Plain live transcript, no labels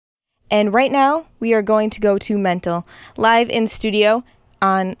And right now, we are going to go to Mental, live in studio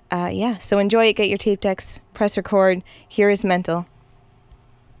on, so enjoy it, get your tape decks, press record. Here is Mental.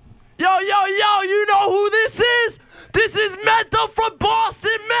 Yo, you know who this is? This is Mental from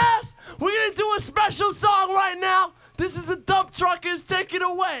Boston, Mass. We're gonna do a special song right now. This is the Dump Truckers, take it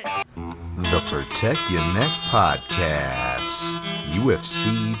away. The Protect Your Neck Podcast,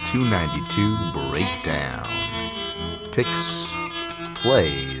 UFC 292 Breakdown, picks,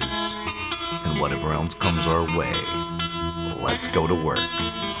 plays, and whatever else comes our way. Let's go to work.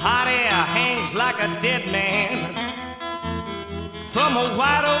 Hot air hangs like a dead man from a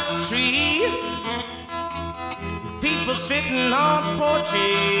white oak tree. People sitting on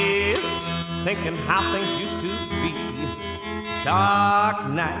porches thinking how things used to be. Dark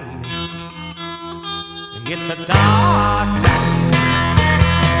night. It's a dark night.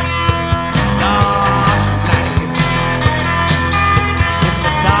 Dark night. It's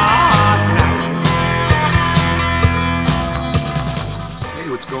a dark night. Hey,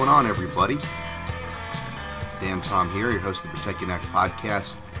 what's going on, everybody? It's Dan Tom here, your host of the Protect Your Neck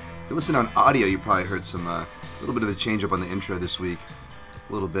Podcast. If you listen on audio, you probably heard some little bit of a change up on the intro this week.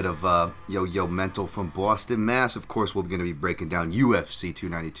 A little bit of Yo Mental from Boston, Mass. Of course, we're going to be breaking down UFC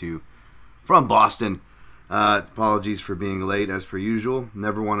 292 from Boston. Apologies for being late as per usual.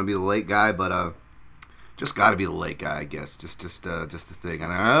 Never want to be the late guy, but just got to be the late guy, I guess. Just the thing.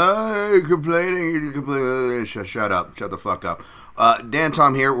 And you're complaining. Shut up. Shut the fuck up. Dan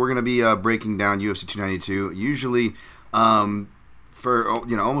Tom here. We're going to be breaking down UFC 292. Usually, for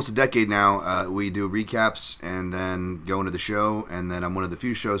almost a decade now, we do recaps and then go into the show, and then I'm one of the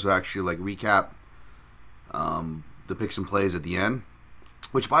few shows who actually recap the picks and plays at the end.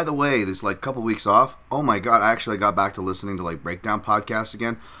 Which, by the way, this couple weeks off. Oh my god! I actually got back to listening to breakdown podcasts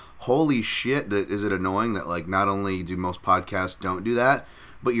again. Holy shit! Is it annoying that not only do most podcasts don't do that,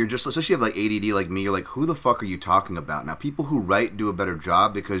 but you're just, especially if you have ADD like me, you're like, who the fuck are you talking about? Now, people who write do a better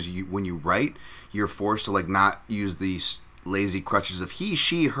job because when you write, you're forced to not use these lazy crutches of he,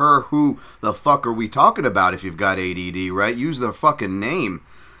 she, her, who the fuck are we talking about if you've got ADD, right? Use the fucking name.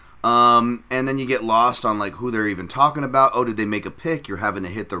 And then you get lost on who they're even talking about. Oh, did they make a pick? You're having to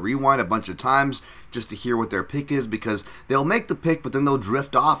hit the rewind a bunch of times just to hear what their pick is, because they'll make the pick, but then they'll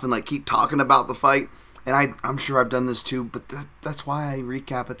drift off and keep talking about the fight. And I'm sure I've done this too, but that's why I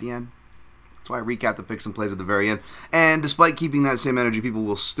recap at the end. That's why I recap the picks and plays at the very end. And despite keeping that same energy, people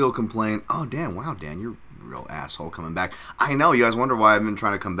will still complain, oh, Dan, you're a real asshole coming back. I know, you guys wonder why I've been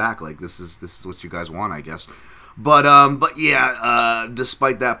trying to come back. This is what you guys want, I guess. But yeah,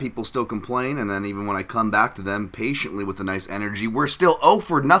 despite that, people still complain, and then even when I come back to them patiently with a nice energy, we're still 0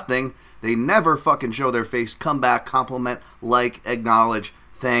 for nothing. They never fucking show their face, come back, compliment, acknowledge,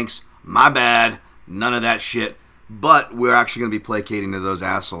 thanks, my bad, none of that shit. But we're actually going to be placating to those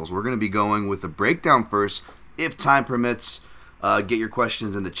assholes. We're going to be going with a breakdown first, if time permits. Get your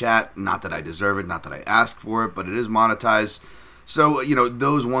questions in the chat. Not that I deserve it, not that I asked for it, but it is monetized. So,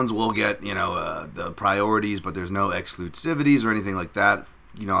 those ones will get, the priorities, but there's no exclusivities or anything like that.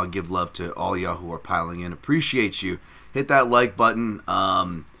 I'll give love to all y'all who are piling in. Appreciate you. Hit that like button,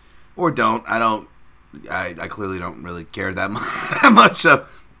 or don't. I clearly don't really care that much.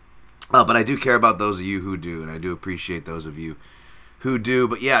 But I do care about those of you who do, and I do appreciate those of you who do.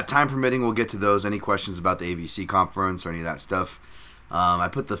 But yeah, time permitting, we'll get to those. Any questions about the AVC conference or any of that stuff? I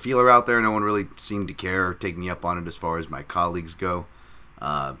put the feeler out there. No one really seemed to care or take me up on it as far as my colleagues go.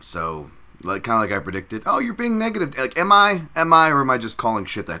 So, kind of like I predicted. Oh, you're being negative. Am I, or am I just calling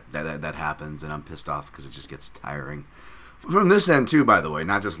shit that happens and I'm pissed off because it just gets tiring? From this end too, by the way,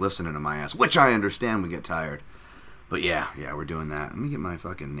 not just listening to my ass, which I understand we get tired. But yeah, we're doing that. Let me get my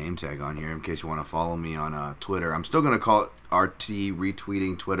fucking name tag on here in case you want to follow me on Twitter. I'm still gonna call it RT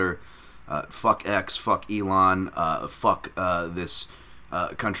retweeting Twitter. Fuck X, fuck Elon, fuck this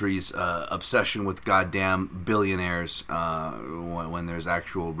country's obsession with goddamn billionaires when there's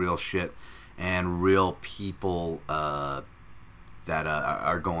actual real shit and real people that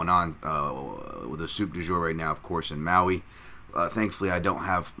are going on with the soup du jour right now, of course, in Maui. Thankfully, I don't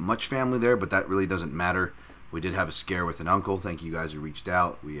have much family there, but that really doesn't matter. We did have a scare with an uncle. Thank you guys who reached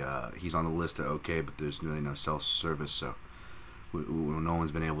out. He's on the list of okay, but there's really no self-service, so no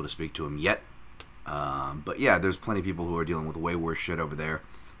one's been able to speak to him yet. But yeah, there's plenty of people who are dealing with way worse shit over there,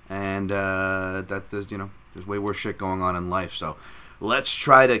 and there's way worse shit going on in life. So let's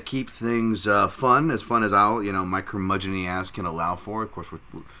try to keep things fun as my curmudgeon-y ass can allow for. Of course,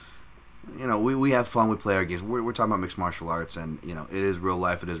 we have fun. We play our games. We're talking about mixed martial arts, and it is real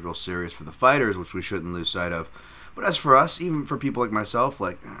life. It is real serious for the fighters, which we shouldn't lose sight of. But as for us, even for people like myself,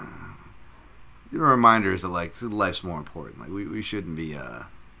 the reminder is that life's more important. We shouldn't be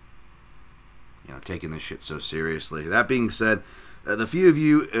taking this shit so seriously. That being said, the few of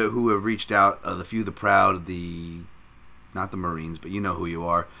you who have reached out, the few, the proud, not the Marines, but you know who you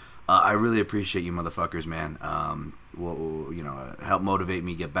are. I really appreciate you motherfuckers, man. Help motivate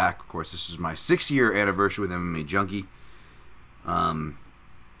me get back. Of course, this is my 6-year anniversary with MMA Junkie.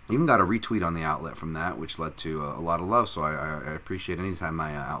 Even got a retweet on the outlet from that, which led to a lot of love. So I appreciate any time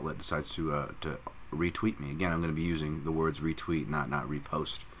my outlet decides to retweet me. Again, I'm going to be using the words retweet, not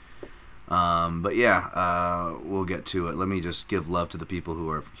repost. But yeah, we'll get to it. Let me just give love to the people who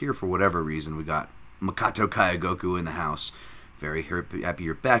are here for whatever reason. We got Makoto Kayagoku in the house. Very happy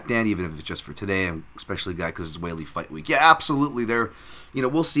you're back, Dan, even if it's just for today. I'm especially glad because it's Whaley Fight Week. Yeah, absolutely.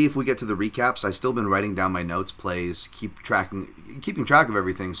 We'll see if we get to the recaps. I've still been writing down my notes, plays, keeping track of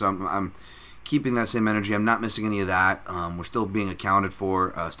everything. So I'm keeping that same energy. I'm not missing any of that. We're still being accounted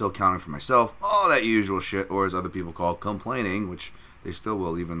for, still accounting for myself. All that usual shit, or as other people call complaining, which they still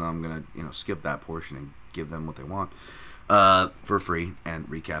will, even though I'm going to skip that portion and give them what they want. For free, and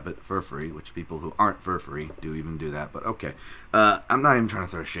recap it for free, which people who aren't for free do even do that, but okay. I'm not even trying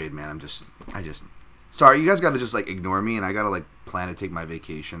to throw shade, man. Sorry, you guys gotta just, ignore me, and I gotta, plan to take my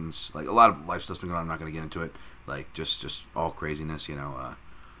vacations. A lot of life stuff's been going on, I'm not gonna get into it. Just all craziness,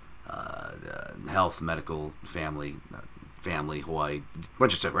 health, medical, family, Hawaii,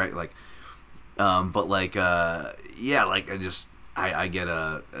 bunch of stuff, right? I get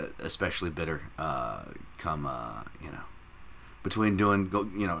especially bitter, come, between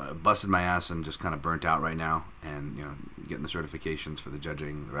busted my ass and just kind of burnt out right now, and getting the certifications for the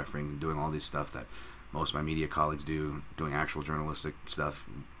judging, the refereeing, doing all these stuff that most of my media colleagues do, doing actual journalistic stuff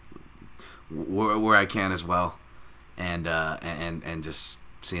where I can as well, and just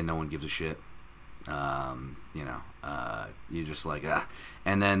seeing no one gives a shit. You're just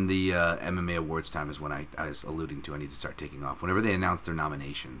and then the MMA awards time is when I was alluding to. I need to start taking off whenever they announce their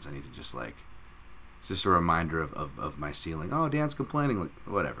nominations. I need to just it's just a reminder of my ceiling. Oh, Dan's complaining.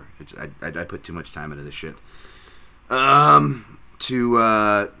 Whatever. I put too much time into this shit.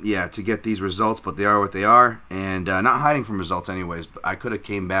 To get these results, but they are what they are, and not hiding from results anyways. But I could have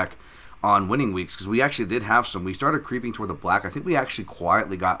came back on winning weeks because we actually did have some. We started creeping toward the black. I think we actually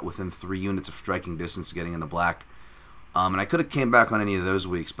quietly got within 3 units of striking distance getting in the black. And I could have came back on any of those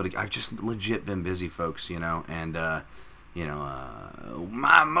weeks, but I've just legit been busy, folks, and my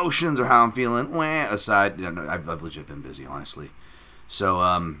emotions or how I'm feeling, aside, I've legit been busy, honestly.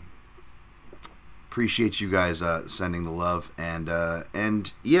 So, appreciate you guys sending the love, and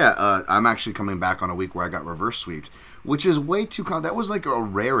I'm actually coming back on a week where I got reverse sweeped, which is way too that was a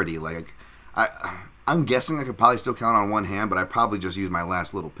rarity. I'm guessing I could probably still count on one hand, but I probably just used my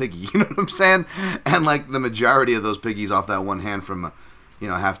last little piggy, you know what I'm saying? And the majority of those piggies off that one hand from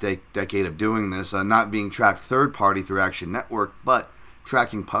decade of doing this, not being tracked third party through Action Network, but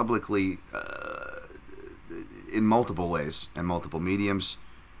tracking publicly in multiple ways and multiple mediums.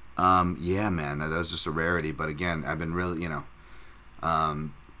 Yeah, man, that was just a rarity. But again, I've been really,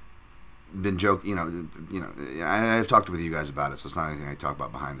 been joking, I've talked with you guys about it, so it's not anything I talk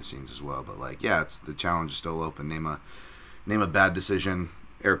about behind the scenes as well. But it's the challenge is still open. Name a bad decision,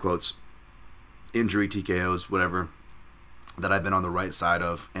 air quotes, injury, TKOs, whatever, that I've been on the right side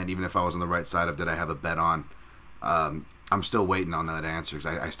of, and even if I was on the right side of, did I have a bet on? I'm still waiting on that answer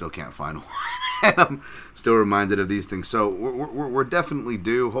because I still can't find one. And I'm still reminded of these things. So we're definitely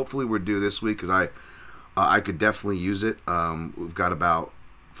due. Hopefully we're due this week because I could definitely use it. We've got about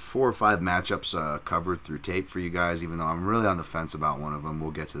 4 or 5 matchups covered through tape for you guys, even though I'm really on the fence about one of them.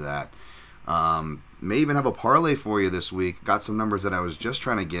 We'll get to that. May even have a parlay for you this week. Got some numbers that I was just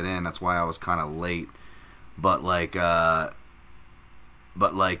trying to get in. That's why I was kind of late. But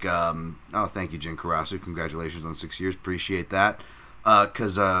thank you, Jin Karasu. Congratulations on 6 years. Appreciate that.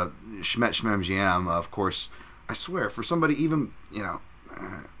 Because Shmet Shmem GM, of course, I swear, for somebody even, I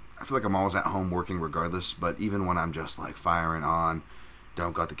feel like I'm always at home working regardless, but even when I'm just firing on,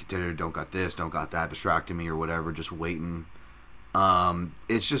 don't got the contender, don't got this, don't got that, distracting me or whatever, just waiting.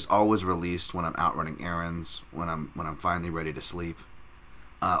 It's just always released when I'm out running errands, when I'm finally ready to sleep.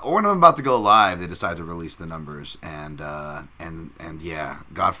 Or when I'm about to go live, they decide to release the numbers, and yeah,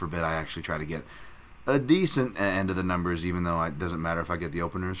 God forbid I actually try to get a decent end of the numbers, even though it doesn't matter if I get the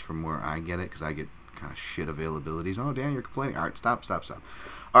openers from where I get it, because I get kind of shit availabilities. Oh, Dan, you're complaining. All right, stop.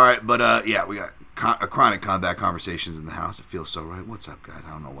 All right, but yeah, we got chronic combat conversations in the house. It feels so right. What's up, guys?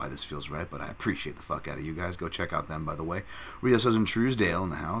 I don't know why this feels right, but I appreciate the fuck out of you guys. Go check out them, by the way. Rios in Truesdale in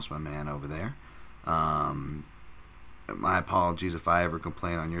the house, my man over there. My apologies if I ever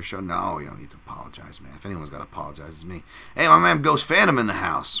complain on your show. No, you don't need to apologize, man. If anyone's got to apologize, it's me. Hey, my man Ghost Phantom in the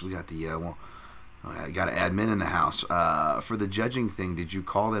house. We got the I got an admin in the house. For the judging thing, did you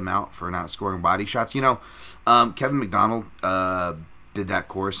call them out for not scoring body shots? Kevin McDonald did that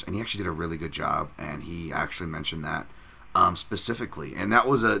course, and he actually did a really good job, and he actually mentioned that specifically. And that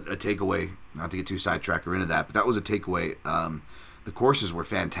was a takeaway, not to get too sidetracked or into that, but that was a takeaway. The courses were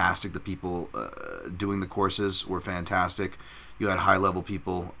fantastic. The people doing the courses were fantastic. You had high-level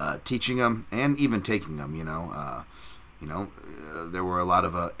people teaching them and even taking them, there were a lot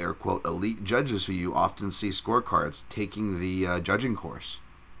of air quote elite judges who you often see scorecards taking the judging course,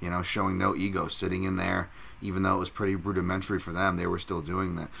 showing no ego, sitting in there, even though it was pretty rudimentary for them, they were still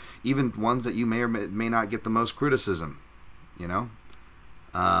doing that. Even ones that you may or may not get the most criticism,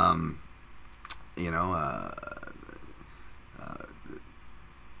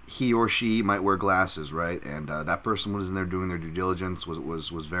 he or she might wear glasses, right? And that person was in there doing their due diligence, was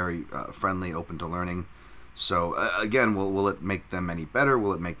very friendly, open to learning. So again, will it make them any better?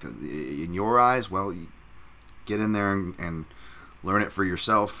 Will it make in your eyes? Well, you get in there and learn it for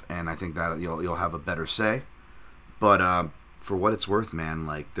yourself, and I think that you'll have a better say. But for what it's worth, man,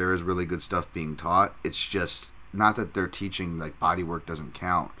 like there is really good stuff being taught. It's just not that they're teaching like body work doesn't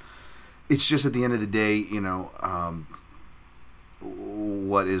count. It's just at the end of the day,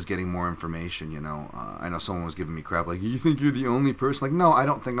 what is getting more information, I know someone was giving me crap like, you think you're the only person? Like, no, I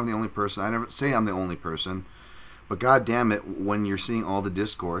don't think I'm the only person. I never say I'm the only person, but god damn it, when you're seeing all the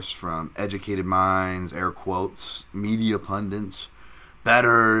discourse from educated minds, air quotes, media pundits,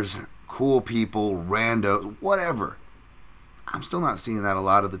 betters, cool people, randos, whatever, I'm still not seeing that a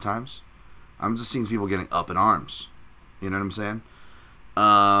lot of the times. I'm just seeing people getting up in arms, you know what I'm saying?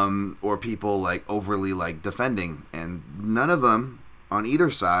 Or people like overly like defending, and none of them on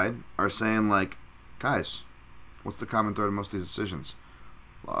either side are saying like, guys, what's the common thread of most of these decisions?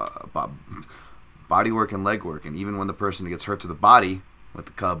 Body work and leg work. And even when the person gets hurt to the body with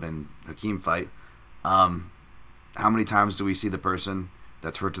the Cub and Hakeem fight, how many times do we see the person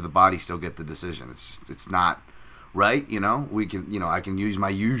that's hurt to the body still get the decision? It's not right. We can, I can use my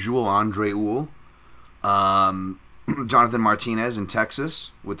usual Andre Uhl, Jonathan Martinez in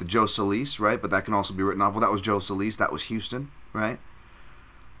Texas with the Joe Solis, right? But that can also be written off. Well, that was Joe Solis. That was Houston, right?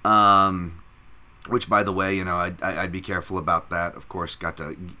 Which, by the way, I'd be careful about that. Of course, got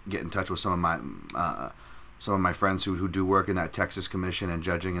to get in touch with some of my friends who do work in that Texas commission and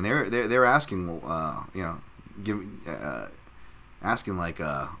judging, and they're asking, asking like,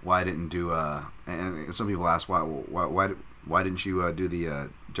 why didn't do and some people ask why didn't you do the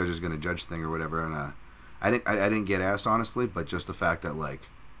judges gonna judge thing or whatever, and I didn't get asked, honestly, but just the fact that like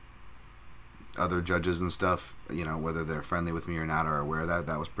other judges and stuff, whether they're friendly with me or not, are aware of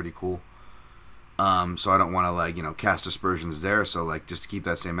that was pretty cool. So I don't want to like cast aspersions there. So like just to keep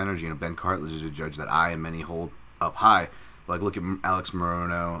that same energy, Ben Cartlidge is a judge that I and many hold up high. Like look at Alex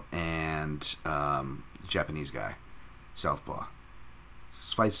Morono and the Japanese guy, Southpaw.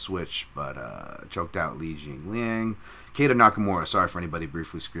 Fight switch, but choked out Li Jingliang. Keita Nakamura. Sorry for anybody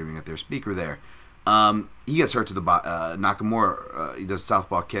briefly screaming at their speaker there. He gets hurt to the body. Nakamura, he does a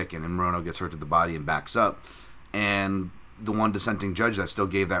southpaw kick, and Morono gets hurt to the body and backs up. And the one dissenting judge that still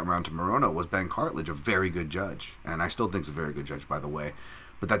gave that round to Morono was Ben Cartlidge, a very good judge, and I still think he's a very good judge, by the way.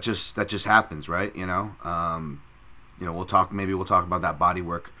 But that just happens, right? We'll talk about that body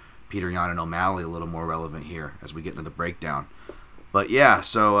work, Peter Yan and O'Malley, a little more relevant here as we get into the breakdown. But yeah,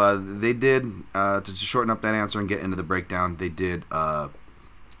 so they did to shorten up that answer and get into the breakdown. They did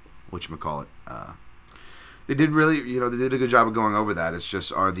they did really, they did a good job of going over that. It's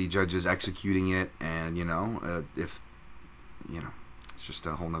just, are the judges executing it? And, if, it's just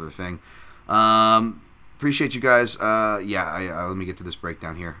a whole nother thing. Appreciate you guys. Let me get to this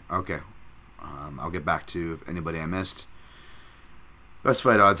breakdown here. Okay. I'll get back to anybody I missed. Best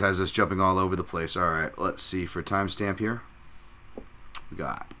Fight Odds has us jumping all over the place. All right, let's see for timestamp here. We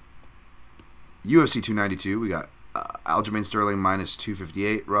got UFC 292. We got Aljamain Sterling minus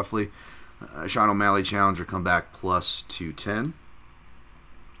 258, roughly. Sean O'Malley challenger comeback plus 210.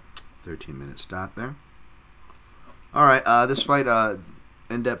 13-minute stat there. All right, this fight,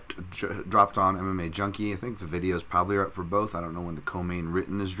 in-depth dropped on MMA Junkie. I think the videos probably are up for both. I don't know when the co-main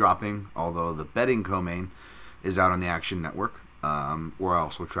written is dropping, although the betting co-main is out on the Action Network, where I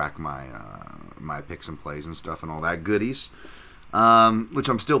also track my picks and plays and stuff and all that goodies, which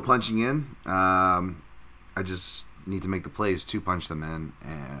I'm still punching in. I just need to make the plays to punch them in,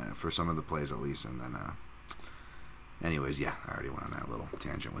 for some of the plays at least, and then anyways, yeah, I already went on that little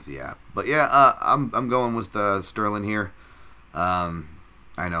tangent with the app, but yeah, I'm going with Sterling here.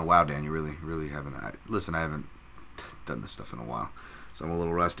 I know, wow, Dan, you really haven't. Listen, I haven't done this stuff in a while. so I'm a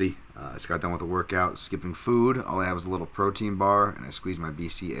little rusty. I just got done with a workout, skipping food. All I had was a little protein bar, and I squeezed my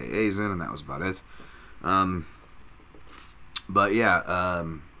BCAAs in, and that was about it. But yeah,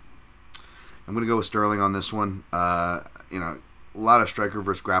 I'm going to go with Sterling on this one. A lot of striker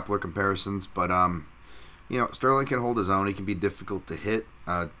versus grappler comparisons, but Sterling can hold his own. He can be difficult to hit.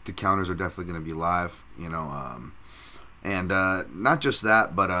 The counters are definitely going to be live, and not just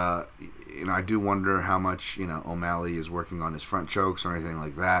that, but I do wonder how much O'Malley is working on his front chokes or anything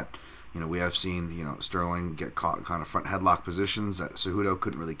like that. We have seen Sterling get caught in kind of front headlock positions that Cejudo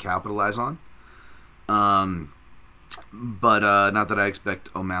couldn't really capitalize on. But not that I expect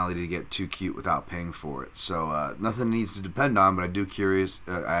O'Malley to get too cute without paying for it. So nothing needs to depend on, but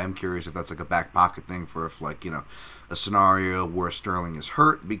I am curious if that's like a back pocket thing for if a scenario where Sterling is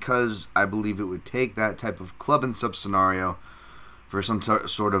hurt, because I believe it would take that type of club and sub scenario for some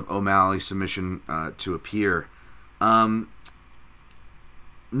sort of O'Malley submission to appear.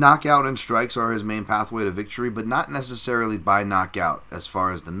 Knockout and strikes are his main pathway to victory, but not necessarily by knockout as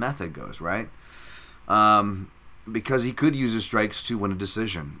far as the method goes, right? Because he could use his strikes to win a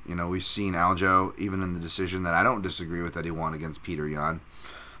decision. We've seen Aljo, even in the decision that I don't disagree with that he won against Peter Yan.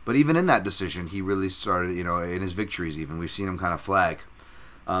 But even in that decision, he really started, in his victories even, we've seen him kind of flag.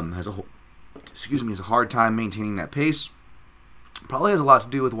 Has a hard time maintaining that pace. Probably has a lot to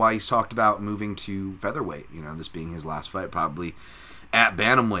do with why he's talked about moving to featherweight, this being his last fight, probably at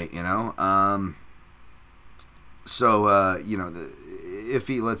bantamweight, if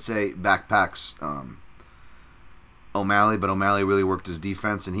he, let's say, backpacks O'Malley, but O'Malley really worked his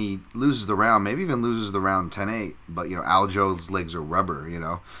defense, and he loses the round, maybe even loses the round 10-8, but, Aljo's legs are rubber,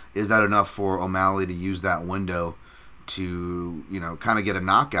 Is that enough for O'Malley to use that window to, kind of get a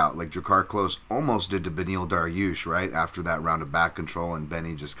knockout, like Jakar Close almost did to Beneil Dariush, right, after that round of back control, and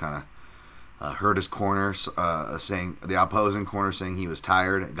Benny just kind of hurt his corner, saying the opposing corner saying he was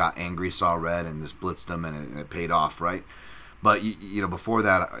tired, got angry, saw red, and just blitzed him, and it paid off, right? But before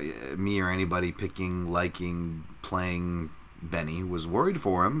that, me or anybody liking, playing Benny was worried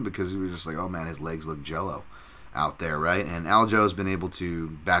for him because he was just like, oh man, his legs look jello out there, right? And Aljo's been able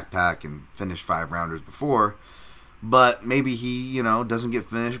to backpack and finish 5-rounders before, but maybe he doesn't get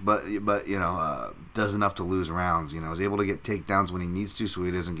finished, but does enough to lose rounds. Is able to get takedowns when he needs to, so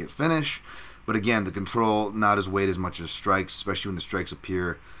he doesn't get finished. But again, the control not as weight as much as strikes, especially when the strikes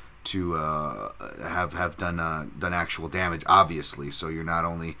appear to have done actual damage, obviously. So you're not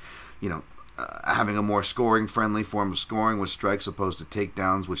only having a more scoring friendly form of scoring with strikes opposed to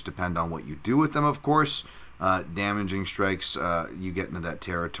takedowns, which depend on what you do with them, of course. Damaging strikes, you get into that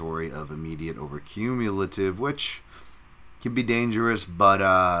territory of immediate over cumulative, which can be dangerous, but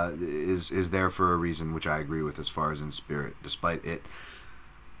is there for a reason, which I agree with as far as in spirit, despite it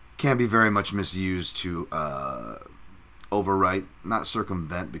can be very much misused to overwrite, not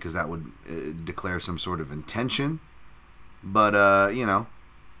circumvent, because that would declare some sort of intention, but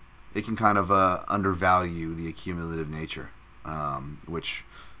it can kind of undervalue the accumulative nature, which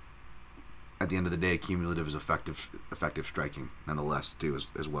at the end of the day, cumulative is effective striking nonetheless too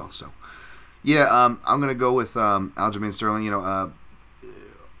as well. So yeah, I'm gonna go with Aljamain Sterling.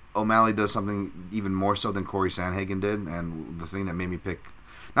 O'Malley does something even more so than Corey Sandhagen did, and the thing that made me pick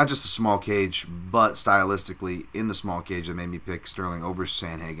not just the small cage, but stylistically in the small cage that made me pick Sterling over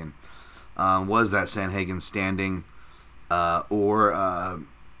Sandhagen was that Sandhagen standing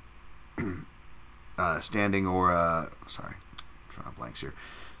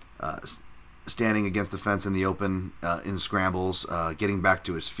standing against the fence in the open, in scrambles, getting back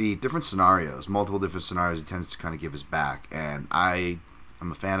to his feet, different scenarios, multiple different scenarios. He tends to kind of give his back, and I'm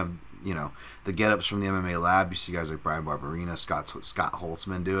a fan of the get-ups from the MMA Lab. You see guys like Brian Barberina, Scott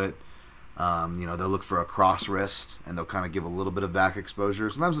Holtzman do it. They'll look for a cross wrist, and they'll kind of give a little bit of back exposure.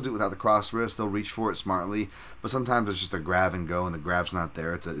 Sometimes they'll do it without the cross wrist. They'll reach for it smartly, but sometimes it's just a grab and go, and the grab's not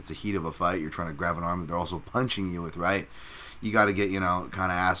there. It's a heat of a fight. You're trying to grab an arm that they're also punching you with, right? You got to get,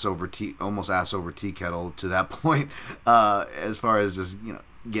 kind of almost ass over tea kettle to that point, as far as just,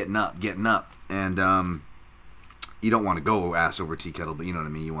 getting up. And you don't want to go ass over tea kettle, but you know what I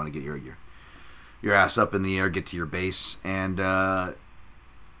mean? You want to get your ass up in the air, get to your base, and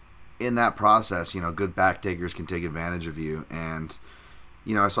in that process, good back takers can take advantage of you. And,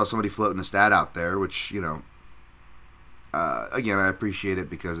 I saw somebody floating a stat out there, which, again, I appreciate it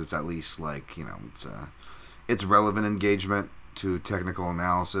because it's at least like, it's relevant engagement to technical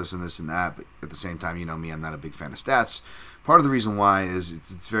analysis and this and that, but at the same time, me, I'm not a big fan of stats. Part of the reason why is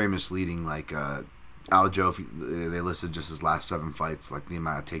it's very misleading. Like Aljo, they listed just his last 7 fights, like the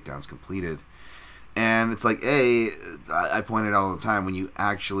amount of takedowns completed, and it's like, I pointed out all the time, when you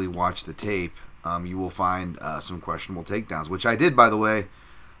actually watch the tape, you will find some questionable takedowns, which I did, by the way.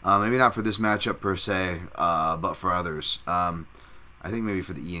 Maybe not for this matchup per se, but for others. I think maybe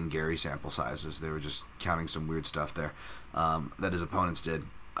for the Ian Gary sample sizes, they were just counting some weird stuff there that his opponents did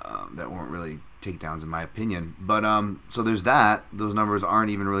that weren't really takedowns in my opinion. But so there's that. Those numbers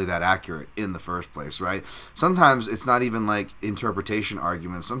aren't even really that accurate in the first place, right? Sometimes it's not even like interpretation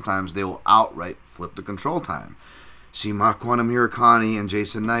arguments. Sometimes they will outright flip the control time. See Makwana Murakami and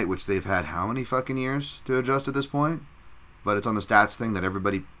Jason Knight, which they've had how many fucking years to adjust at this point? But it's on the stats thing that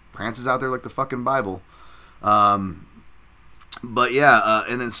everybody prances out there like the fucking Bible. But yeah,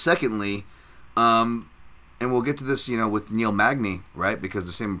 and then secondly, and we'll get to this, with Neil Magny, right? Because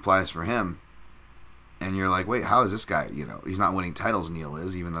the same applies for him. And you're like, wait, how is this guy? He's not winning titles, Neil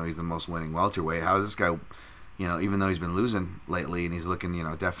is, even though he's the most winning welterweight. How is this guy, even though he's been losing lately and he's looking,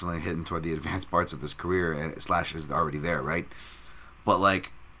 definitely hitting toward the advanced parts of his career, and slash is already there, right? But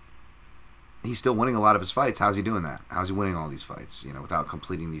like, he's still winning a lot of his fights. How's he doing that? How's he winning all these fights, without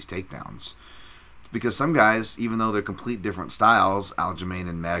completing these takedowns? Because some guys, even though they're complete different styles, Aljamain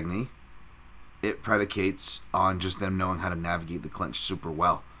and Magny, it predicates on just them knowing how to navigate the clinch super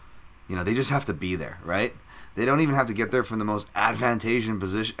well. They just have to be there, right? They don't even have to get there from the most advantageous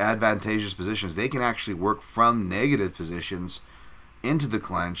positions. They can actually work from negative positions into the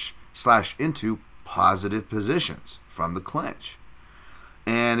clinch / into positive positions from the clinch.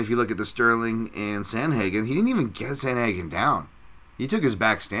 And if you look at the Sterling and Sandhagen, he didn't even get Sandhagen down. He took his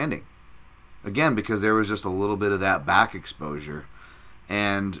back standing. Again, because there was just a little bit of that back exposure.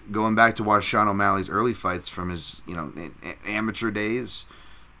 And going back to watch Sean O'Malley's early fights from his, amateur days,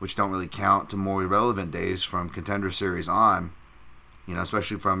 which don't really count, to more relevant days from Contender Series on,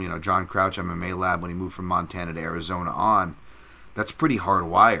 especially from, John Crouch MMA Lab when he moved from Montana to Arizona on, that's pretty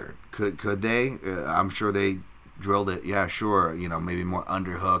hardwired. Could they? I'm sure they drilled it. Yeah, sure. Maybe more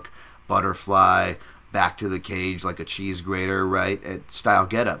underhook, butterfly, back to the cage like a cheese grater, right? At style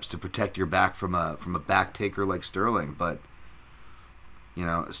get-ups to protect your back from a back taker like Sterling. But,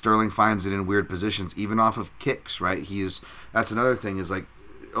 Sterling finds it in weird positions, even off of kicks, right? That's another thing is like,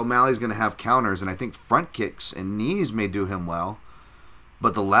 O'Malley's going to have counters, and I think front kicks and knees may do him well,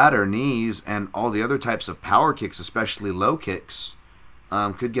 but the latter, knees, and all the other types of power kicks, especially low kicks,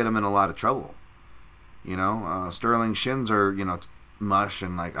 could get him in a lot of trouble. Sterling shins are, mush,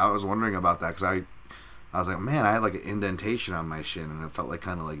 and like I was wondering about that because I was like, man, I had like an indentation on my shin, and it felt like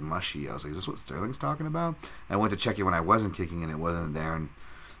kind of like mushy. I was like, is this what Sterling's talking about? And I went to check it when I wasn't kicking, and it wasn't there, and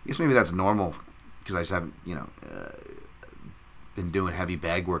I guess maybe that's normal because I just haven't, been doing heavy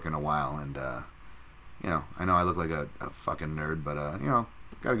bag work in a while, and I know I look like a fucking nerd, but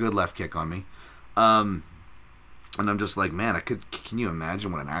got a good left kick on me, and I'm just like, man, can you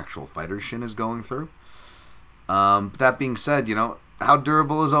imagine what an actual fighter's shin is going through? But that being said, how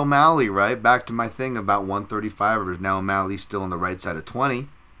durable is O'Malley, right? Back to my thing about 135ers. Now O'Malley's still on the right side of 20,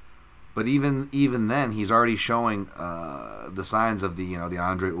 but even then, he's already showing the signs of the the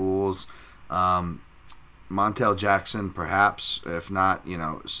Andre Uls, Montel Jackson, perhaps, if not,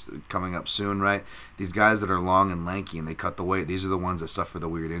 coming up soon, right? These guys that are long and lanky and they cut the weight, these are the ones that suffer the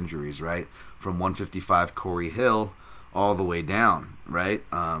weird injuries, right? From 155 Corey Hill all the way down, right?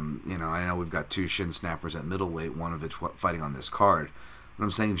 I know we've got two shin snappers at middleweight, one of which fighting on this card. But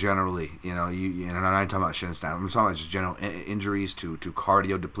I'm saying generally, I'm not talking about shin snappers. I'm talking about just general injuries to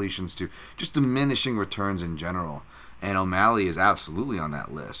cardio depletions, to just diminishing returns in general. And O'Malley is absolutely on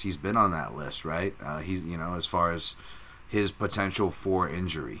that list. He's been on that list, right? He's, as far as his potential for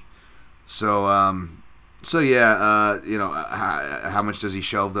injury. So yeah, how much does he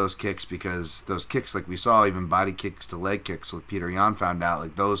shelve those kicks? Because those kicks, like we saw, even body kicks to leg kicks, like Peter Yan found out,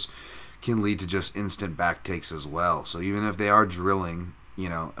 like those can lead to just instant back takes as well. So even if they are drilling,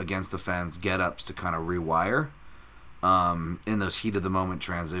 against the fence, get-ups to kind of rewire, in those heat of the moment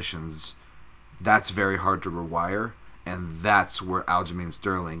transitions, that's very hard to rewire. And that's where Aljamain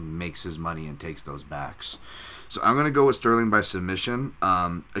Sterling makes his money and takes those backs. So I'm going to go with Sterling by submission.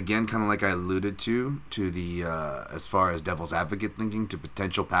 Again, kind of like I alluded to the, as far as devil's advocate thinking, to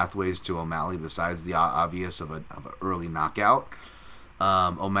potential pathways to O'Malley besides the obvious of an early knockout.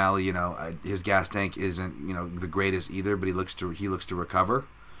 O'Malley, his gas tank isn't, the greatest either, but he looks to recover.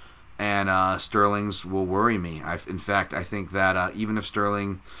 And Sterling's will worry me. In fact, I think that even if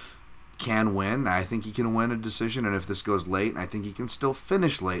Sterling can win, I think he can win a decision, and if this goes late, I think he can still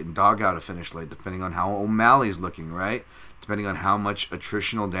finish late and dog out a finish late, depending on how O'Malley's looking, right? Depending on how much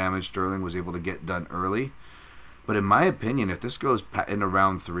attritional damage Sterling was able to get done early. But in my opinion, if this goes into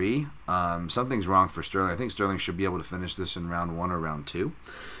round 3, something's wrong for Sterling. I think Sterling should be able to finish this in round 1 or round 2.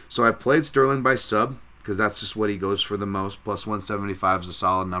 So I played Sterling by sub, because that's just what he goes for the most. Plus 175 is a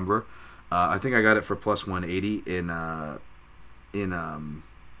solid number. I think I got it for plus 180 in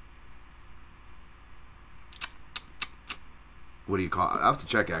what do you call it? I have to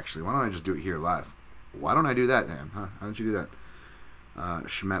check, actually. Why don't I just do it here live? Why don't I do that, Dan? Huh? How don't you do that?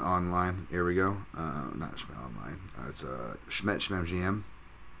 Schmet Online. Here we go. Not Schmet Online. It's Schmet GM.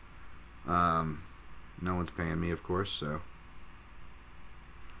 No one's paying me, of course, so.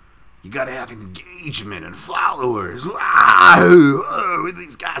 You gotta have engagement and followers. Wow! Oh, what are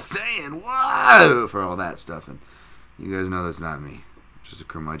these guys saying? Wow! For all that stuff. And you guys know that's not me. Just a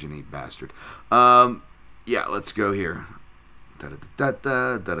curmudgeon-y bastard. Yeah, let's go here.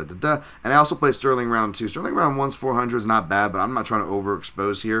 Da-da-da-da-da-da-da-da. And I also play Sterling round 2. Sterling round 1's 400 is not bad, but I'm not trying to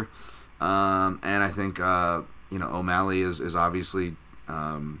overexpose here. And I think, O'Malley is obviously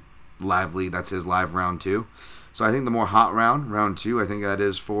lively. That's his live round 2. So I think the more hot round 2, I think that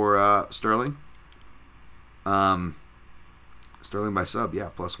is for Sterling. Sterling by sub, yeah,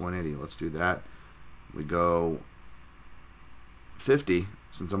 plus 180. Let's do that. We go 50,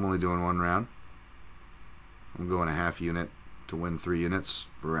 since I'm only doing one round. I'm going a half unit to win 3 units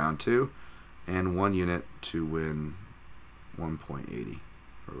for round 2, and 1 unit to win 1.80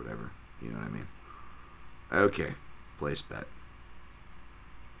 or whatever. You know what I mean? Okay, place bet.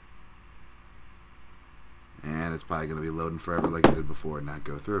 And it's probably going to be loading forever like it did before and not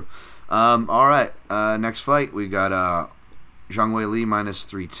go through. All right, next fight, we got Zhang Wei Li minus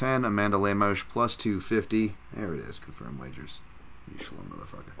 310, Amanda Lemos plus 250. There it is, confirm wagers. You shalom,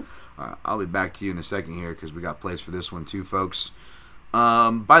 motherfucker. All right, I'll be back to you in a second here because we got plays for this one too, folks.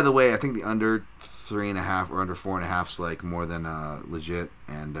 By the way, I think the under 3.5 or under 4.5 is like more than legit,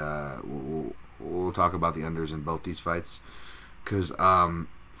 and we'll talk about the unders in both these fights because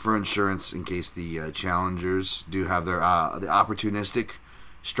for insurance, in case the challengers do have their the opportunistic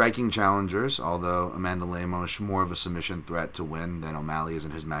striking challengers, although Amanda Lemos more of a submission threat to win than O'Malley is in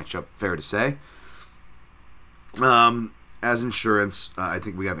his matchup, fair to say. As insurance, I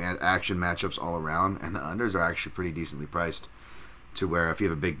think we have action matchups all around, and the unders are actually pretty decently priced to where if you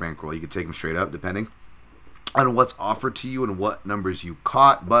have a big bankroll, you could take them straight up, depending on what's offered to you and what numbers you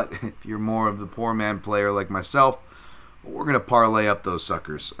caught. But if you're more of the poor man player like myself, we're going to parlay up those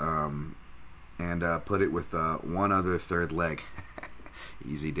suckers and put it with one other third leg.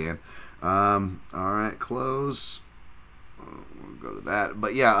 Easy, Dan. All right, close. We'll go to that.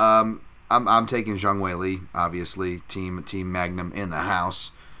 But yeah, I'm taking Zhang Wei Li, obviously. Team Magnum in the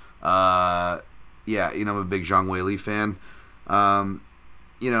house. Yeah, I'm a big Zhang Wei Li fan. I've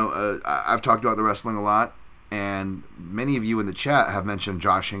talked about the wrestling a lot, and many of you in the chat have mentioned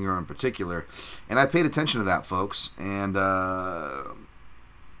Josh Hinger in particular, and I paid attention to that, folks. And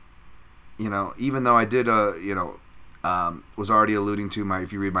even though I did, was already alluding to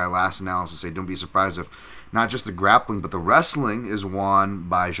if you read my last analysis, say don't be surprised if not just the grappling, but the wrestling is won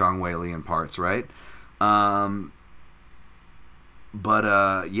by Zhang Wei Li in parts, right? That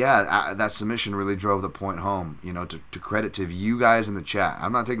submission really drove the point home, to credit to you guys in the chat.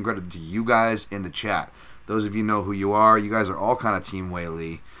 I'm not taking credit to you guys in the chat. Those of you know who you are. You guys are all kind of Team Wei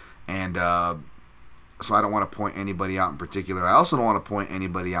Li. And so I don't want to point anybody out in particular. I also don't want to point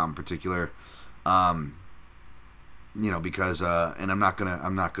anybody out in particular, because and I'm not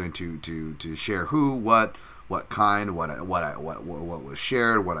going to share who, what kind, what was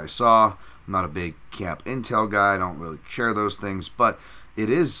shared, what I saw. I'm not a big camp intel guy. I don't really share those things, but it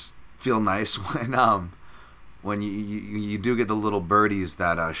is feel nice when you do get the little birdies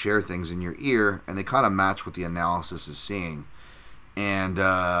that share things in your ear, and they kind of match what the analysis is seeing. And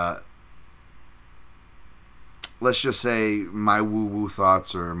let's just say my woo-woo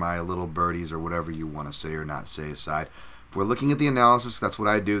thoughts or my little birdies or whatever you want to say or not say aside. If we're looking at the analysis, that's what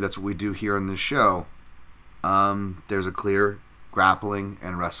I do. That's what we do here on this show. There's a clear grappling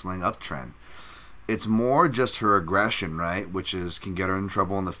and wrestling uptrend. It's more just her aggression, right, which can get her in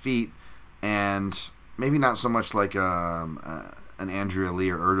trouble on the feet, and maybe not so much like an Andrea Lee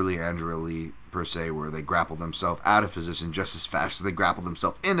or early Andrea Lee per se, where they grapple themselves out of position just as fast as they grapple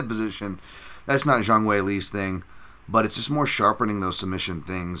themselves into position. That's not Zhang Wei Li's thing, but it's just more sharpening those submission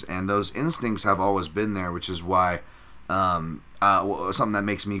things, and those instincts have always been there, which is why something that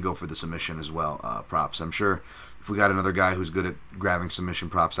makes me go for the submission as well. Props. I'm sure if we got another guy who's good at grabbing submission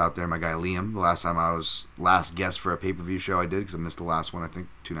props out there, my guy Liam, the last time I was last guest for a pay-per-view show I did, because I missed the last one, I think,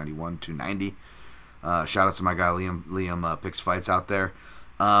 291, 290. Shout out to my guy Liam. Liam picks fights out there.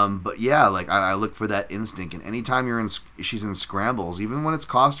 But yeah, I look for that instinct, and anytime she's in scrambles, even when it's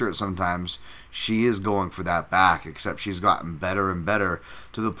cost her sometimes, she is going for that back, except she's gotten better and better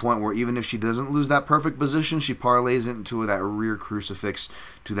to the point where even if she doesn't lose that perfect position, she parlays it into that rear crucifix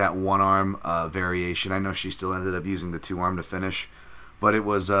to that one arm variation. I know she still ended up using the 2 arm to finish, but it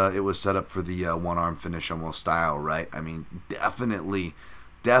was set up for the one arm finish almost style, right? I mean, definitely.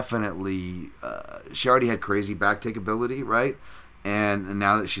 She already had crazy back take ability, right? And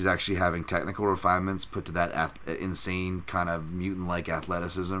now that she's actually having technical refinements put to that insane kind of mutant-like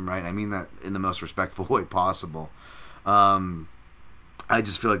athleticism, right? I mean that in the most respectful way possible. I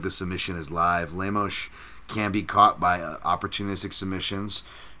just feel like the submission is live. Lemos can be caught by opportunistic submissions.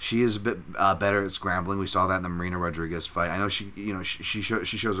 She is a bit better at scrambling. We saw that in the Marina Rodriguez fight. I know she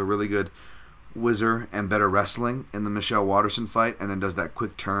shows a really good whizzer and better wrestling in the Michelle Waterson fight, and then does that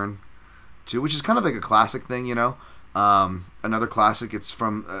quick turn too, which is kind of like a classic thing, you know. Another classic. It's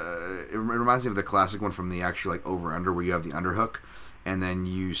from. It reminds me of the classic one from the actual like over under where you have the underhook, and then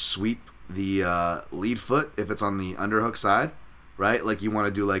you sweep the lead foot if it's on the underhook side, right? Like you want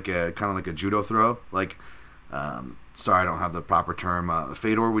to do like a kind of like a judo throw. Like, sorry, I don't have the proper term.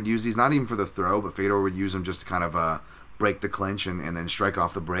 Fedor would use these, not even for the throw, but Fedor would use them just to kind of break the clinch and then strike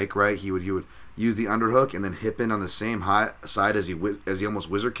off the break, right? He would use the underhook and then hip in on the same high side as he almost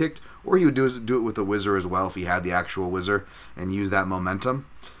whizzer kicked, or he would do it with the whizzer as well if he had the actual whizzer and use that momentum.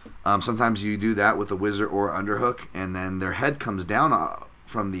 Sometimes you do that with a whizzer or underhook, and then their head comes down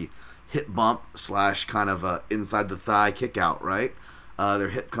from the hip bump / kind of inside the thigh kick out, right? Their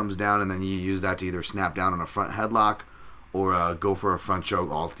hip comes down, and then you use that to either snap down on a front headlock or go for a front choke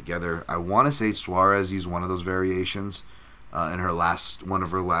altogether. I want to say Suarez used one of those variations in one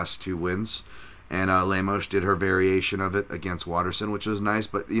of her last 2 wins. And Lemos did her variation of it against Waterson, which was nice.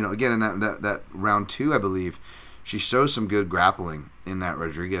 But, you know, again, in that round 2, I believe, she shows some good grappling in that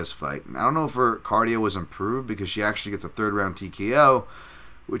Rodriguez fight. And I don't know if her cardio was improved because she actually gets a 3rd round TKO,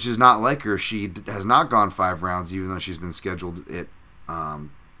 which is not like her. She has not gone 5 rounds, even though she's been scheduled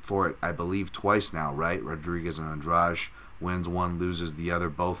for it, I believe, twice now, right? Rodriguez and Andrade wins one, loses the other,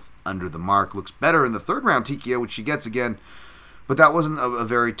 both under the mark. Looks better in the 3rd round TKO, which she gets again. But that wasn't a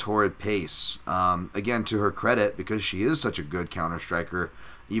very torrid pace. Again, to her credit, because she is such a good counter striker,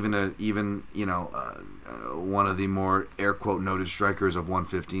 even one of the more air quote noted strikers of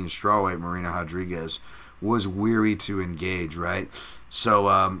 115 strawweight, Marina Rodriguez, was weary to engage. Right. So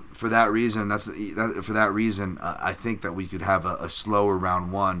for that reason, I think that we could have a slower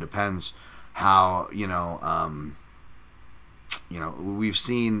round 1. Depends how we've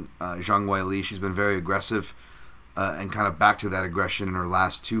seen Zhang Weili. She's been very aggressive. And kind of back to that aggression in her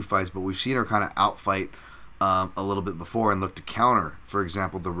last 2 fights, but we've seen her kind of outfight a little bit before and look to counter. For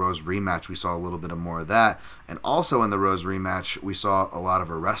example, the Rose rematch, we saw a little bit of more of that. And also in the Rose rematch, we saw a lot of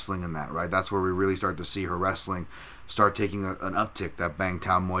her wrestling in that, right? That's where we really start to see her wrestling start taking an uptick. That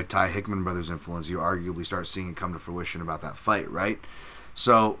Bangtao Muay Thai Hickman Brothers influence, you arguably start seeing it come to fruition about that fight, right?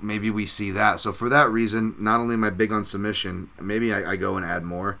 So maybe we see that. So for that reason, not only am I big on submission, maybe I go and add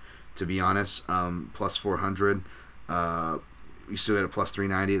more, to be honest. Plus 400. You still get a plus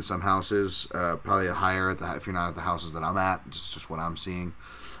 390 at some houses, probably a higher if you're not at the houses that I'm at. Just what I'm seeing.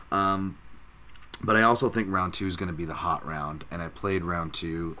 But I also think round 2 is going to be the hot round, and I played round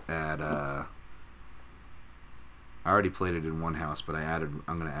 2 at. I already played it in one house, but I'm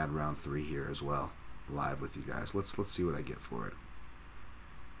going to add round 3 here as well, live with you guys. Let's see what I get for it.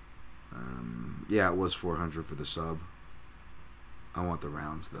 Yeah, it was 400 for the sub. I want the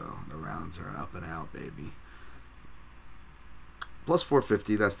rounds though. The rounds are up and out, baby. Plus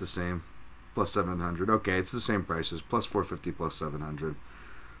 450, that's the same. Plus 700. Okay, it's the same prices. Plus 450, plus 700.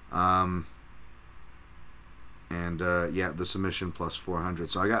 The submission plus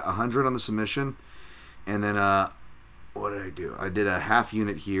 400. So I got 100 on the submission. And then, what did I do? I did a half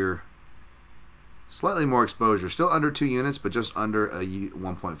unit here. Slightly more exposure. Still under 2 units, but just under a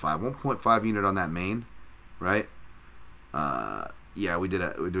 1.5. 1.5 unit on that main, right?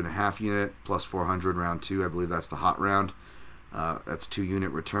 We're doing a half unit plus 400 round 2. I believe that's the hot round. That's 2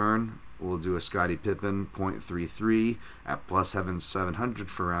 unit return. We'll do a Scottie Pippen 0.33 at plus 700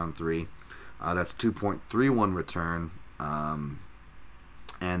 for round 3. That's 2.31 return. And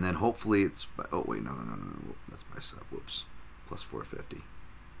then hopefully it's... Oh, wait, no. That's by sub. Whoops. Plus 450.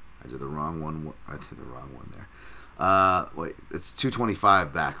 I did the wrong one. I did the wrong one there. Wait, it's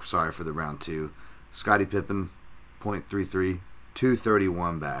 225 back. Sorry for the round 2. Scottie Pippen 0.33.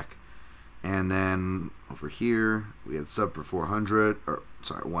 231 back. And then over here, we had sub for 100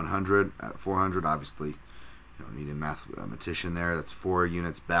 at 400. Obviously, you don't need a mathematician there. That's 4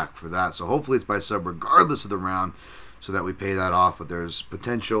 units back for that. So hopefully it's by sub regardless of the round so that we pay that off. But there's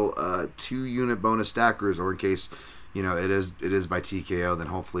potential 2 unit bonus stackers, or in case, it is by TKO, then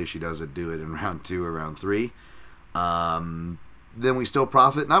hopefully she doesn't do it in round 2 or round 3. Then we still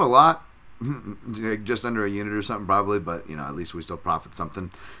profit. Not a lot. Just under a unit or something probably, but at least we still profit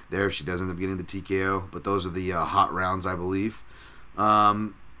something there if she does end up getting the TKO. But those are the hot rounds, I believe.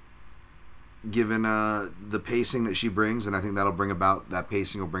 Given the pacing that she brings, and I think that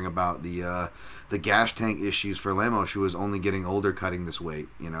pacing will bring about the gas tank issues for Lemos, who is only getting older cutting this weight.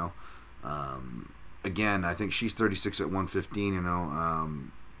 Again, I think she's 36 at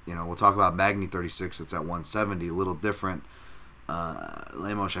 115. We'll talk about Magny 36. It's at 170, a little different.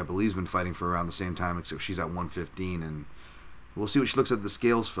 Lemos, I believe, has been fighting for around the same time, except she's at 115, and we'll see what she looks at the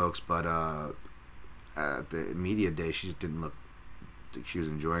scales, folks. But at the media day, she just didn't look like she was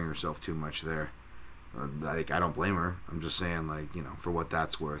enjoying herself too much there. I don't blame her. I'm just saying, for what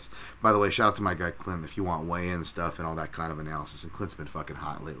that's worth. By the way, shout out to my guy Clint. If you want weigh-in stuff and all that kind of analysis, and Clint's been fucking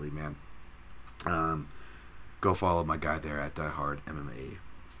hot lately, man. Go follow my guy there at Die Hard MMA.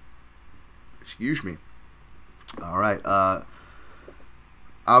 Excuse me. All right.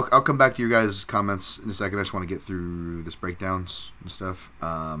 I'll come back to your guys' comments in a second. I just want to get through this breakdowns and stuff.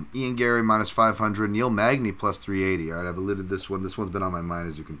 Ian Gary minus 500. Neil Magny plus 380. All right, I've alluded to this one. This one's been on my mind,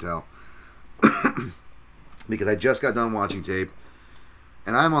 as you can tell. Because I just got done watching tape.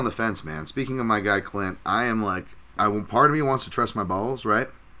 And I'm on the fence, man. Speaking of my guy Clint, I am part of me wants to trust my balls, right?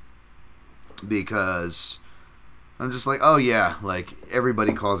 Because I'm just like, oh yeah,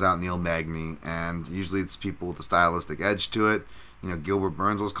 everybody calls out Neil Magny, and usually it's people with a stylistic edge to it. Gilbert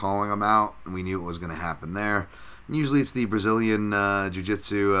Burns was calling him out, and we knew what was going to happen there. And usually it's the Brazilian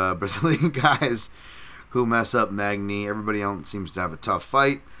jiu-jitsu Brazilian guys who mess up Magny. Everybody else seems to have a tough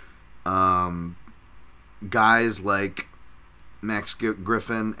fight. Guys like Max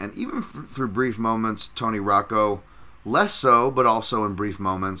Griffin, and even through brief moments, Tony Rocco, less so, but also in brief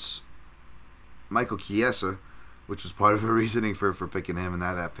moments, Michael Chiesa, which was part of the reasoning for picking him, and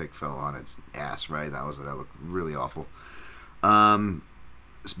that pick fell on its ass, right? That looked really awful.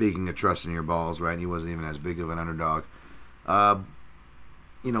 Speaking of trusting your balls, right? He wasn't even as big of an underdog.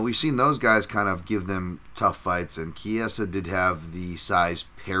 We've seen those guys kind of give them tough fights, and Chiesa did have the size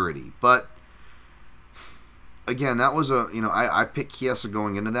parity. But, again, that was I picked Chiesa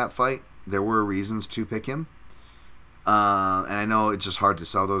going into that fight. There were reasons to pick him. And I know it's just hard to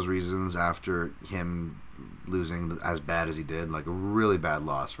sell those reasons after him losing as bad as he did. A really bad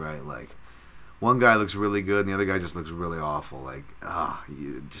loss, right? One guy looks really good, and the other guy just looks really awful.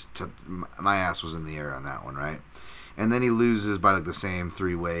 My ass was in the air on that one, right? And then he loses by the same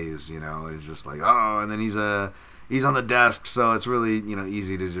 3 ways, It's just and then he's on the desk, so it's really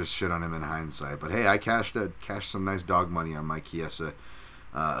easy to just shit on him in hindsight. But hey, I cashed some nice dog money on Mike Chiesa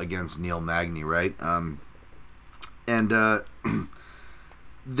against Neil Magny, right? There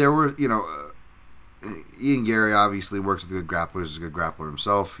were Ian Gary obviously works with good grapplers. He's a good grappler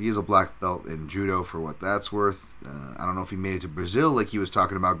himself. He is a black belt in judo, for what that's worth. I don't know if he made it to Brazil like he was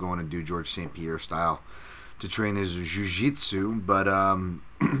talking about going to do George St. Pierre style to train his jiu-jitsu. But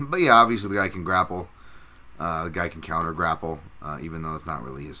yeah, obviously the guy can grapple. The guy can counter grapple, even though it's not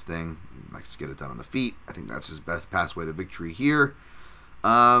really his thing. He likes to get it done on the feet. I think that's his best pathway to victory here.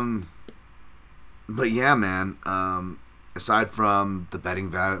 But yeah, man. Aside from the betting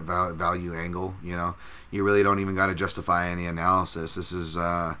value angle, you really don't even got to justify any analysis. This is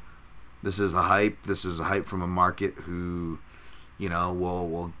the hype. This is a hype from a market who,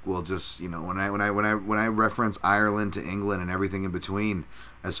 will just, when I reference Ireland to England and everything in between,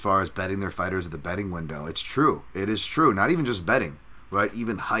 as far as betting their fighters at the betting window, it's true. It is true. Not even just betting, right?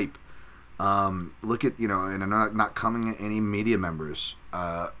 Even hype. Look at, and I'm not coming at any media members,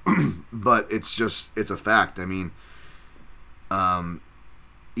 but it's a fact. I mean,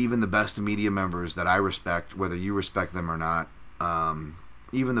 even the best media members that I respect, whether you respect them or not,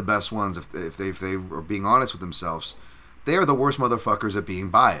 even the best ones, if they are being honest with themselves, they are the worst motherfuckers at being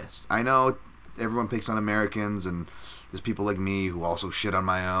biased. I know everyone picks on Americans, and there's people like me who also shit on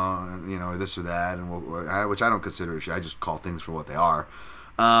my own, or this or that, and which I don't consider shit. I just call things for what they are.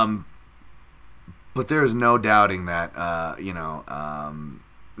 But there is no doubting that,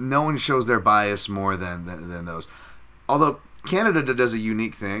 no one shows their bias more than those. Although Canada does a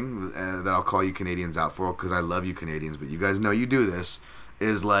unique thing that I'll call you Canadians out for, because I love you Canadians, but you guys know you do this,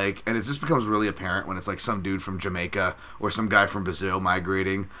 is and it just becomes really apparent when it's some dude from Jamaica or some guy from Brazil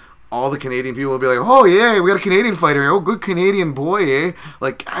migrating. All the Canadian people will be like, oh yeah, we got a Canadian fighter, oh good Canadian boy, eh?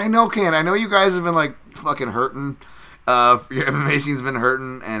 I know you guys have been fucking hurting. Your MMA scene's been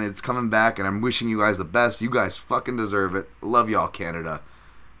hurting, and it's coming back, and I'm wishing you guys the best. You guys fucking deserve it. Love y'all, Canada.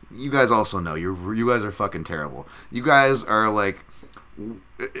 You guys also know you guys are fucking terrible. You guys are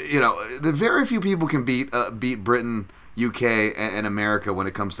the very few people can beat Britain, UK, and America when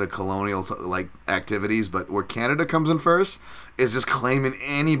it comes to colonial activities. But where Canada comes in first is just claiming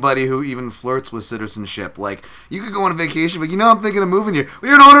anybody who even flirts with citizenship. You could go on a vacation, but I'm thinking of moving you.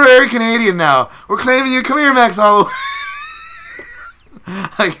 Well, you're an honorary Canadian now. We're claiming you. Come here, Max Holloway.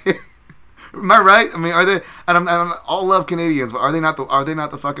 Like, am I right? I mean, are they? And I'm all love Canadians, but are they not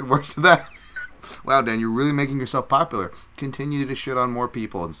the fucking worst of that? Wow, Dan, you're really making yourself popular. Continue to shit on more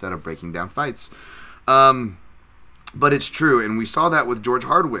people instead of breaking down fights. But it's true, and we saw that with George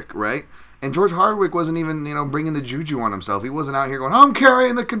Hardwick, right? And George Hardwick wasn't even, bringing the juju on himself. He wasn't out here going, I'm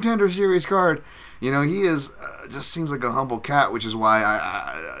carrying the Contender Series card. He is, just seems like a humble cat, which is why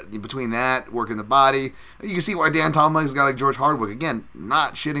I between that, working the body, you can see why Dan Tom likes a guy like George Hardwick. Again,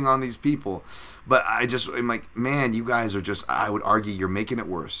 not shitting on these people. But I'm like, man, you guys are just, I would argue you're making it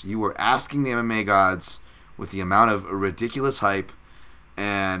worse. You were asking the MMA gods with the amount of ridiculous hype,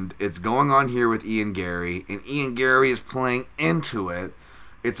 and it's going on here with Ian Gary, and Ian Gary is playing into it.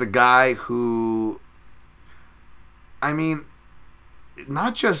 It's a guy who, I mean,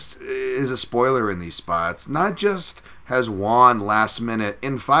 not just is a spoiler in these spots, not just has won last minute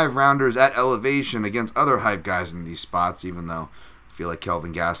in 5-rounders at elevation against other hype guys in these spots, even though I feel like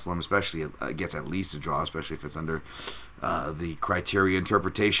Kelvin Gastelum especially gets at least a draw, especially if it's under the criteria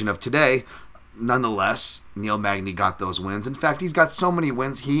interpretation of today. Nonetheless, Neil Magny got those wins. In fact, he's got so many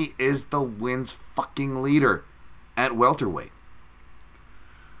wins, he is the wins fucking leader at welterweight.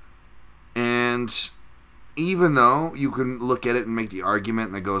 And even though you can look at it and make the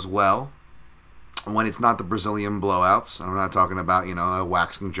argument that goes, well, when it's not the Brazilian blowouts, I'm not talking about, a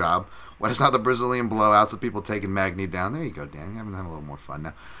waxing job. When it's not the Brazilian blowouts of people taking Magny down, there you go, Dan. You're having a little more fun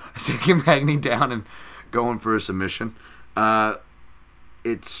now. Taking Magny down and going for a submission.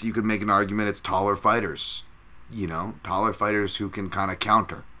 You could make an argument it's taller fighters. Taller fighters who can kind of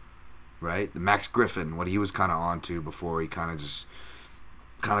counter, right? The Max Griffin, what he was kind of onto before he kind of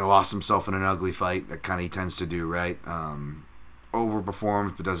lost himself in an ugly fight that kind of he tends to do, right?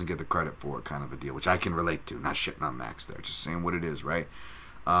 Overperforms but doesn't get the credit for it, kind of a deal, which I can relate to. Not shitting on Max there, just saying what it is, right?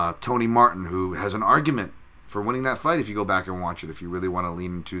 Tony Martin, who has an argument for winning that fight if you go back and watch it, if you really want to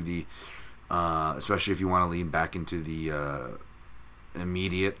lean into the, especially if you want to lean back into the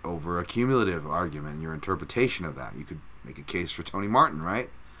immediate over a cumulative argument, your interpretation of that. You could make a case for Tony Martin, right?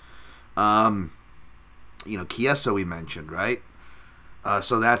 Chiesa we mentioned, right?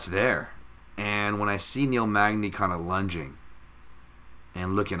 So that's there. And when I see Neil Magny kind of lunging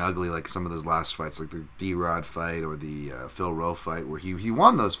and looking ugly like some of those last fights, like the D-Rod fight or the Phil Rowe fight, where he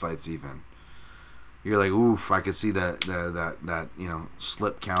won those fights even, you're like, oof, I could see that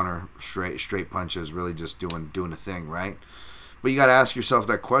slip counter straight punches really just doing a thing, right? But you got to ask yourself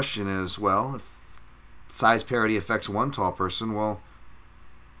that question is, well, if size parity affects one tall person, well,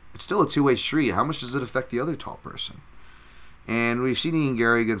 it's still a two-way street. How much does it affect the other tall person? And we've seen Ian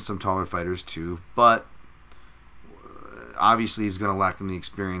Gary against some taller fighters too, but obviously he's going to lack in the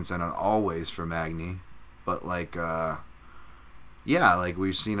experience, and not always for Magny. But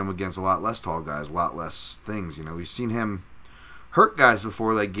we've seen him against a lot less tall guys, a lot less things. We've seen him hurt guys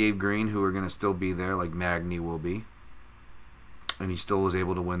before, like Gabe Green, who are going to still be there, like Magny will be. And he still was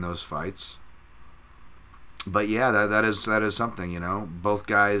able to win those fights. But yeah, that is something, Both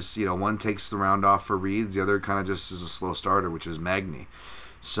guys, one takes the round off for Reeds, the other kind of just is a slow starter, which is Magny.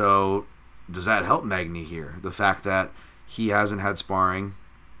 So does that help Magny here? The fact that he hasn't had sparring,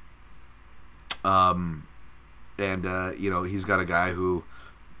 and he's got a guy who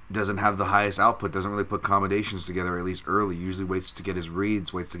doesn't have the highest output, doesn't really put combinations together, at least early. Usually waits to get his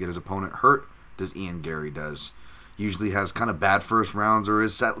reads, waits to get his opponent hurt, does Ian Gary does. Usually has kind of bad first rounds, or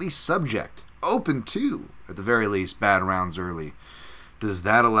is at least open to, at the very least, bad rounds early. Does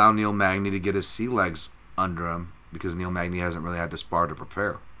that allow Neil Magny to get his sea legs under him? Because Neil Magny hasn't really had to spar to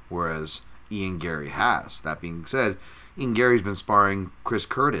prepare, whereas Ian Gary has. That being said, Ian Gary's been sparring Chris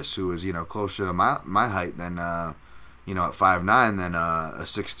Curtis, who is, closer to my height than, at 5'9", than a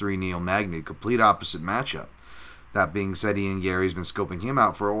 6'3" Neil Magny. Complete opposite matchup. That being said, Ian Gary's been scoping him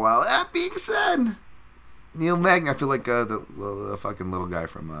out for a while. That being said, Neil Magny, I feel like the fucking little guy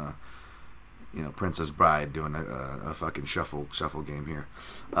from, Princess Bride doing a fucking shuffle game here.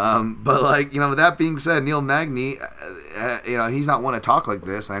 With that being said, Neil Magny, he's not one to talk like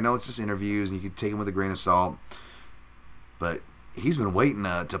this. And I know it's just interviews and you can take him with a grain of salt. But he's been waiting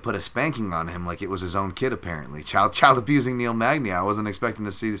to put a spanking on him like it was his own kid, apparently. Child abusing Neil Magny. I wasn't expecting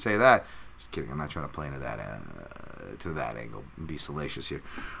to say that. Just kidding. I'm not trying to play into that to that angle and be salacious here.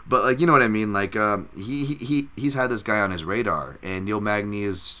 But, you know what I mean? He's had this guy on his radar. And Neil Magny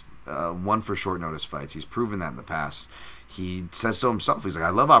is one for short notice fights. He's proven that in the past. He says so himself. He's like, I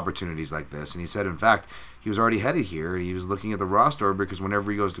love opportunities like this. And he said, in fact, he was already headed here. He was looking at the roster because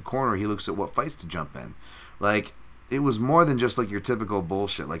whenever he goes to corner, he looks at what fights to jump in. It was more than just your typical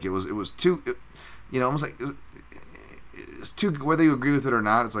bullshit. It was too, almost like it's too. Whether you agree with it or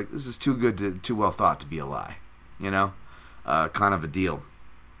not, it's like this is too good too well thought to be a lie. kind of a deal.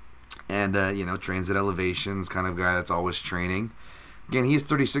 And, trains at elevations, kind of guy that's always training. Again, he's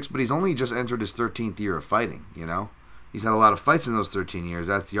 36, but he's only just entered his 13th year of fighting, He's had a lot of fights in those 13 years.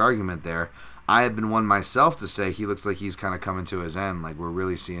 That's the argument there. I have been one myself to say he looks like he's kind of coming to his end. Like, we're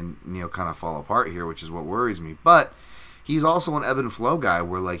really seeing Neil kind of fall apart here, which is what worries me. But he's also an ebb and flow guy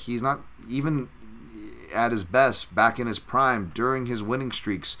where, like, he's not even at his best back in his prime during his winning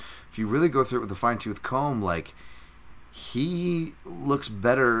streaks. If you really go through it with a fine-tooth comb, like, he looks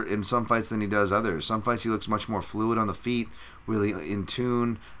better in some fights than he does others. Some fights he looks much more fluid on the feet, really in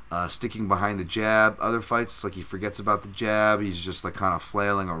tune, sticking behind the jab. Other fights, like, he forgets about the jab. He's just, like, kind of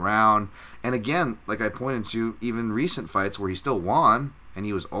flailing around. And again, like I pointed to, even recent fights where he still won, and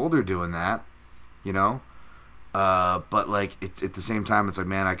he was older doing that, but, like, it's at the same time, it's like,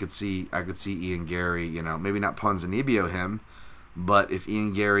 man, I could see Ian Gary, maybe not Ponzinibbio him, but if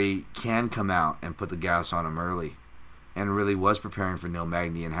Ian Gary can come out and put the gas on him early, and really was preparing for Neil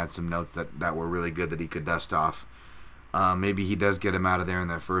Magny and had some notes that were really good that he could dust off, maybe he does get him out of there in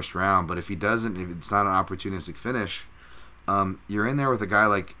that first round. But if he doesn't, if it's not an opportunistic finish, you're in there with a guy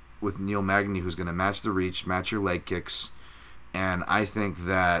like with Neil Magny who's going to match the reach, match your leg kicks, and I think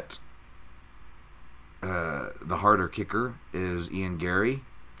that the harder kicker is Ian Gary.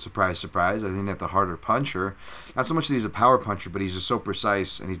 Surprise, surprise. I think that the harder puncher, not so much that he's a power puncher, but he's just so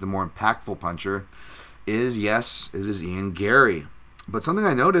precise and he's the more impactful puncher, it is Ian Gary. But something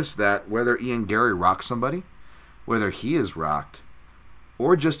I noticed that whether Ian Gary rocks somebody, whether he is rocked,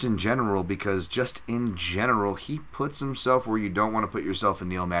 or just in general, because just in general, he puts himself where you don't want to put yourself in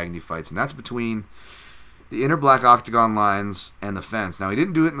Neil Magny fights, and that's between the inner black octagon lines and the fence. Now, he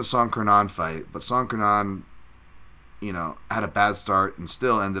didn't do it in the Song Kernan fight, but Song Kernan, had a bad start and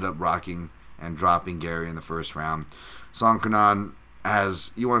still ended up rocking and dropping Gary in the first round. Song Kernan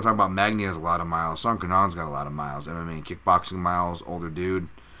you want to talk about Magny has a lot of miles. Song Kernan's got a lot of miles. MMA and kickboxing miles, older dude.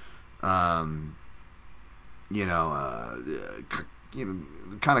 The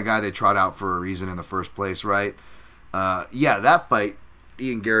kind of guy they trot out for a reason in the first place, right? That fight,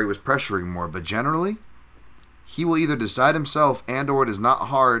 Ian Gary was pressuring more, but generally, he will either decide himself and or it is not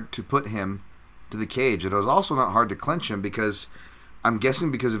hard to put him to the cage. It is also not hard to clinch him because I'm guessing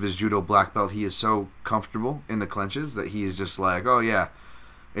because of his judo black belt, he is so comfortable in the clinches that he is just like, oh yeah,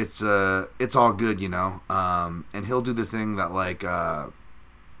 it's all good, and he'll do the thing that like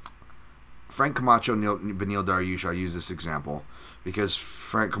Frank Camacho, Beneil Dariush. I use this example because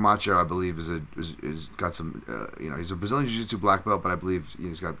Frank Camacho, I believe, is got some, he's a Brazilian Jiu-Jitsu black belt, but I believe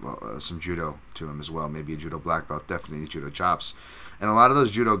he's got some judo to him as well. Maybe a judo black belt, definitely judo chops. And a lot of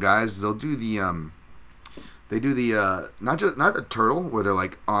those judo guys, they'll do the not the turtle where they're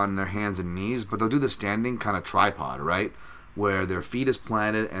like on their hands and knees, but they'll do the standing kind of tripod, right? Where their feet is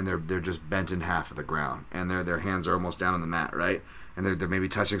planted and they're just bent in half of the ground, and their hands are almost down on the mat, right? And they're maybe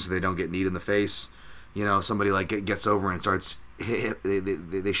touching so they don't get kneed in the face. Somebody like gets over and starts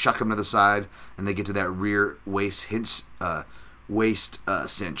they shuck them to the side and they get to that rear waist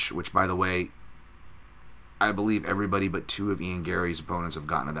cinch, which by the way, I believe everybody but two of Ian Gary's opponents have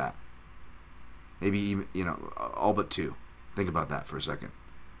gotten to that. Maybe even, all but two. Think about that for a second.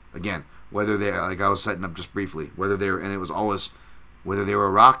 Again, whether they, like I was setting up just briefly, whether they were, and it was always, whether they were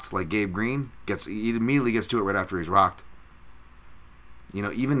rocked, like Gabe Green, he immediately gets to it right after he's rocked.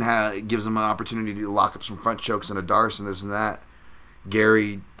 Even gives him an opportunity to lock up some front chokes and a darce and this and that.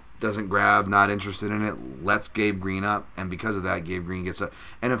 Gary doesn't grab, not interested in it, lets Gabe Green up, and because of that, Gabe Green gets up.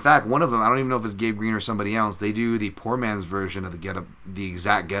 And in fact, one of them, I don't even know if it's Gabe Green or somebody else, they do the poor man's version of the getup, the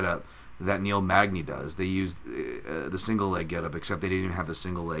exact getup that Neil Magny does. They used the single leg getup, except they didn't even have the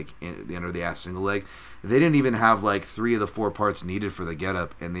single leg, the under the ass single leg. They didn't even have like 3 of the 4 parts needed for the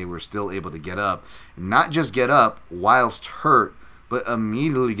getup, and they were still able to get up. Not just get up whilst hurt, but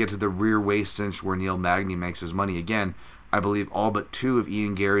immediately get to the rear waist cinch where Neil Magny makes his money. Again, I believe all but 2 of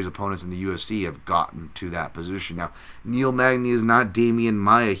Ian Gary's opponents in the UFC have gotten to that position. Now, Neil Magny is not Damian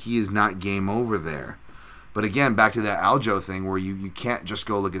Maia. He is not game over there. But again, back to that Aljo thing where you can't just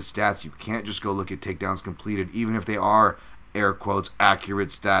go look at stats. You can't just go look at takedowns completed, even if they are, air quotes, accurate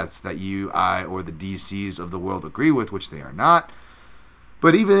stats that you, I, or the DCs of the world agree with, which they are not.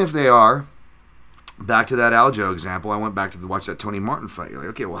 But even if they are, back to that Aljo example, I went back to watch that Tony Martin fight. You're like,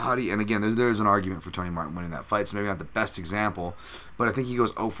 okay, well, how do you... And again, there's an argument for Tony Martin winning that fight. It's maybe not the best example, but I think he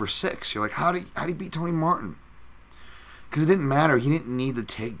goes 0 for 6. You're like, how do you beat Tony Martin? Because it didn't matter. He didn't need the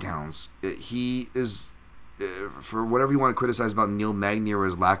takedowns. He is... For whatever you want to criticize about Neil Magny or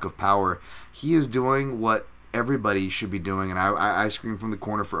his lack of power, he is doing what everybody should be doing, and I scream from the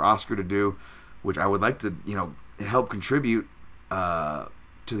corner for Oscar to do, which I would like to, help contribute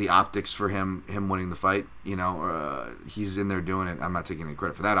to the optics for him winning the fight. He's in there doing it. I'm not taking any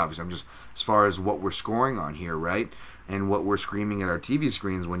credit for that, obviously. I'm just, as far as what we're scoring on here, right? And what we're screaming at our TV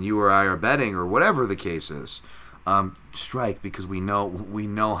screens when you or I are betting or whatever the case is. Strike, because we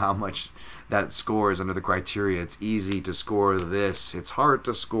know how much that score is under the criteria. It's easy to score this. It's hard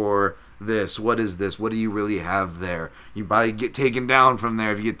to score this. What is this? What do you really have there? You probably get taken down from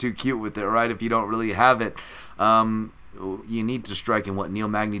there if you get too cute with it, right? If you don't really have it. You need to strike, and what Neil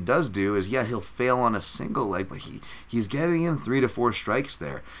Magny does do is, he'll fail on a single leg, but he's getting in 3 to 4 strikes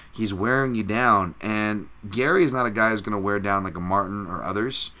there. He's wearing you down, and Gary is not a guy who's going to wear down like a Martin or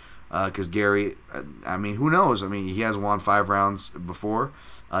others, because Gary, who knows? He has won 5 rounds before.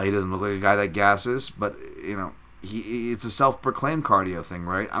 He doesn't look like a guy that gasses, but, it's a self-proclaimed cardio thing,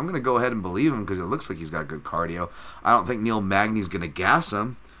 right? I'm going to go ahead and believe him because it looks like he's got good cardio. I don't think Neil Magny's going to gas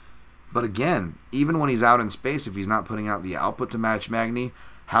him. But again, even when he's out in space, if he's not putting out the output to match Magny,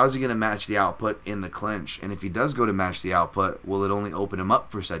 how is he going to match the output in the clinch? And if he does go to match the output, will it only open him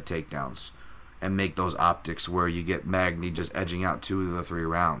up for said takedowns and make those optics where you get Magny just edging out 2 of the 3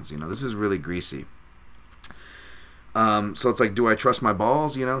 rounds? This is really greasy. So it's like, do I trust my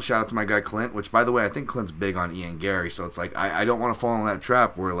balls? Shout out to my guy Clint, which, by the way, I think Clint's big on Ian Gary. So it's like, I don't want to fall in that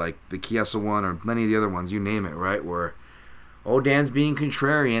trap where, like, the Chiesa one or many of the other ones, you name it, right, where Dan's being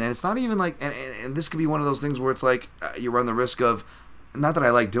contrarian, and it's not even like, and this could be one of those things where it's like, you run the risk of, not that I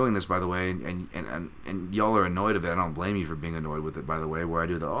like doing this, by the way, and y'all are annoyed of it. I don't blame you for being annoyed with it, by the way, where I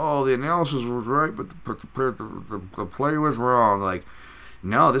do the analysis was right, but the play was wrong. Like,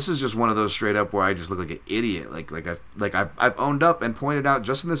 no, this is just one of those straight up where I just look like an idiot. I've owned up and pointed out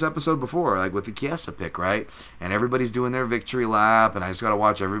just in this episode before, like with the Chiesa pick, right? And everybody's doing their victory lap, and I just gotta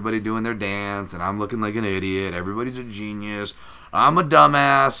watch everybody doing their dance, and I'm looking like an idiot. Everybody's a genius. I'm a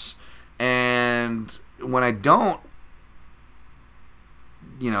dumbass. And when I don't,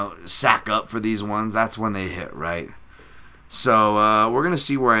 sack up for these ones, that's when they hit, right? So we're gonna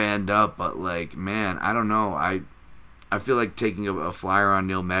see where I end up, but like, man, I don't know. I feel like taking a flyer on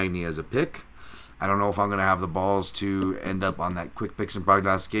Neil Magny as a pick. I don't know if I'm going to have the balls to end up on that quick picks and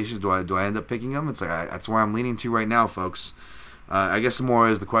prognostications. Do I end up picking them? It's like that's where I'm leaning to right now, folks. I guess more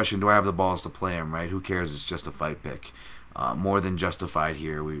is the question, do I have the balls to play him, right? Who cares? It's just a fight pick. More than justified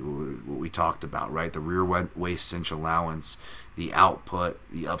here, what we talked about, right? The rear waist cinch allowance, the output,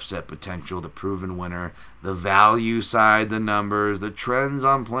 the upset potential, the proven winner, the value side, the numbers, the trends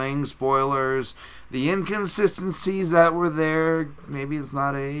on playing spoilers, the inconsistencies that were there. Maybe it's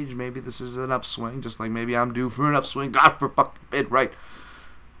not age. Maybe this is an upswing, just like maybe I'm due for an upswing. God for fucking bid, right?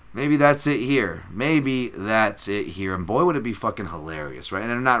 Maybe that's it here. And boy, would it be fucking hilarious, right?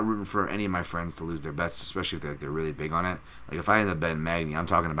 And I'm not rooting for any of my friends to lose their bets, especially if they're really big on it. Like, if I end up betting Magny, I'm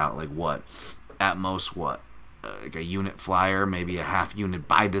talking about, like, what? At most, what? Like a unit flyer, maybe a half unit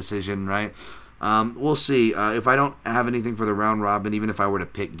by decision, right? We'll see. If I don't have anything for the round robin, even if I were to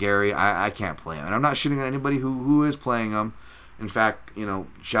pick Gary, I can't play him. And I'm not shitting at anybody who is playing him. In fact,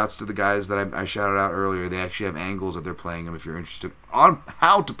 shouts to the guys that I shouted out earlier. They actually have angles that they're playing him if you're interested on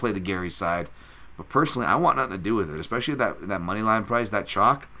how to play the Gary side. But personally, I want nothing to do with it, especially that money line price, that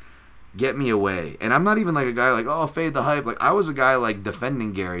chalk. Get me away. And I'm not even like a guy like, fade the hype. Like, I was a guy like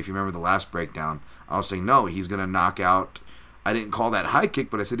defending Gary, if you remember the last breakdown. I was saying, no, he's going to knock out. I didn't call that high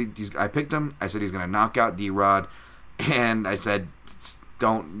kick, but I said I picked him. I said he's going to knock out D-Rod. And I said,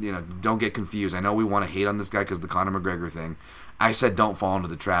 don't get confused. I know we want to hate on this guy because of the Conor McGregor thing. I said don't fall into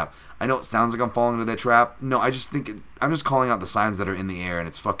the trap. I know it sounds like I'm falling into that trap. No, I just think I'm just calling out the signs that are in the air, and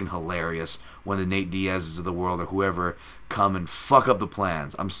it's fucking hilarious when the Nate Diaz's of the world or whoever come and fuck up the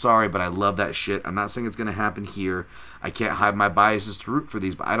plans. I'm sorry, but I love that shit. I'm not saying it's going to happen here. I can't hide my biases to root for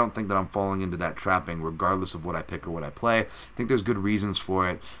these, but I don't think that I'm falling into that trapping regardless of what I pick or what I play. I think there's good reasons for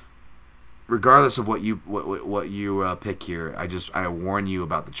it. Regardless of what you pick here, I warn you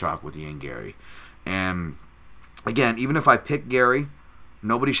about the chalk with Ian Gary. And again, even if I pick Gary,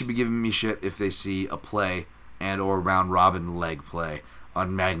 nobody should be giving me shit if they see a play and or round robin leg play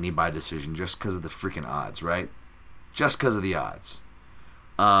on Magny by decision just because of the freaking odds, right? Just because of the odds.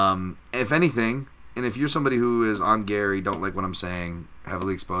 If anything, and if you're somebody who is on Gary, don't like what I'm saying,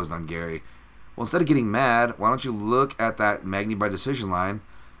 heavily exposed on Gary, well, instead of getting mad, why don't you look at that Magny by decision line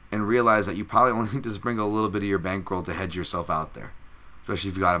and realize that you probably only need to sprinkle a little bit of your bankroll to hedge yourself out there, especially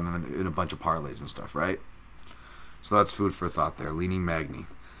if you got him in a bunch of parlays and stuff, right? So that's food for thought there. Leaning Magny.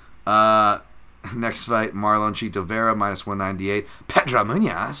 Next fight, Marlon Chito Vera, minus 198. Pedro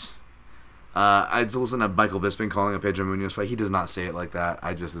Munoz. I just listened to Michael Bisping calling a Pedro Munoz fight. He does not say it like that.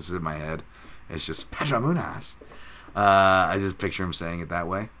 This is in my head. It's just Pedro Munoz. I just picture him saying it that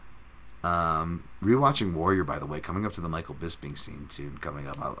way. Rewatching Warrior, by the way, coming up to the Michael Bisping scene soon. Coming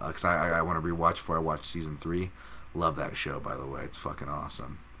up, because I want to rewatch before I watch season 3. Love that show, by the way. It's fucking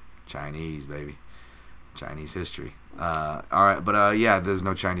awesome. Chinese, baby. Chinese history. All right, but yeah, there's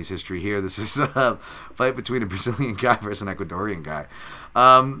no Chinese history here. This is a fight between a Brazilian guy versus an Ecuadorian guy.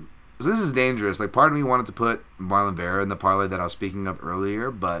 So this is dangerous. Like, part of me wanted to put Marlon Vera in the parlay that I was speaking of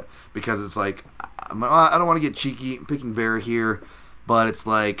earlier, but because it's like, I don't want to get cheeky picking Vera here, but it's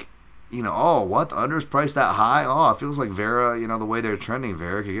like, oh, what? The under is priced that high? Oh, it feels like Vera, the way they're trending,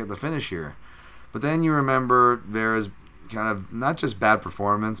 Vera could get the finish here. But then you remember Vera's kind of not just bad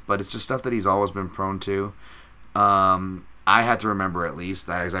performance, but it's just stuff that he's always been prone to. I had to remember, at least,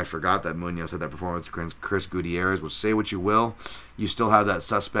 that as I forgot that Munoz had that performance against Chris Gutierrez, which, say what you will, you still have that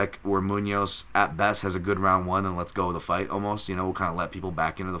suspect where Munoz at best has a good round 1 and let's go with the fight almost. We'll kind of let people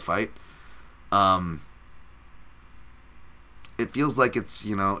back into the fight. It feels like it's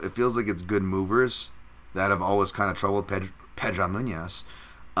good movers that have always kind of troubled Pedro Munoz.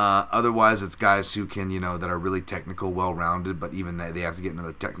 Otherwise, it's guys who can, that are really technical, well-rounded, but even they have to get into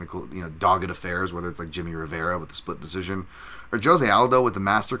the technical, dogged affairs, whether it's like Jimmy Rivera with the split decision, or Jose Aldo with the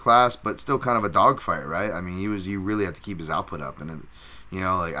masterclass, but still kind of a dogfight, right? I mean, he really had to keep his output up, and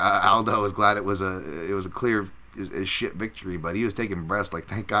like Aldo was glad it was a clear as shit victory, but he was taking breaths like,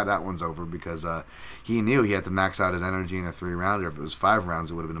 thank God that one's over, because he knew he had to max out his energy in a 3-rounder. If it was 5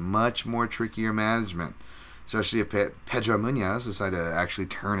 rounds, it would have been a much more trickier management. Especially if Pedro Munoz decided to actually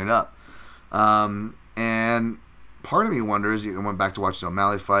turn it up. And part of me wonders, I went back to watch the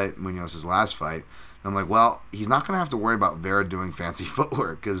O'Malley fight, Munoz's last fight, and I'm like, well, he's not going to have to worry about Vera doing fancy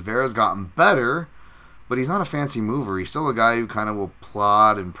footwork, because Vera's gotten better, but he's not a fancy mover. He's still a guy who kind of will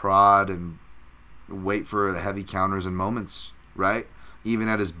plod and prod and wait for the heavy counters and moments, right? Even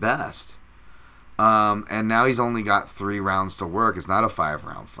at his best. And now he's only got 3 rounds to work. It's not a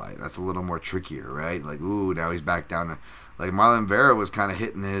 5-round fight. That's a little more trickier, right? Like, ooh, now he's back down to, like, Marlon Vera was kind of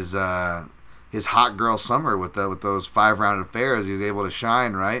hitting his hot girl summer with those 5-round affairs. He was able to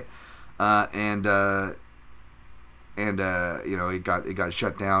shine, right? It got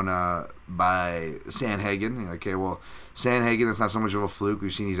shut down by Sandhagen. Okay, well, Sandhagen, that's not so much of a fluke.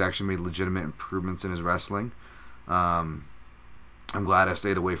 We've seen he's actually made legitimate improvements in his wrestling. I'm glad I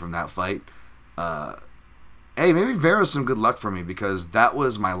stayed away from that fight. Hey, maybe Vera's some good luck for me, because that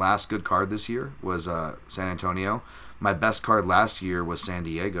was my last good card this year, was San Antonio. My best card last year was San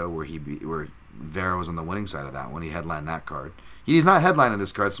Diego, where Vera was on the winning side of that one. He headlined that card. He's not headlining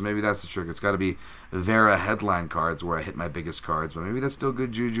this card, so maybe that's the trick. It's got to be Vera headline cards where I hit my biggest cards, but maybe that's still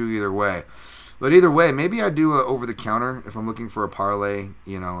good juju either way. But either way, maybe I do over the counter if I'm looking for a parlay,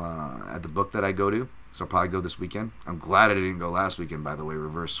 at the book that I go to. So I'll probably go this weekend. I'm glad I didn't go last weekend, by the way,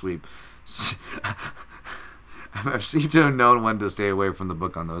 reverse sweep. I've seemed to have known when to stay away from the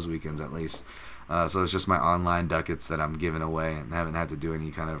book on those weekends, at least. So it's just my online ducats that I'm giving away, and haven't had to do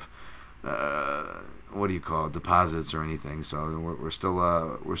any kind of what do you call it, deposits or anything. So we're still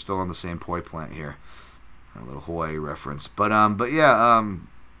on the same poi plant here. A little Hawaii reference, but yeah,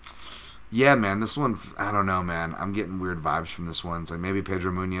 man, this one, I don't know, man. I'm getting weird vibes from this one. It's like maybe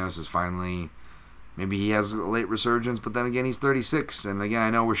Pedro Munoz is finally. Maybe he has a late resurgence, but then again, he's 36. And again, I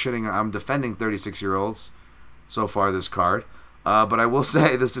know I'm defending 36-year-olds so far this card. But I will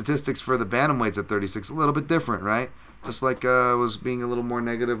say the statistics for the bantamweights at 36 a little bit different, right? Just like I was being a little more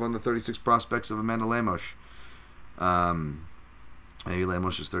negative on the 36 prospects of Amanda Lemos. Maybe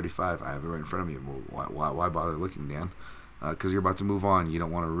Lemos is 35. I have it right in front of me. Why bother looking, Dan? Because you're about to move on. You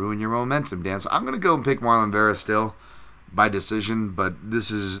don't want to ruin your momentum, Dan. So I'm going to go and pick Marlon Vera still, by decision, but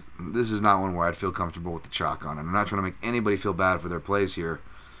this is not one where I'd feel comfortable with the chalk on it. I'm not trying to make anybody feel bad for their plays here,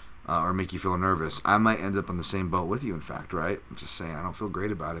 or make you feel nervous. I might end up on the same boat with you, in fact, right? I'm just saying, I don't feel great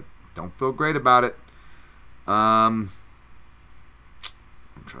about it. Don't feel great about it. I'm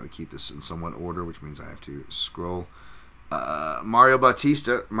trying to keep this in somewhat order, which means I have to scroll. Mario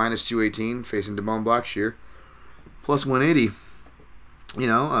Bautista, minus 218, facing Damon Blackshear, plus 180.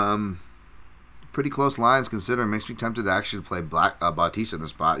 Pretty close lines considering. Makes me tempted to actually play Bautista in the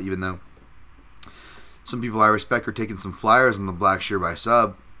spot, even though some people I respect are taking some flyers on the Blackshear by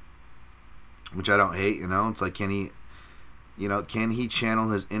sub, which I don't hate. It's like, can he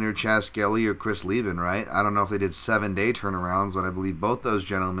channel his inner Chaz Skelly or Chris Lieben, right? I don't know if they did 7-day turnarounds, but I believe both those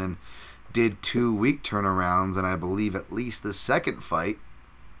gentlemen did 2-week turnarounds, and I believe at least the second fight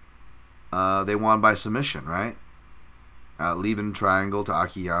they won by submission, right? Lieben triangle to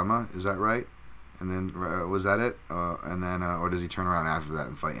Akiyama, is that right? And then, was that it? And then, or does he turn around after that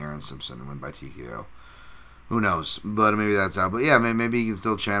and fight Aaron Simpson and win by TKO? Who knows? But maybe that's out. But yeah, maybe he can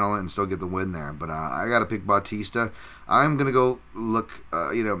still channel it and still get the win there. But I got to pick Bautista. I'm going to go look,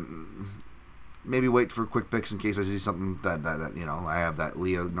 maybe wait for quick picks in case I see something that I have that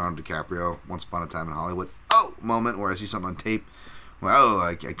Leonardo DiCaprio Once Upon a Time in Hollywood moment where I see something on tape. Well,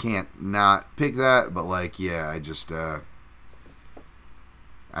 I can't not pick that. But I just yeah,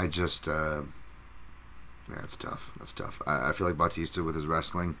 it's tough. That's tough. I feel like Bautista with his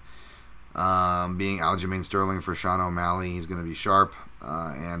wrestling. Being Aljamain Sterling for Sean O'Malley, he's going to be sharp,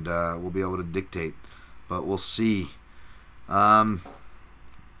 and we'll be able to dictate. But we'll see. Bouncing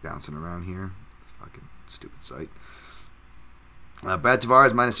around here. Fucking stupid site. Brad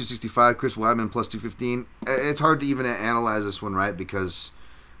Tavares minus 265, Chris Weidman plus 215. It's hard to even analyze this one, right? Because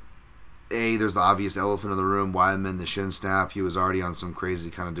there's the obvious elephant in the room. Weidman, the shin snap. He was already on some crazy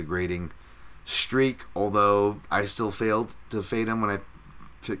kind of degrading streak, although I still failed to fade him when I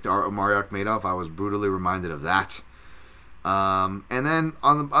picked Mario Akhmedov. I was brutally reminded of that. And then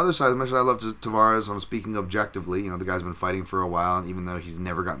on the other side, as much as I love Tavares, I'm speaking objectively. The guy's been fighting for a while, and even though he's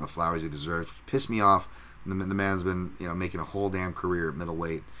never gotten the flowers he deserves, pissed me off. The man's been making a whole damn career at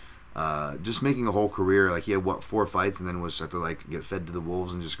middleweight. Just making a whole career. He had 4 fights, and then was set to get fed to the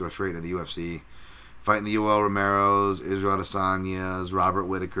wolves and just go straight into the UFC. Fighting the Yoel Romeros, Israel Adesanya's, Robert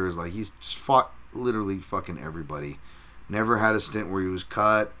Whitaker's. He's just fought literally fucking everybody. Never had a stint where he was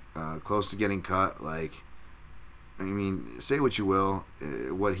cut, close to getting cut. Say what you will.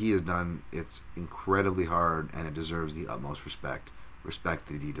 What he has done, it's incredibly hard, and it deserves the utmost respect. Respect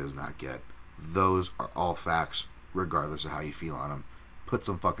that he does not get. Those are all facts, regardless of how you feel on him. Put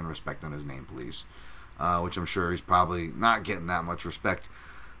some fucking respect on his name, please. Which I'm sure he's probably not getting that much respect.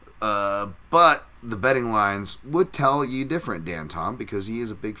 But the betting lines would tell you different, Dan Tom, because he is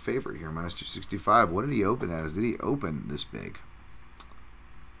a big favorite here, minus 265. What did he open as? Did he open this big?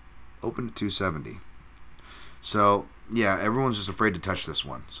 Open to 270. So, yeah, everyone's just afraid to touch this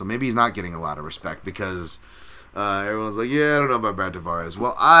one. So maybe he's not getting a lot of respect because everyone's like, yeah, I don't know about Brad Tavares.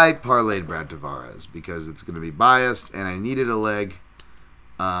 Well, I parlayed Brad Tavares because it's going to be biased, and I needed a leg.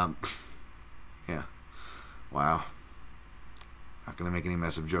 Yeah. Wow. Not going to make any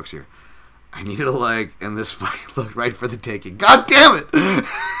mess of jokes here. I needed a leg, and this fight looked right for the taking. God damn it!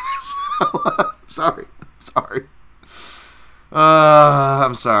 Sorry.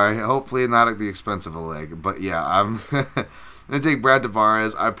 I'm sorry. Hopefully not at the expense of a leg. But yeah, I'm going to take Brad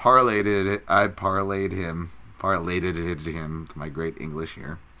Tavares. I parlayed him to him with my great English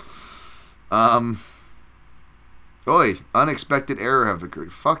here. Unexpected error have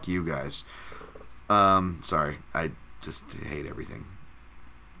occurred. Fuck you guys. Sorry. I just hate everything.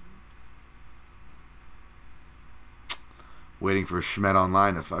 Waiting for Schmet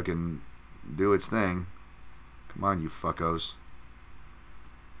Online to fucking do its thing. Come on, you fuckos.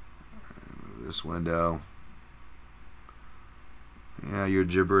 This window. Yeah, you're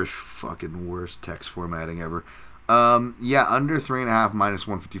gibberish. Fucking worst text formatting ever. Yeah, under 3.5 minus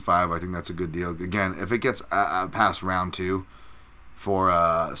 155. I think that's a good deal. Again, if it gets past round 2 for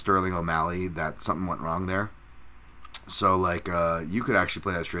Sterling O'Malley, that something went wrong there. So, you could actually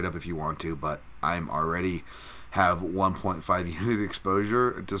play that straight up if you want to, but I'm already have 1.5 unit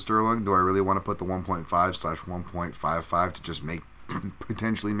exposure to Sterling. Do I really want to put the 1.5/1.55 to just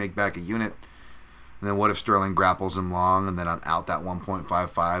potentially make back a unit? And then what if Sterling grapples him long, and then I'm out that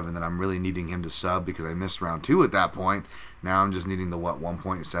 1.55, and then I'm really needing him to sub because I missed round 2 at that point. Now I'm just needing the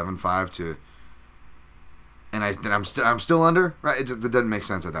 1.75 to, and I'm still under, right? It doesn't make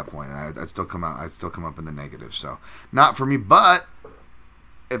sense at that point. I'd still come up in the negative. So not for me. But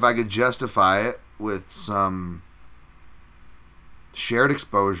if I could justify it with some shared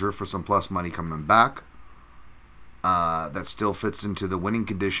exposure for some plus money coming back, that still fits into the winning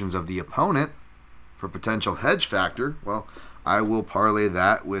conditions of the opponent for potential hedge factor, well, I will parlay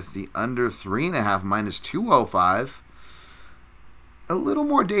that with the under 3.5 minus 205. A little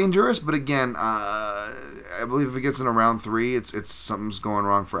more dangerous, but again, I believe if it gets in a round 3, it's something's going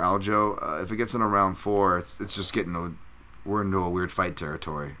wrong for Aljo. If it gets in a round 4, it's just we're into a weird fight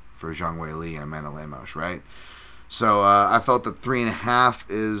territory for Zhang Wei Li and Amanda Lemos, right? So I felt that 3.5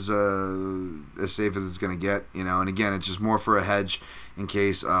 is as safe as it's going to get, and again, it's just more for a hedge in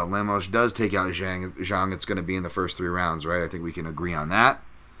case Lemos does take out Zhang. It's going to be in the first 3 rounds, right? I think we can agree on that.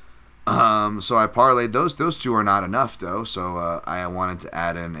 So I parlayed those. Those 2 are not enough, though, so I wanted to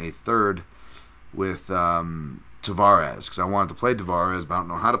add in a third with Tavares, because I wanted to play Tavares, but I don't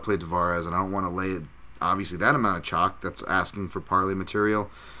know how to play Tavares, and I don't want to lay, obviously, that amount of chalk. That's asking for parlay material.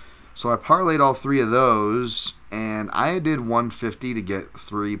 So I parlayed all 3 of those, and I did 150 to get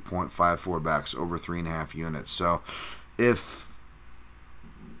 3.54 backs over 3.5 units. So if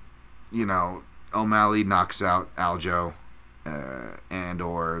O'Malley knocks out Aljo and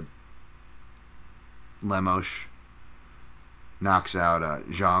or Lemos knocks out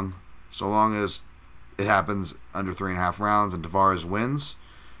Zhang. So long as it happens under 3.5 rounds and Tavares wins,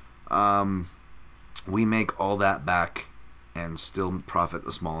 we make all that back and still profit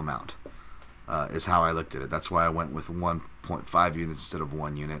a small amount, is how I looked at it. That's why I went with 1.5 units instead of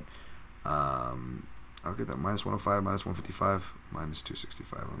 1 unit. I'll get that minus 105, minus 155, minus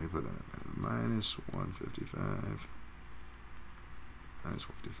 265. Let me put that in. Minus 155, minus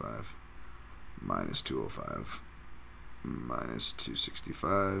 155, minus 205, minus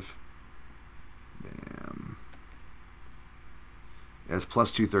 265. Bam. Yeah, it's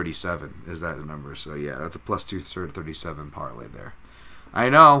plus 237 is that the number. So yeah, that's a plus 237 parlay there. I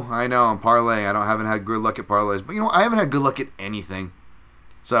know, I'm parlaying. Haven't had good luck at parlays, but I haven't had good luck at anything.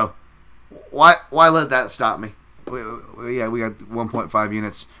 So why let that stop me? We got 1.5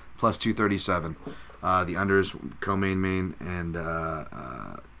 units plus 237. The unders, co-main, and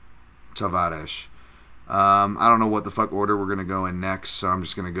Tavares. I don't know what the fuck order we're gonna go in next, so I'm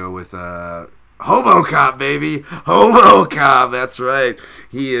just gonna go with Hobo Cop, baby. Hobo Cop, that's right.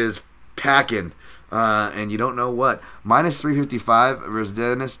 He is packing. And you don't know what. Minus 355,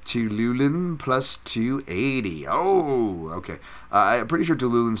 Rosdenis to Lulin, plus 280. Oh, okay. I'm pretty sure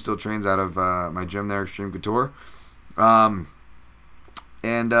Tululin still trains out of my gym there, Extreme Couture. And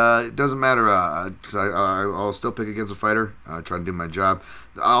it doesn't matter, because I'll still pick against a fighter, try to do my job.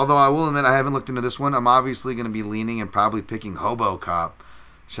 Although I will admit I haven't looked into this one. I'm obviously going to be leaning and probably picking Hobo Cop.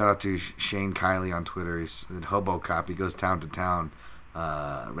 Shout out to Shane Kiley on Twitter. He's Hobo Cop. He goes town to town,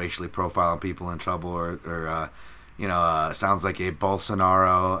 racially profiling people in trouble, or sounds like a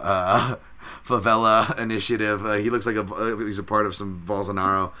Bolsonaro favela initiative. He looks like he's a part of some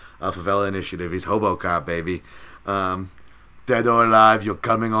Bolsonaro favela initiative. He's Hobo Cop, baby. Dead or alive, you're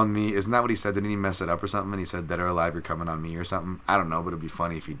coming on me. Isn't that what he said? Didn't he mess it up or something? And he said, dead or alive, you're coming on me or something. I don't know, but it'd be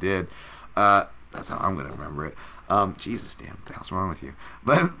funny if he did. That's how I'm going to remember it. Jesus, damn, what the hell's wrong with you?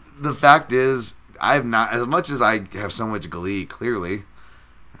 But the fact is, I've not, as much as I have so much glee, clearly,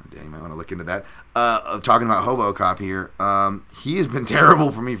 you might want to look into that, talking about Hobo Cop here, he has been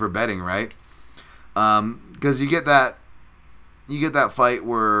terrible for me for betting, right? Because you get that fight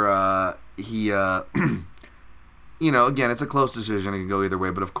where he, again, it's a close decision. It can go either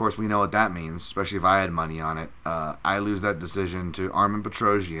way, but of course we know what that means, especially if I had money on it. I lose that decision to Armin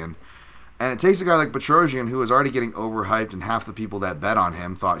Petrosyan. And it takes a guy like Petrosyan, who was already getting overhyped, and half the people that bet on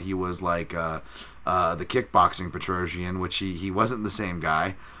him thought he was like the kickboxing Petrosyan, which he wasn't the same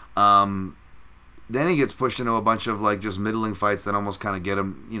guy. Then he gets pushed into a bunch of like just middling fights that almost kind of get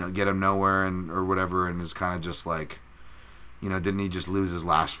him nowhere or whatever, and is kind of just like, didn't he just lose his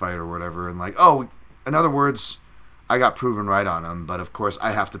last fight or whatever? And like, in other words, I got proven right on him, but of course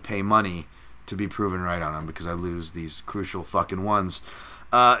I have to pay money to be proven right on him because I lose these crucial fucking ones.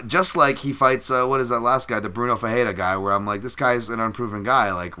 Just like he fights, what is that last guy, the Bruno Fajeda guy, where I'm like, this guy's an unproven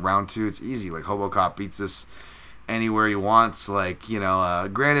guy. Like, round 2, it's easy. Like, Hobo Cop beats this anywhere he wants. Like,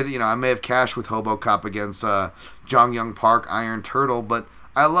 granted, I may have cashed with Hobo Cop against Jong Young Park, Iron Turtle, but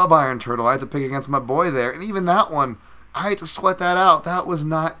I love Iron Turtle. I had to pick against my boy there, and even that one, I had to sweat that out. That was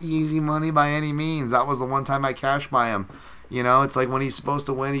not easy money by any means. That was the one time I cashed by him. It's like when he's supposed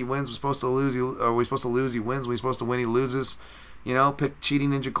to win, he wins. We're supposed to lose, we're supposed to lose, he wins. When he's supposed to win, he loses. Pick Cheating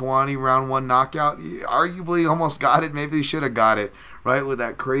Ninja Kiwani, round 1 knockout. He arguably almost got it. Maybe he should have got it, right, with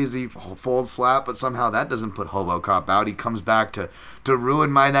that crazy fold flap, but somehow that doesn't put Hobo Cop out. He comes back to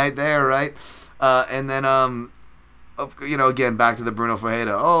ruin my night there, right? And then, again, back to the Bruno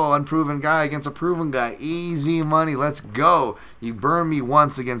Fajeda. Oh, unproven guy against a proven guy. Easy money. Let's go. You burned me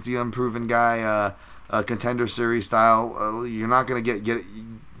once against the unproven guy, Contender Series style. You're not going to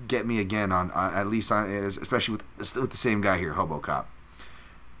get me again on at least especially with the same guy here, Hobo Cop.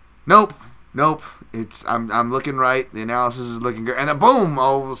 Nope. I'm looking right. The analysis is looking good, and then boom!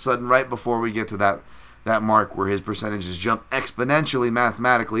 All of a sudden, right before we get to that mark where his percentages jump exponentially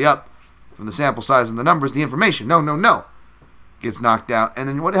mathematically up from the sample size and the numbers, the information, no, gets knocked out. And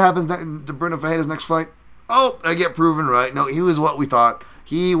then what happens to Bruno Fajeda's next fight? Oh, I get proven right. No, he was what we thought.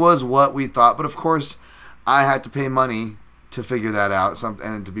 But of course, I had to pay money to figure that out,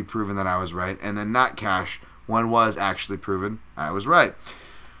 and to be proven that I was right, and then not cash when was actually proven I was right.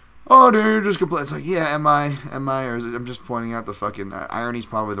 Oh, dude, just complain. It's like, yeah, am I, or is it, I'm just pointing out the fucking, irony's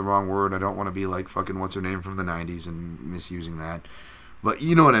probably the wrong word. I don't want to be like fucking what's her name from the 90s and misusing that. But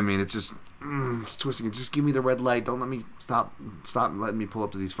you know what I mean. It's just, it's twisting it. Just give me the red light. Don't let me stop letting me pull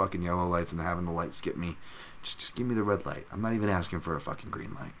up to these fucking yellow lights and having the light skip me. Just give me the red light. I'm not even asking for a fucking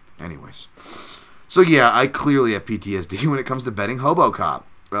green light. Anyways. So yeah, I clearly have PTSD when it comes to betting Hobo Cop.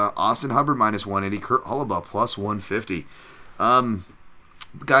 Austin Hubbard minus 180. Kurt Holobaugh plus 150.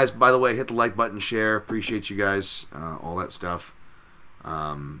 Guys, by the way, hit the like button, share. Appreciate you guys. All that stuff.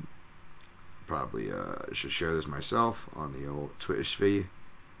 Probably should share this myself on the old Twitch feed.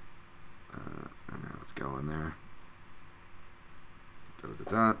 And now it's going there.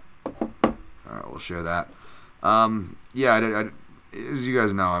 Alright, we'll share that. Yeah, as you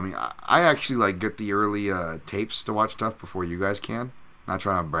guys know, I mean, I actually like get the early tapes to watch Tough before you guys can. Not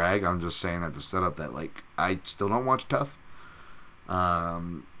trying to brag. I'm just saying that to set up that like I still don't watch Tough.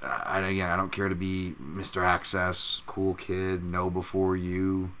 Again, I don't care to be Mr. Access, cool kid, know before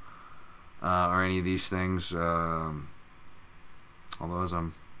you, or any of these things. Although as I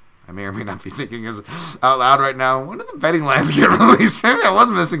may or may not be thinking as out loud right now, when did the betting lines get released? Maybe I was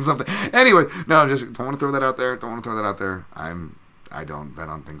missing something. Anyway, no, just don't want to throw that out there. I don't bet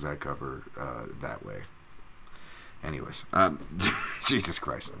on things I cover that way. Anyways, Jesus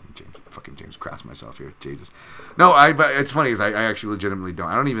Christ, James Cross myself here. Jesus, no, but it's funny because I actually legitimately don't.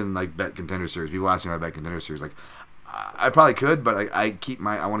 I don't even like bet Contender Series. People ask me if I bet Contender Series. Like, I probably could, but I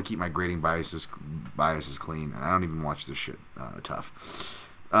want to keep my grading biases clean, and I don't even watch this shit Tough.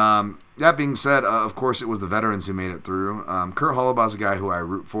 That being said, of course, it was the veterans who made it through. Kurt Holobaugh's a guy who I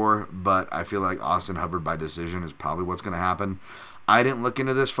root for, but I feel like Austin Hubbard by decision is probably what's going to happen. I didn't look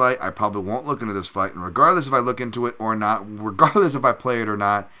into this fight. I probably won't look into this fight. And regardless if I look into it or not, regardless if I play it or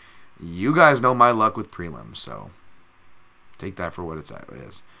not, you guys know my luck with prelims. So take that for what it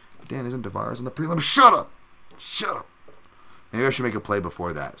is. Dan, isn't Tavares in the prelim? Shut up. Maybe I should make a play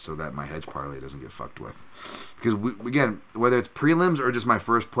before that so that my hedge parlay doesn't get fucked with. Because, again, whether it's prelims or just my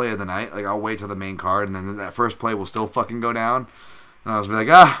first play of the night, like I'll wait till the main card and then that first play will still fucking go down. And I'll just be like,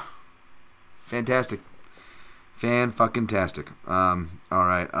 fantastic. Fan-fucking-tastic.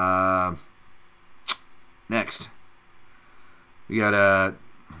 Alright. Next. We got, where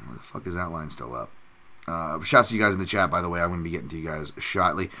the fuck is that line still up? Shouts to you guys in the chat, by the way. I'm going to be getting to you guys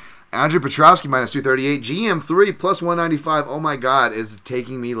shortly. Andrew Petrovsky, minus 238. GM3, plus 195. Oh, my God. It's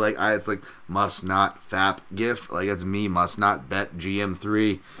taking me like, it's like, must not FAP GIF. Like, it's me, must not bet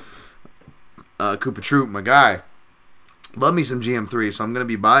GM3. Koopa Troop, my guy. Love me some GM3, so I'm going to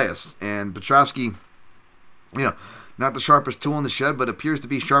be biased. And Petrovsky, not the sharpest tool in the shed, but appears to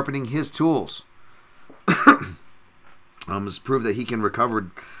be sharpening his tools. It's proved that he can recover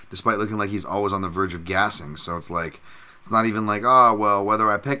despite looking like he's always on the verge of gassing. So it's like, it's not even like,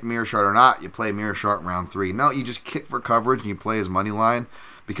 whether I pick Mearshart or not, you play Mearshart round 3. No, you just kick for coverage and you play his money line.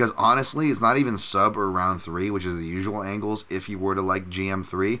 Because honestly, it's not even sub or round 3, which is the usual angles if you were to like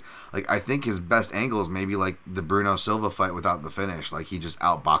GM3. Like, I think his best angle is maybe like the Bruno Silva fight without the finish. Like, he just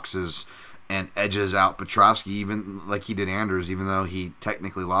outboxes and edges out Petrovsky, even like he did Anders, even though he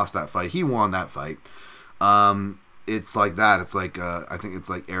technically lost that fight. He won that fight. It's like that. It's like, I think it's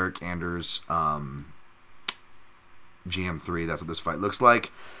like Eric Anders GM3. That's what this fight looks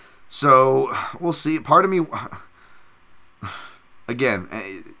like. So, we'll see. Part of me, again,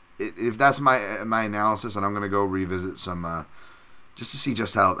 if that's my analysis, and I'm going to go revisit some, just to see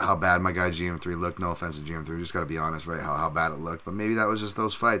just how bad my guy GM3 looked. No offense to GM3, just got to be honest, right? How bad it looked. But maybe that was just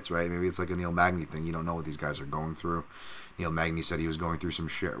those fights, right? Maybe it's like a Neil Magny thing. You don't know what these guys are going through. Neil Magny said he was going through some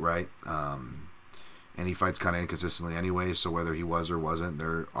shit, right? And he fights kind of inconsistently anyway, so whether he was or wasn't,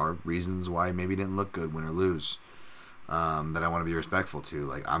 there are reasons why he maybe didn't look good, win or lose, that I want to be respectful to.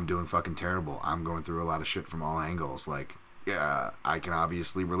 Like, I'm doing fucking terrible. I'm going through a lot of shit from all angles. Like, yeah, I can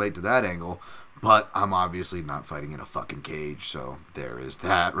obviously relate to that angle, but I'm obviously not fighting in a fucking cage, so there is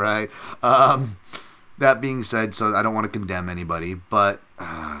that, right? That being said, so I don't want to condemn anybody, but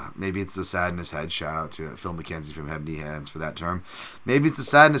maybe it's the sadness head. Shout out to Phil McKenzie from Hebney Hands for that term. Maybe it's the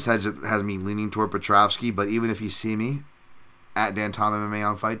sadness head that has me leaning toward Petrovsky, but even if you see me at Dan Tom MMA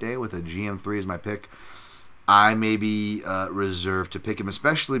on fight day with a GM3 as my pick, I may be reserved to pick him,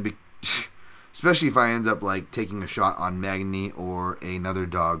 especially if I end up like taking a shot on Magny or another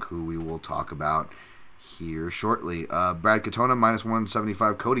dog who we will talk about here shortly. Brad Katona minus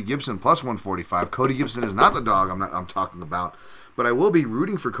 175. Cody Gibson plus 145. Cody Gibson is not the dog I'm talking about, but I will be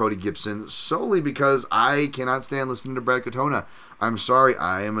rooting for Cody Gibson solely because I cannot stand listening to Brad Katona. I'm sorry,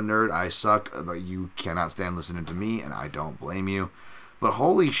 I am a nerd. I suck. You cannot stand listening to me, and I don't blame you. But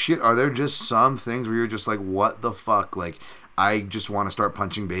holy shit, are there just some things where you're just like, what the fuck? Like, I just want to start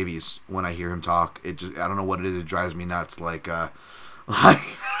punching babies when I hear him talk. I don't know what it is. It drives me nuts. Like it's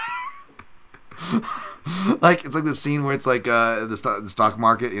like the scene where it's like the stock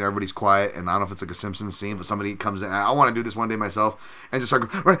market, everybody's quiet, and I don't know if it's like a Simpsons scene, but somebody comes in, and I want to do this one day myself, and just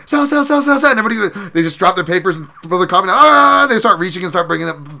start going, right, sell, and everybody, they just drop their papers and throw their coffee down, they start reaching and start bringing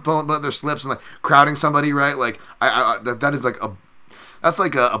up their slips and like crowding somebody, right? Like, that is like That's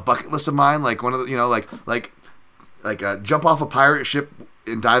like a bucket list of mine. Like one of the, like jump off a pirate ship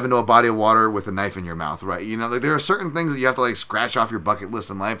and dive into a body of water with a knife in your mouth, right? Like there are certain things that you have to like scratch off your bucket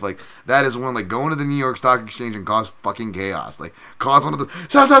list in life. Like that is one, like going to the New York Stock Exchange and cause fucking chaos. Like cause one of the,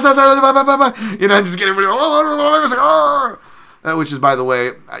 just get everybody, which is, by the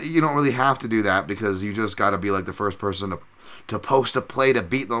way, you don't really have to do that because you just got to be like the first person to post a play to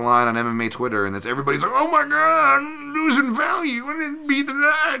beat the line on MMA Twitter, and that's everybody's like, oh my god, I'm losing value, I didn't beat the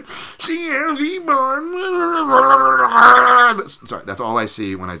line, CLV bar. Sorry, that's all I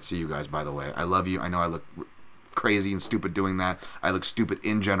see when I see you guys, by the way. I love you. I know I look crazy and stupid doing that. I look stupid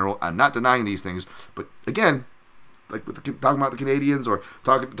in general. I'm not denying these things, but again, like talking about the Canadians, or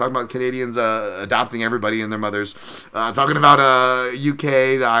talking about the Canadians adopting everybody and their mothers, talking about UK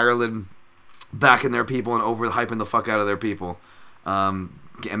to Ireland, backing their people and overhyping the fuck out of their people.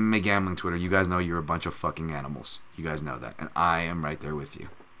 MMA gambling Twitter, you guys know you're a bunch of fucking animals. You guys know that, and I am right there with you.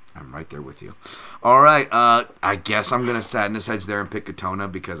 I'm right there with you. All right, I guess I'm gonna sadness hedge there and pick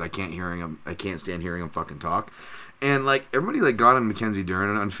Katona because I can't stand hearing him fucking talk. And like everybody like got on Mackenzie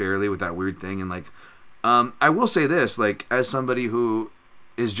Dern unfairly with that weird thing, and like I will say this, like as somebody who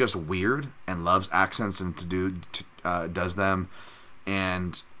is just weird and loves accents and does them,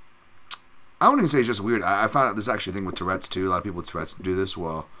 and I wouldn't even say it's just weird. I found out this actually thing with Tourette's too. A lot of people with Tourette's do this.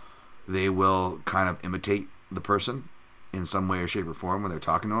 Well, they will kind of imitate the person in some way or shape or form when they're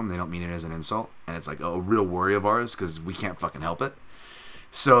talking to them. They don't mean it as an insult, and it's like a real worry of ours because we can't fucking help it.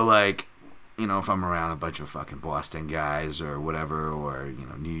 So like, if I'm around a bunch of fucking Boston guys or whatever, or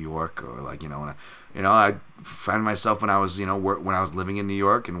New York, or like I find myself when I was when I was living in New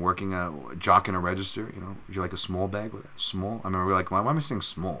York and working jocking a register. Would you like a small bag with that? Small. I remember we were like, why am I saying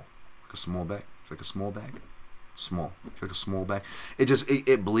small? A small bag. It's like a small bag. Small. It's like a small bag. It just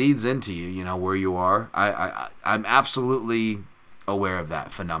it bleeds into you, where you are. I'm absolutely aware of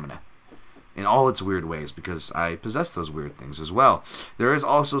that phenomena in all its weird ways because I possess those weird things as well. There is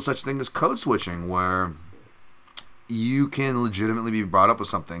also such thing as code switching, where you can legitimately be brought up with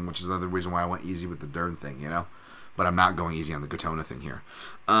something, which is another reason why I went easy with the Dern thing, But I'm not going easy on the Katona thing here.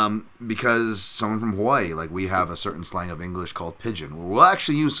 Because someone from Hawaii, like we have a certain slang of English called pidgin, where we'll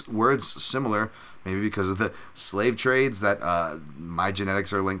actually use words similar, maybe because of the slave trades that my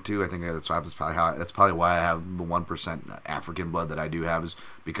genetics are linked to. I think that's probably why I have the 1% African blood that I do have, is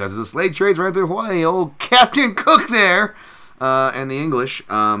because of the slave trades right through Hawaii. Old Captain Cook there. And the English,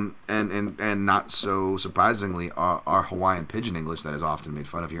 and not so surprisingly, our Hawaiian pidgin English that is often made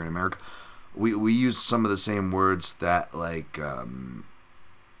fun of here in America. We use some of the same words that like the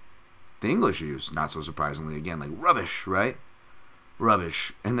English use, not so surprisingly, again, like rubbish, right?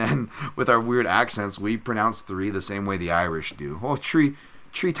 Rubbish. And then with our weird accents, we pronounce 3 the same way the Irish do. Oh, three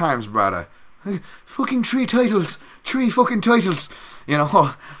times, brother. Fucking 3 titles. 3 fucking titles.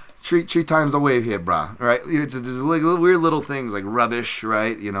 Three times the wave here, brah. Right? It's like weird little things like rubbish,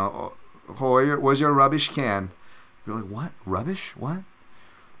 right? Where's your rubbish can? You're like, what? Rubbish? What?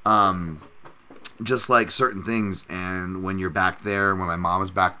 Just like certain things, and when you're back there, when my mom is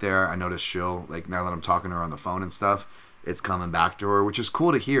back there, I notice she'll, like, now that I'm talking to her on the phone and stuff, it's coming back to her, which is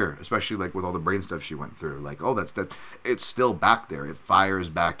cool to hear, especially like with all the brain stuff she went through. Like, oh, that it's still back there. It fires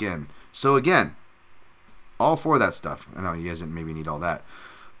back in. So again, all for that stuff. I know you guys didn't maybe need all that,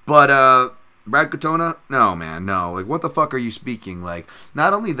 but Brad Katona, no man, no. Like, what the fuck are you speaking? Like,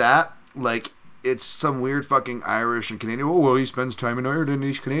 not only that, like, it's some weird fucking Irish and Canadian. Oh, well, he spends time in Ireland and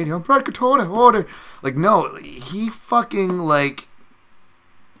he's Canadian. I'm Brad Katona. Oh, like, no, he fucking, like,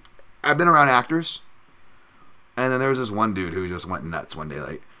 I've been around actors, and then there was this one dude who just went nuts one day.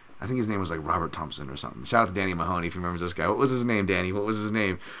 Like, I think his name was like Robert Thompson or something. Shout out to Danny Mahoney if you remember this guy. What was his name, Danny? What was his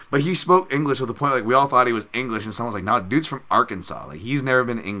name? But he spoke English to the point like we all thought he was English, and someone was like, "No, dude's from Arkansas. Like, he's never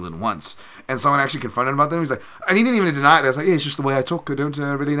been to England once." And someone actually confronted him about that. He's like, and he didn't even deny it. I was like, "Yeah, it's just the way I talk. I don't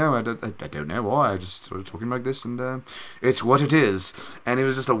really know. I don't know why. I just sort of talking like this, and it's what it is." And he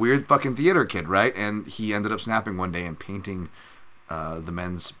was just a weird fucking theater kid, right? And he ended up snapping one day and painting the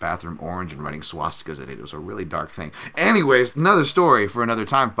men's bathroom orange and writing swastikas in it. It was a really dark thing. Anyways, another story for another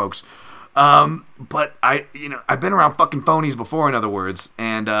time, folks. But I've been around fucking phonies before, in other words,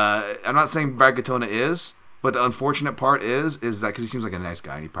 and I'm not saying Brad Katona is, but the unfortunate part is that, because he seems like a nice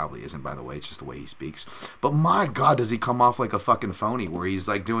guy, and he probably isn't, by the way, it's just the way he speaks, but my god, does he come off like a fucking phony, where he's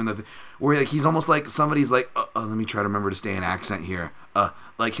like doing where like he's almost like somebody's like, let me try to remember to stay in accent here,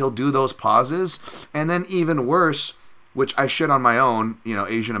 like he'll do those pauses, and then even worse, which I shit on my own,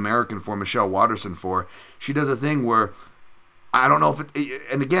 Asian American for Michelle Watterson for, she does a thing where, I don't know if it,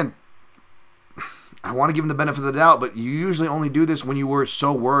 and again, I want to give him the benefit of the doubt, but you usually only do this when you were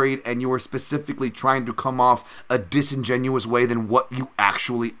so worried and you were specifically trying to come off a disingenuous way than what you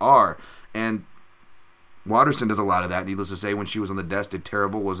actually are. And Waterston does a lot of that, needless to say. When she was on the desk, did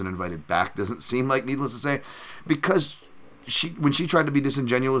terrible, wasn't invited back. Doesn't seem like, needless to say, because when she tried to be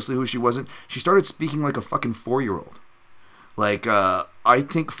disingenuously who she wasn't, she started speaking like a fucking 4-year-old. Like, I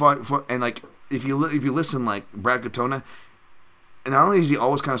think, and like, if you listen, like, Brad Katona, and not only is he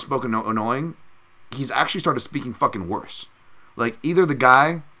always kind of spoken annoying, he's actually started speaking fucking worse. Like, either the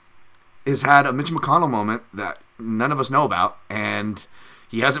guy has had a Mitch McConnell moment that none of us know about, and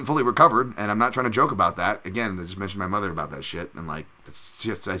he hasn't fully recovered, and I'm not trying to joke about that. Again, I just mentioned my mother about that shit, and, like,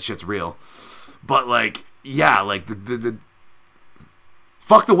 that shit's real. But, like, yeah, like, the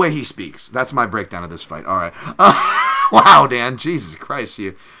fuck the way he speaks. That's my breakdown of this fight. All right. Wow, Dan. Jesus Christ.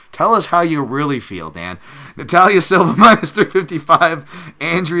 You tell us how you really feel, Dan. Natalia Silva minus 355.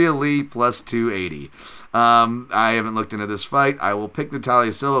 Andrea Lee plus 280. I haven't looked into this fight. I will pick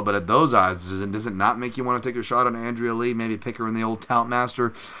Natalia Silva, but at those odds, does it not make you want to take a shot on Andrea Lee? Maybe pick her in the old Tout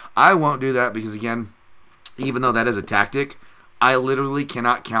Master? I won't do that because, again, even though that is a tactic, I literally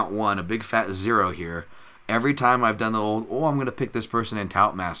cannot count one, a big fat zero here. Every time I've done the old, I'm going to pick this person in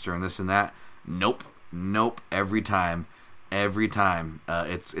Tout Master and this and that. Nope. Every time.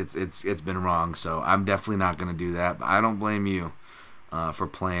 It's been wrong. So I'm definitely not going to do that. But I don't blame you for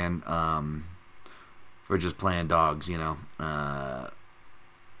playing, for just playing dogs. You know,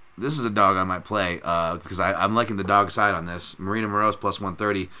 this is a dog I might play because I'm liking the dog side on this. Marina Moroz plus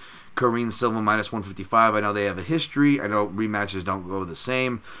 130. Corrine Silva minus 155. I know they have a history. I know rematches don't go the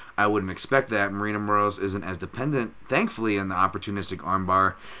same. I wouldn't expect that. Marina Moroz isn't as dependent, thankfully, in the opportunistic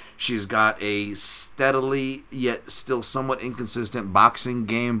armbar. She's got a steadily yet still somewhat inconsistent boxing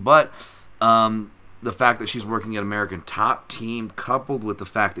game, but the fact that she's working at American Top Team, coupled with the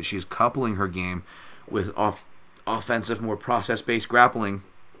fact that she's coupling her game with offensive, more process-based grappling,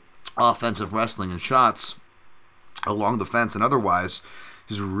 offensive wrestling and shots along the fence and otherwise,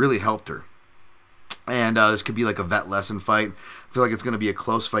 has really helped her. And this could be like a vet lesson fight. I feel like it's going to be a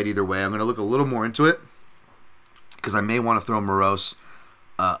close fight either way. I'm going to look a little more into it because I may want to throw Moroz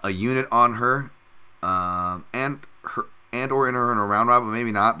a unit on her and or in her in a round robin,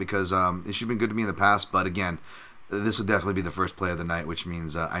 maybe not because she's been good to me in the past. But again, this would definitely be the first play of the night, which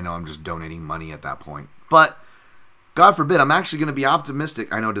means I know I'm just donating money at that point. But God forbid, I'm actually going to be optimistic.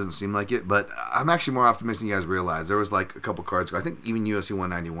 I know it doesn't seem like it, but I'm actually more optimistic than you guys realize. There was like a couple cards. I think even UFC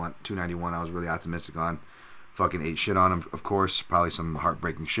 291, I was really optimistic on. Fucking ate shit on him, of course. Probably some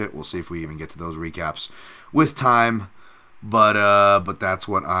heartbreaking shit. We'll see if we even get to those recaps with time. But that's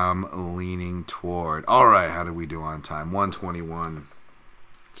what I'm leaning toward. All right, how did we do on time? 121.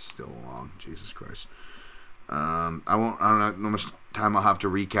 Still long. Jesus Christ. I don't know how much time I'll have to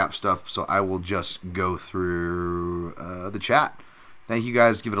recap stuff, so I will just go through the chat. Thank you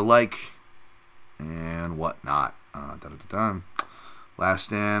guys. Give it a like and whatnot. Last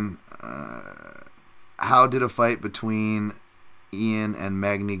stand. How did a fight between Ian and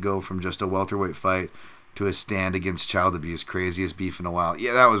Magny go from just a welterweight fight to a stand against child abuse? Craziest beef in a while.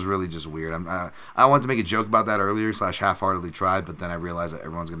 Yeah, that was really just weird. I wanted to make a joke about that earlier, / half-heartedly tried, but then I realized that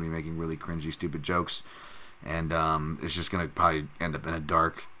everyone's going to be making really cringy, stupid jokes. And it's just going to probably end up in a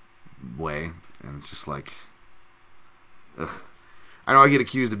dark way. And it's just like, ugh. I know I get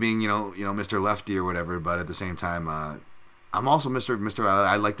accused of being, you know, Mr. Lefty or whatever, but at the same time, I'm also Mr.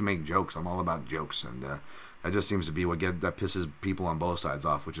 I like to make jokes. I'm all about jokes. And that just seems to be that pisses people on both sides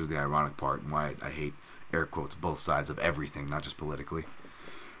off, which is the ironic part and why I hate, air quotes, both sides of everything, not just politically.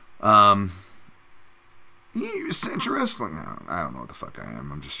 Central Wrestling. I don't know what the fuck I am.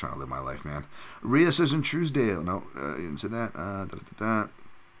 I'm just trying to live my life, man. Rhea says in Truesdale. No, you didn't say that.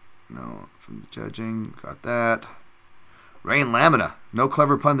 No, from the judging. Got that. Rain Lamina. No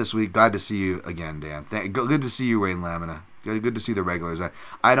clever pun this week. Glad to see you again, Dan. Good to see you, Rain Lamina. Good to see the regulars.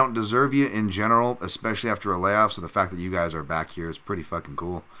 I don't deserve you in general, especially after a layoff, so the fact that you guys are back here is pretty fucking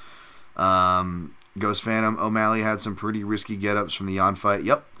cool. Ghost Phantom. O'Malley had some pretty risky get-ups from the on-fight.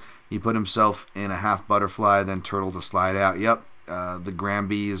 Yep. He put himself in a half butterfly, then turtle to slide out. Yep. The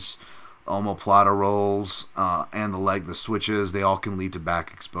Granby's omoplata rolls and the switches, they all can lead to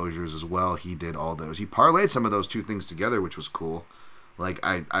back exposures as well. He did all those. He parlayed some of those two things together, which was cool. Like,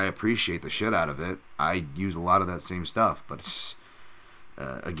 I appreciate the shit out of it. I use a lot of that same stuff, but it's,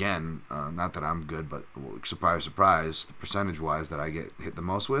 again, not that I'm good, but surprise, surprise, the percentage-wise that I get hit the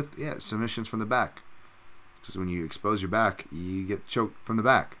most with, submissions from the back. Because when you expose your back, you get choked from the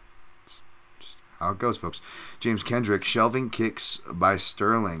back. How it goes, folks. James Kendrick, shelving kicks by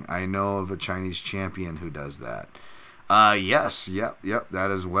Sterling. I know of a Chinese champion who does that. Yes, yep,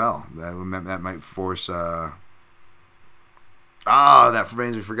 that as well. That might force. That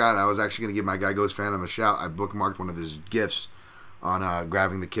reminds me, forgot. I was actually going to give my guy Ghost Phantom a shout. I bookmarked one of his gifts on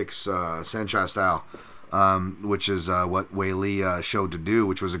grabbing the kicks Sanchez style, which is what Wei Li showed to do,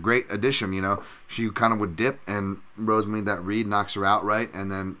 which was a great addition. She kind of would dip, and Rose made that read, knocks her out right,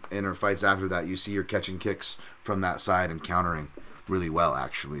 and then in her fights after that, you see her catching kicks from that side and countering really well,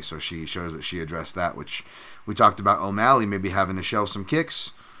 actually. So she shows that she addressed that, which we talked about O'Malley maybe having to shell some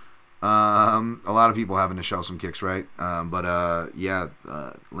kicks. A lot of people having to shell some kicks, right? Lamo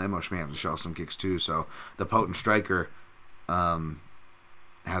Schman to shell some kicks too. So the potent striker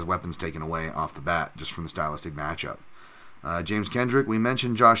has weapons taken away off the bat just from the stylistic matchup. James Kendrick, we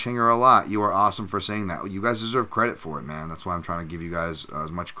mentioned Josh Hinger a lot. You are awesome for saying that. You guys deserve credit for it, man. That's why I'm trying to give you guys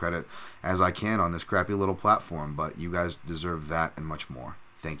as much credit as I can on this crappy little platform. But you guys deserve that and much more.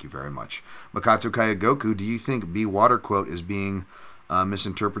 Thank you very much. Makato Kayagoku, do you think B Water quote is being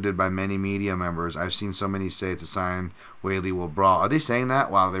misinterpreted by many media members? I've seen so many say it's a sign Whaley will brawl. Are they saying that?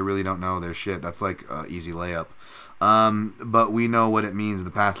 Wow, they really don't know their shit. That's like easy layup. But we know what it means.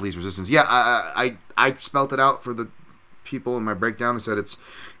 The path least resistance. Yeah, I spelt it out for the people in my breakdown and said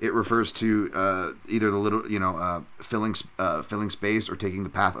it refers to either the little filling space or taking the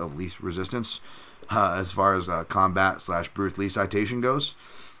path of least resistance as far as combat / Bruce Lee citation goes.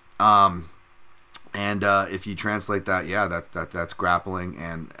 And if you translate that, that's grappling.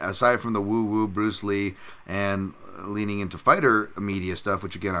 And aside from the woo Bruce Lee and leaning into fighter media stuff,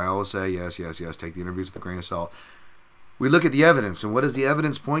 which again I always say yes, take the interviews with a grain of salt. We look at the evidence, and what does the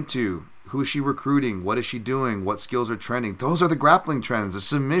evidence point to? Who is she recruiting? What is she doing? What skills are trending? Those are the grappling trends, the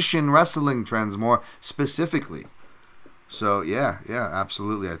submission wrestling trends more specifically. So, yeah,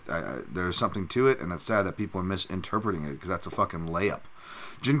 absolutely. There's something to it, and it's sad that people are misinterpreting it because that's a fucking layup.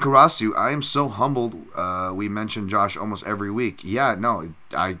 Jin Karasu, I am so humbled. We mention Josh almost every week. Yeah, no,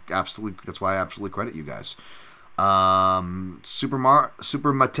 that's why I absolutely credit you guys.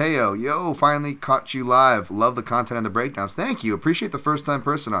 Super Mateo, yo, finally caught you live. Love the content and the breakdowns. Thank you. Appreciate the first time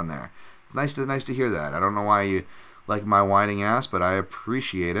person on there. It's nice to hear that. I don't know why you like my whining ass, but I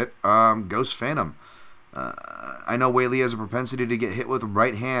appreciate it. Ghost Phantom. I know Whaley has a propensity to get hit with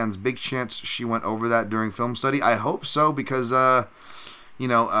right hands. Big chance she went over that during film study. I hope so because Lamos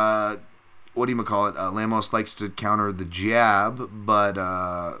likes to counter the jab, but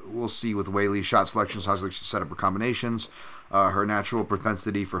we'll see with Whaley's shot selections, how she likes to set up her combinations. Her natural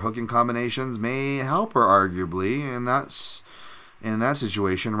propensity for hooking combinations may help her, arguably, and that's in that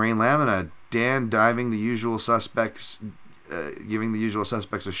situation. Rain Lamina, Dan diving the usual suspects, giving the usual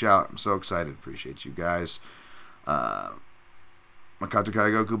suspects a shout. I'm so excited. Appreciate you guys. Makato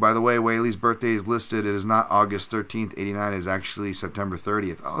Kaigoku, by the way, Whaley's birthday is listed. It is not August 13th, 89. It is actually September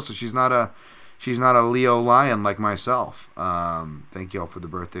 30th. Oh, so she's not a Leo lion like myself. Thank you all for the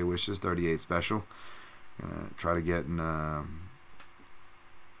birthday wishes. 38 special. Gonna try to get in,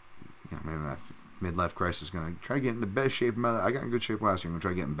 maybe that midlife crisis. Gonna try to get in the best shape. I got in good shape last year. I'm gonna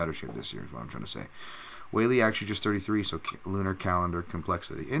try to get in better shape this year. Is what I'm trying to say. Whaley actually just 33, so lunar calendar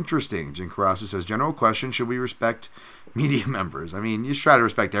complexity. Interesting. Jin Karasu says, general question, should we respect media members? I mean, you should try to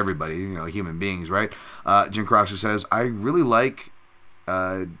respect everybody, human beings, right? Jin Karasu says, I really like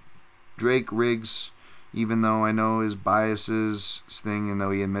Drake Riggs, even though I know his biases thing and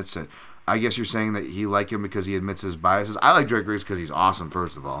though he admits it. I guess you're saying that you like him because he admits his biases. I like Drake Riggs because he's awesome,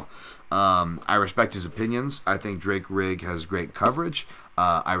 first of all. I respect his opinions. I think Drake Rigg has great coverage.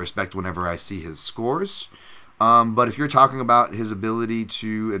 I respect whenever I see his scores. But if you're talking about his ability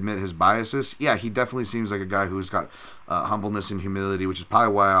to admit his biases, yeah, he definitely seems like a guy who's got humbleness and humility, which is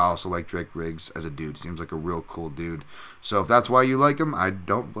probably why I also like Drake Riggs as a dude. Seems like a real cool dude. So if that's why you like him, I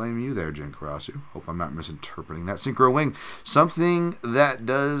don't blame you there, Jin Karasu. Hope I'm not misinterpreting that. Synchro Wing, something that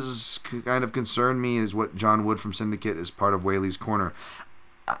does kind of concern me is what John Wood from Syndicate is part of Whaley's corner.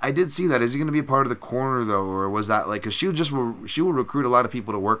 I did see that. Is he going to be a part of the corner, though, or was that like, because she will recruit a lot of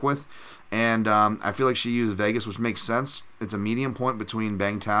people to work with, and I feel like she used Vegas, which makes sense. It's a medium point between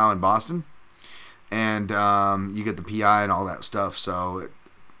Bangtao and Boston, and you get the PI and all that stuff. So,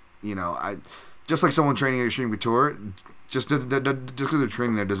 I just like someone training at Extreme Couture, just because they're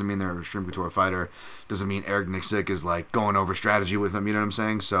training there doesn't mean they're an Extreme Couture fighter. Doesn't mean Eric Nixick is like going over strategy with them. You know what I'm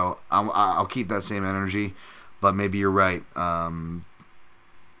saying? So I'll keep that same energy, but maybe you're right.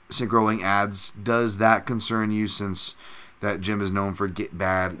 Synchroing ads, does that concern you since that gym is known for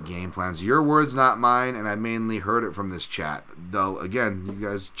bad game plans? Your words, not mine, and I mainly heard it from this chat. Though, again, you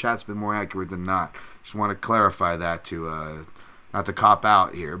guys' chat's been more accurate than not. Just want to clarify that to, not to cop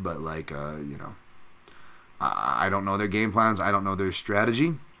out here, but like, I don't know their game plans. I don't know their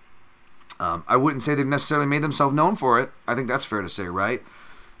strategy. I wouldn't say they've necessarily made themselves known for it. I think that's fair to say, right?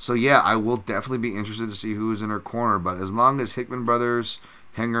 So yeah, I will definitely be interested to see who is in her corner. But as long as Hickman Brothers,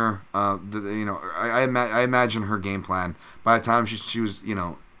 Hinger, I imagine her game plan. By the time she was,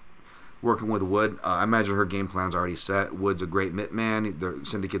 working with Wood, I imagine her game plan's already set. Wood's a great mitt man. The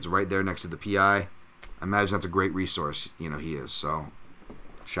syndicate's right there next to the PI. I imagine that's a great resource. He is. So,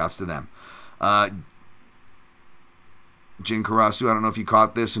 shouts to them. Jin Karasu, I don't know if you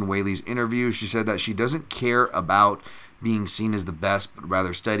caught this in Whaley's interview. She said that she doesn't care about being seen as the best, but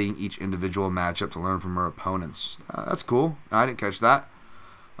rather studying each individual matchup to learn from her opponents. That's cool. I didn't catch that.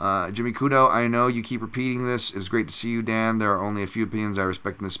 Jimmy Kudo, I know you keep repeating this. It's great to see you, Dan. There are only a few opinions I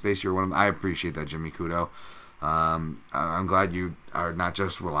respect in this space. You're one of them. I appreciate that, Jimmy Kudo. I'm glad you are not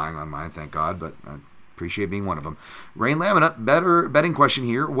just relying on mine, thank God, but I appreciate being one of them. Rain Lamina, better betting question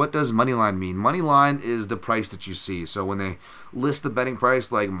here. What does moneyline mean? Moneyline is the price that you see. So when they list the betting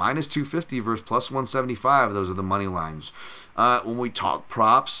price like minus 250 versus plus 175, those are the money lines. When we talk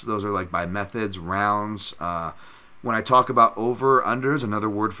props, those are like by methods, rounds. When I talk about over-unders, another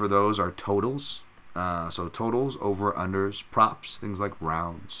word for those are totals. So totals, over-unders, props, things like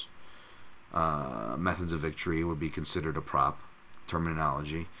rounds. Methods of victory would be considered a prop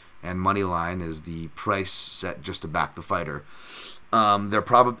terminology. And money line is the price set just to back the fighter.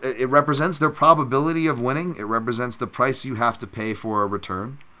 It represents their probability of winning. It represents the price you have to pay for a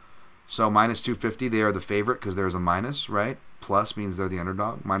return. So minus 250, they are the favorite because there's a minus, right? Plus means they're the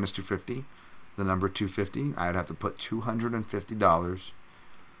underdog. Minus 250. The number 250, I'd have to put $250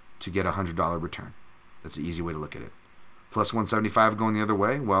 to get a $100 return. That's the easy way to look at it. Plus 175 going the other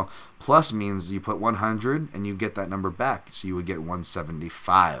way. Well, plus means you put 100 and you get that number back. So you would get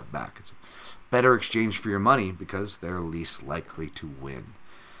 175 back. It's a better exchange for your money because they're least likely to win.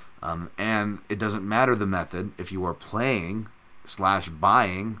 And it doesn't matter the method if you are playing /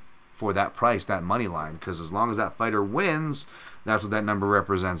 buying for that price, that money line. Because as long as that fighter wins, that's what that number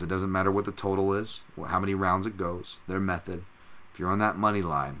represents. It doesn't matter what the total is, how many rounds it goes, their method. If you're on that money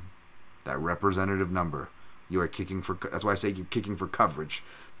line, that representative number, you are kicking for. That's why I say you're kicking for coverage,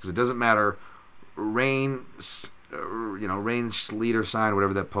 because it doesn't matter. Rain, leader sign,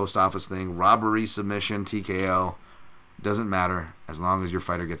 whatever that post office thing, robbery, submission, TKO, doesn't matter as long as your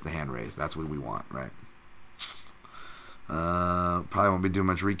fighter gets the hand raised. That's what we want, right? Probably won't be doing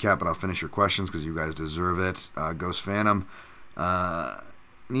much recap, but I'll finish your questions because you guys deserve it. Ghost Phantom.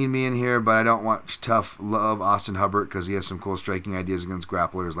 Need me in here, but I don't watch tough love Austin Hubbard because he has some cool striking ideas against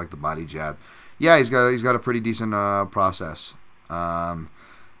grapplers like the body jab. Yeah, he's got a pretty decent process.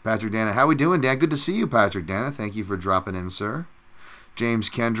 Patrick Dana, how we doing, Dan? Good to see you, Patrick Dana. Thank you for dropping in, sir. James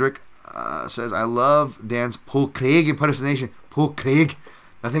Kendrick says, I love Dan's Paul Craig impersonation. Paul Craig.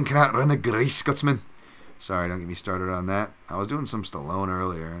 Nothing can outrun a Grey Scotsman. Sorry, don't get me started on that. I was doing some Stallone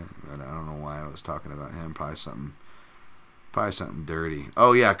earlier, but I don't know why I was talking about him. Probably something dirty.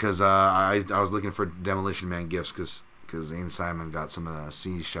 Oh, yeah, because I was looking for Demolition Man gifts because Zane Simon got some of the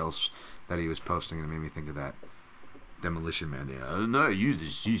seashells that he was posting, and it made me think of that Demolition Man. Yeah, I know I use the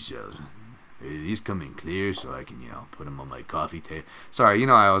seashells. These come in clear so I can, put them on my coffee table. Sorry,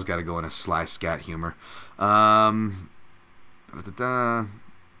 I always got to go in a sly scat humor.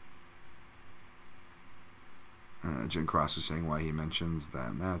 Jim Cross is saying why he mentions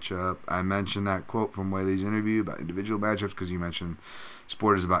that matchup. I mentioned that quote from Whaley's interview about individual matchups because you mentioned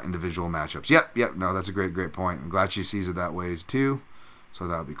sport is about individual matchups. Yep. No, that's a great point. I'm glad she sees it that way too. So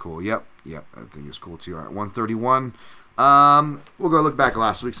that would be cool. Yep. I think it's cool too. All right, 131. We'll go look back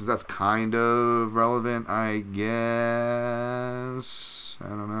last week since that's kind of relevant, I guess. I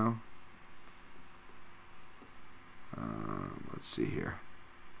don't know. Let's see here.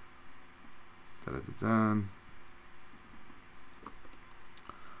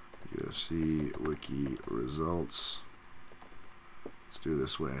 UFC wiki results. Let's do it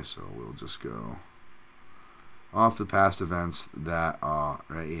this way. So we'll just go off the past events that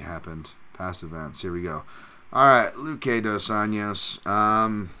already happened. Past events. Here we go. All right, Luque dos Anjos.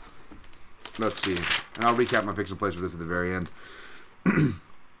 Let's see. And I'll recap my picks and plays for this at the very end.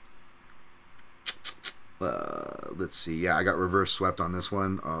 Let's see. Yeah, I got reverse swept on this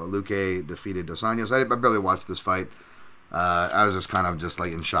one. Luque defeated dos Anjos. I barely watched this fight. I was just kind of just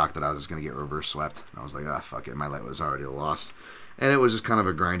like in shock that I was just going to get reverse swept. I was like, fuck it. My light was already lost. And it was just kind of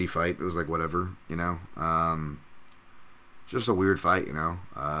a grindy fight. It was like whatever, just a weird fight,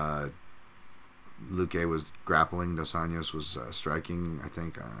 Luque was grappling. Dos Anjos was striking, I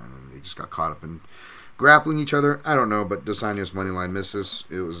think. They just got caught up in grappling each other. I don't know, but Dos Anjos money line misses.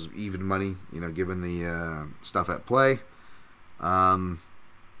 It was even money, given the stuff at play. And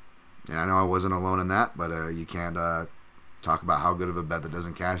I know I wasn't alone in that, but you can't talk about how good of a bet that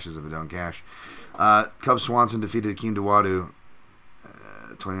doesn't cash is if it don't cash. Cub Swanson defeated Akeem Dawodu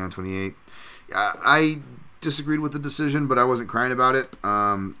 29-28. I disagreed with the decision, but I wasn't crying about it,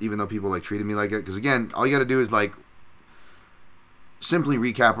 even though people like treated me like it. Because again, all you got to do is like simply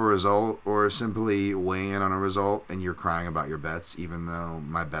recap a result or simply weigh in on a result, and you're crying about your bets, even though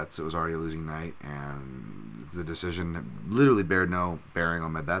my bets, it was already a losing night, and the decision literally bared no bearing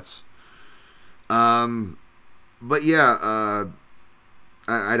on my bets. But yeah,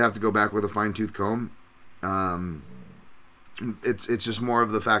 I'd have to go back with a fine-tooth comb. It's just more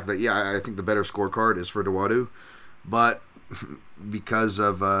of the fact that, yeah, I think the better scorecard is for Dawodu, but because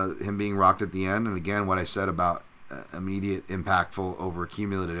of him being rocked at the end, and again, what I said about immediate, impactful over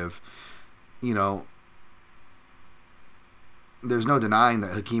cumulative, you know, there's no denying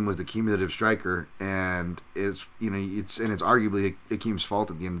that Hakeem was the cumulative striker, and it's arguably Hakeem's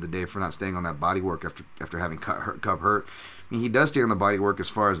fault at the end of the day for not staying on that body work after having Cub hurt. I mean, he does stay on the body work as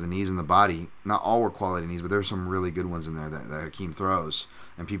far as the knees and the body. Not all were quality knees, but there's some really good ones in there that Hakeem throws,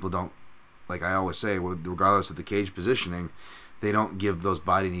 and people don't, like I always say, regardless of the cage positioning, they don't give those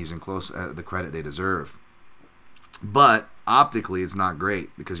body knees and close the credit they deserve. But optically, it's not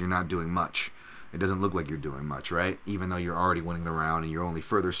great because you're not doing much. It doesn't look like you're doing much, right? Even though you're already winning the round and you're only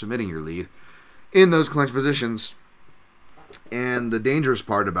further submitting your lead in those clinch positions. And the dangerous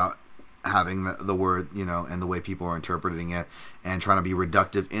part about having the word, you know, and the way people are interpreting it and trying to be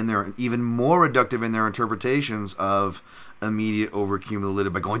reductive in their, even more reductive in their interpretations of immediate over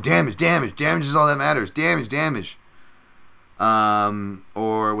cumulative by going damage is all that matters, damage.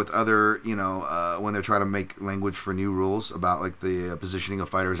 Or with other, you know, when they're trying to make language for new rules about like the positioning of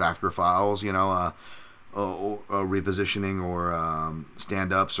fighters after fouls, you know, repositioning or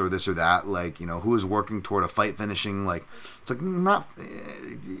stand-ups or this or that, like, you know, who is working toward a fight finishing, like, it's like not,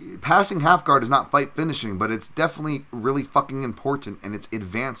 passing half guard is not fight finishing, but it's definitely really fucking important, and it's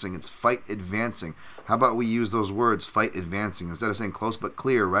advancing, it's fight advancing. How about we use those words, fight advancing, instead of saying close but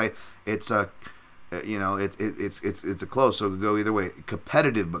clear, right? It's a, you know, it's a close, so it could go either way.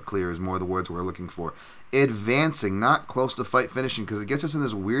 Competitive but clear is more the words we're looking for. Advancing, not close to fight finishing, because it gets us in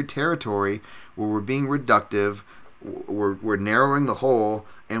this weird territory where we're being reductive, we're narrowing the hole,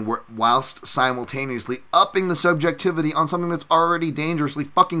 and we're whilst simultaneously upping the subjectivity on something that's already dangerously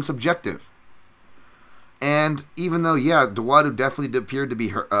fucking subjective. And even though, yeah, Dawodu definitely appeared to be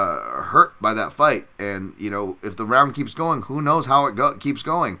hurt by that fight, and, you know, if the round keeps going, who knows how it keeps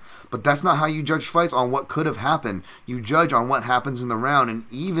going. But that's not how you judge fights, on what could have happened. You judge on what happens in the round, and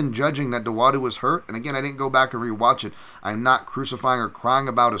even judging that Dawodu was hurt, and again, I didn't go back and rewatch it. I'm not crucifying or crying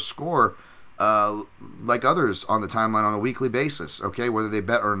about a score like others on the timeline on a weekly basis, okay, whether they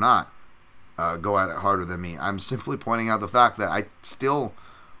bet or not go at it harder than me. I'm simply pointing out the fact that I still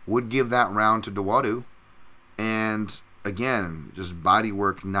would give that round to Dawodu. And again, just body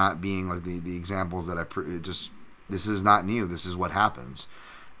work not being like the examples that this is not new. This is what happens.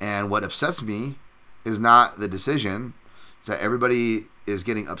 And what upsets me is not the decision. It's that everybody is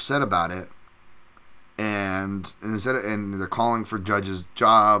getting upset about it. And they're calling for judges'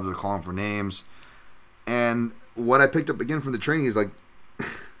 jobs, they're calling for names. And what I picked up again from the training is like,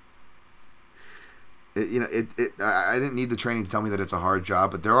 I didn't need the training to tell me that it's a hard job,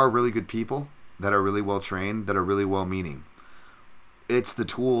 but there are really good people that are really well trained, that are really well meaning. It's the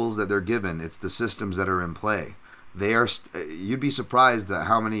tools that they're given. It's the systems that are in play. You'd be surprised at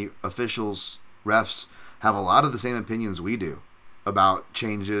how many officials, refs, have a lot of the same opinions we do about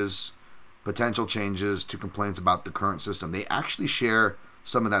changes, potential changes to complaints about the current system. They actually share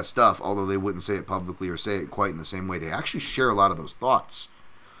some of that stuff, although they wouldn't say it publicly or say it quite in the same way. They actually share a lot of those thoughts.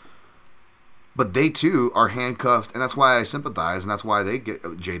 But they, too, are handcuffed, and that's why I sympathize, and that's why they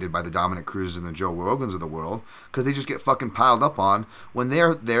get jaded by the Dominic Cruzes and the Joe Rogans of the world, because they just get fucking piled up on when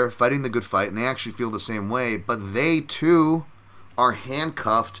they're fighting the good fight, and they actually feel the same way, but they, too, are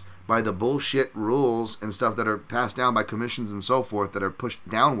handcuffed by the bullshit rules and stuff that are passed down by commissions and so forth that are pushed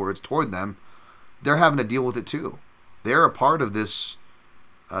downwards toward them. They're having to deal with it, too. They're a part of this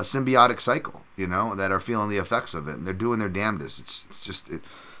symbiotic cycle, you know, that are feeling the effects of it, and they're doing their damnedest. It's just...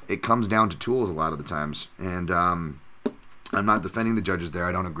 It comes down to tools a lot of the times. And I'm not defending the judges there.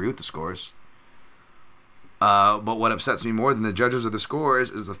 I don't agree with the scores. But what upsets me more than the judges or the scores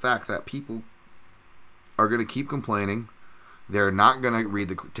is the fact that people are going to keep complaining. They're not going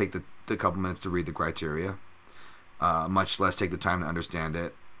to take the couple minutes to read the criteria, much less take the time to understand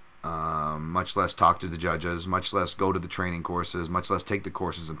it, much less talk to the judges, much less go to the training courses, much less take the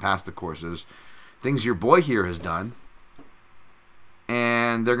courses and pass the courses. Things your boy here has done.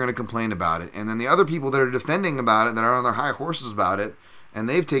 And they're going to complain about it. And then the other people that are defending about it, that are on their high horses about it, And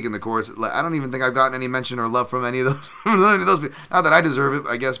they've taken the course. Like, I don't even think I've gotten any mention or love from any of those. Any of those people. Not that I deserve it,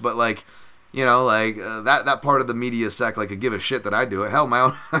 I guess, but like, you know, like that part of the media sect, like, could give a shit that I do it. Hell, my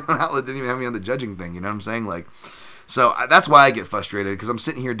own outlet didn't even have me on the judging thing. You know what I'm saying? Like, so that's why I get frustrated, because I'm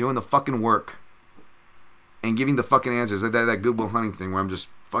sitting here doing the fucking work and giving the fucking answers. That Goodwill Hunting thing where I'm just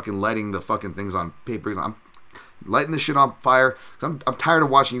fucking lighting the fucking things on paper. I'm lighting this shit on fire. I'm tired of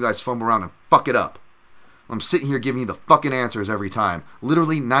watching you guys fumble around and fuck it up. I'm sitting here giving you the fucking answers every time.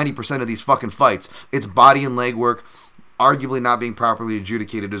 Literally 90% of these fucking fights, it's body and leg work, arguably not being properly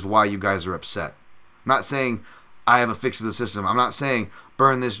adjudicated is why you guys are upset. I'm not saying I have a fix to the system. I'm not saying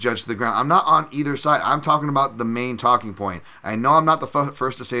burn this judge to the ground. I'm not on either side. I'm talking about the main talking point. I know I'm not the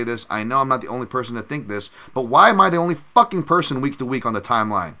first to say this. I know I'm not the only person to think this. But why am I the only fucking person week to week on the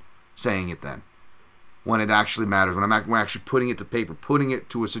timeline saying it then? When it actually matters, when we're actually putting it to paper, putting it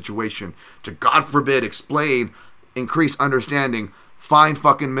to a situation to, God forbid, explain, increase understanding, find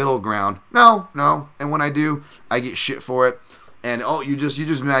fucking middle ground. No. And when I do, I get shit for it. And, you're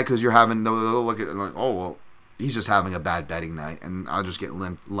just mad because you're having, they'll look at it and like, oh, well, he's just having a bad betting night. And I'll just get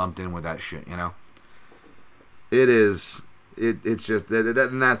lumped in with that shit, you know? It's just,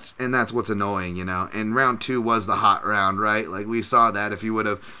 and that's what's annoying, you know? And round 2 was the hot round, right? Like, we saw that if you would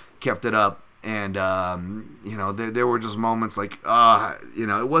have kept it up. And, you know, there were just moments like, you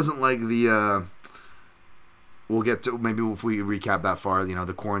know, it wasn't like the, we'll get to, maybe if we recap that far, you know,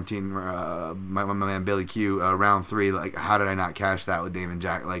 the quarantine, my man Billy Q, round 3, like, how did I not cash that with Dave and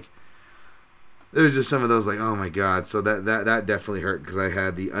Jack? Like, there's just some of those, like, oh my God. So that definitely hurt, because I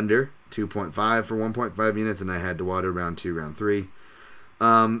had the under 2.5 for 1.5 units, and I had DeWater round 2, round 3.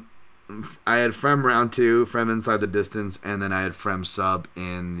 I had Frem round 2, Frem inside the distance, and then I had Frem sub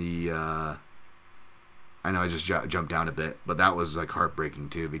in the, I know I just jumped down a bit, but that was like heartbreaking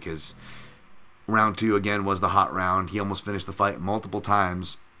too, because round 2 again was the hot round. He almost finished the fight multiple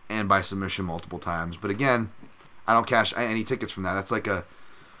times, and by submission multiple times. But again, I don't cash any tickets from that. It's like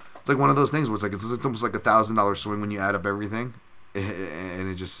one of those things where it's like it's almost like $1,000 swing when you add up everything, and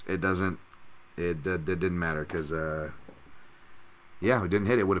it didn't matter, because we didn't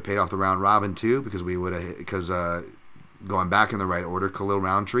hit it. Would have paid off the round robin too, because we would have, because going back in the right order, Khalil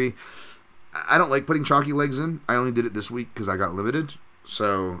Roundtree. I don't like putting chalky legs in. I only did it this week because I got limited.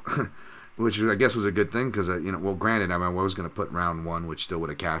 So, which I guess was a good thing, because, you know, well, granted, I was going to put round 1, which still would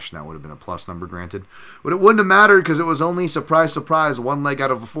have cashed, and that would have been a plus number, granted. But it wouldn't have mattered, because it was only, surprise, surprise, 1 leg out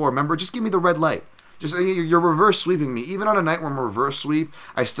of 4. Remember, just give me the red light. Just, you're reverse sweeping me. Even on a night where I'm reverse sweep,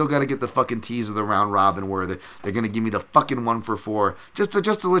 I still got to get the fucking tease of the round robin where they're going to give me the fucking 1 for 4. Just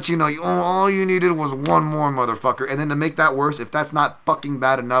to let you know, all you needed was 1 more, motherfucker. And then to make that worse, if that's not fucking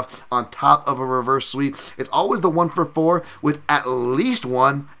bad enough, on top of a reverse sweep, it's always the 1 for 4 with at least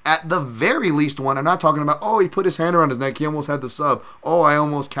 1, at the very least 1. I'm not talking about, he put his hand around his neck, he almost had the sub. I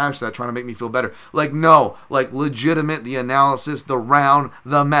almost cashed that, trying to make me feel better. Like, no. Like, legitimate, the analysis, the round,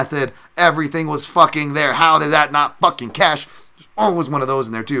 the method, everything was fucking there. How did that not fucking cash? There's always one of those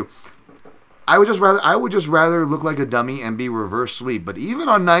in there too. I would just rather look like a dummy and be reverse sweep. But even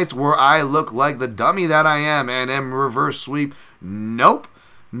on nights where I look like the dummy that I am and am reverse sweep, nope.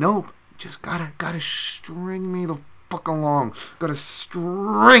 Just gotta string me the fuck along. Gotta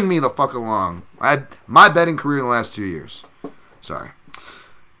string me the fuck along. I had my betting career in the last 2 years. Sorry.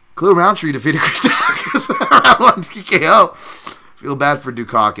 Khalil Roundtree defeated Chris Dukakis round 1 PKO. Feel bad for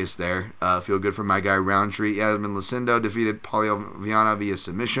Dukakis there. Feel good for my guy Roundtree. Yasmin Lucindo defeated Paulo Viana via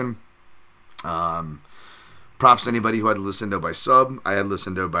submission. Props to anybody who had Lucindo by sub. I had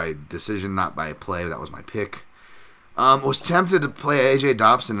Lucindo by decision, not by play. That was my pick. Was tempted to play AJ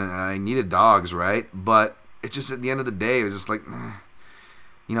Dobson, and I needed dogs, right? But it's just, at the end of the day, it was just like,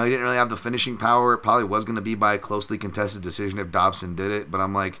 you know, he didn't really have the finishing power. It probably was going to be by a closely contested decision if Dobson did it. But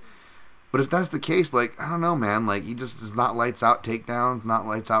I'm like, but if that's the case, like, I don't know, man. Like, he just is not lights out takedowns, not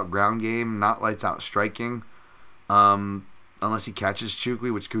lights out ground game, not lights out striking. Unless he catches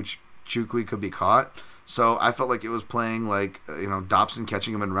Chukwi, which Chukwi could be caught. So I felt like it was playing like, you know, Dobson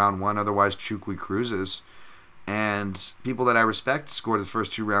catching him in round 1. Otherwise, Chukwi cruises. And people that I respect scored the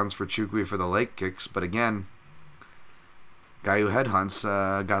first 2 rounds for Chukwi for the leg kicks. But again, guy who headhunts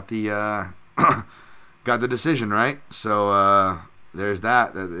got the decision, right? So there's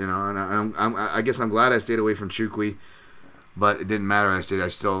that. You know, and I guess I'm glad I stayed away from Chukwi, but it didn't matter. I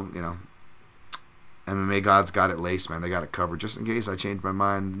still, you know, MMA gods got it laced, man. They got it covered. Just in case I change my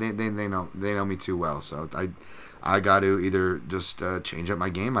mind, they know me too well. So I got to either just change up my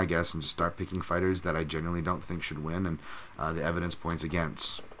game, I guess, and just start picking fighters that I genuinely don't think should win, and the evidence points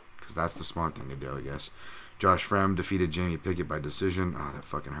against, because that's the smart thing to do, I guess. Josh Frem defeated Jamie Pickett by decision. Oh, that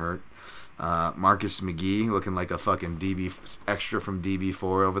fucking hurt. Marcus McGee looking like a fucking DB extra from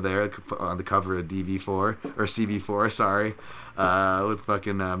DB4 over there on the cover of DB4 or CB4, sorry. With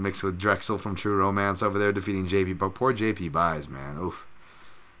fucking mixed with Drexel from True Romance over there defeating JP. But poor JP buys, man. Oof.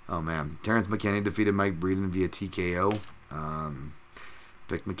 Oh man. Terrence McKinney defeated Mike Breeden via TKO.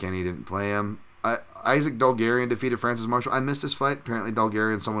 Vic McKinney didn't play him. Isaac Dulgarian defeated Francis Marshall. I missed this fight. Apparently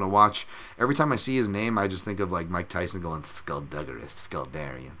Dulgarian's someone to watch. Every time I see his name, I just think of like Mike Tyson going Skullduggery.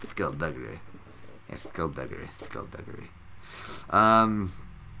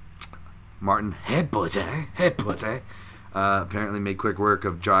 Martin Headbutt. Apparently made quick work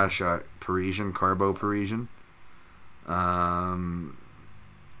of Josh Carbo Parisian.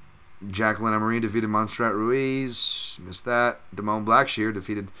 Jacqueline Emery defeated Montserrat Ruiz. Missed that. Damone Blackshear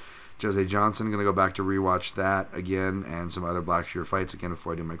defeated Jose Johnson. Going to go back to rewatch that again and some other Blackshear fights again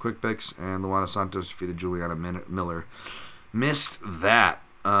before I do my quick picks. And Luana Santos defeated Juliana Miller. Missed that.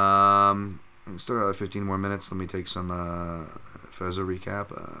 Still got like 15 more minutes. Let me take some Fezza recap.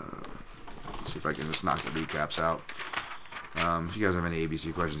 See if I can just knock the recaps out. If you guys have any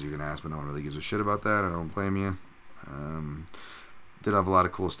ABC questions, you can ask, but no one really gives a shit about that. I don't blame you. Did have a lot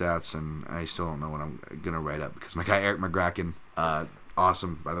of cool stats, and I still don't know what I'm going to write up because my guy Eric McGracken,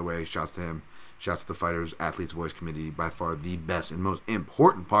 awesome, by the way. Shouts to him. Shouts to the Fighters Athletes Voice Committee. By far the best and most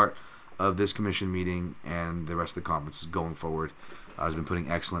important part of this commission meeting and the rest of the conference is going forward. He's been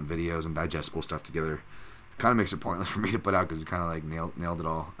putting excellent videos and digestible stuff together. Kind of makes it pointless for me to put out because he kind of like nailed it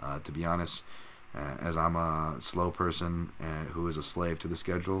all, to be honest. As I'm a slow person who is a slave to the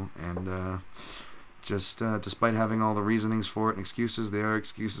schedule, and just despite having all the reasonings for it and excuses, they are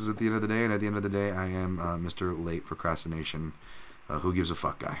excuses at the end of the day, and at the end of the day, I am Mr. Late Procrastination, who gives a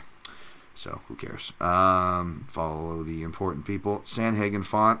fuck guy. So, who cares? Follow the important people. Sandhagen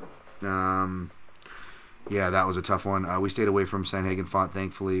Font. Yeah, that was a tough one. We stayed away from Sandhagen Font,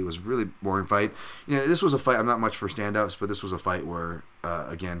 thankfully. It was a really boring fight. You know, this was a fight, I'm not much for stand-ups, but this was a fight where,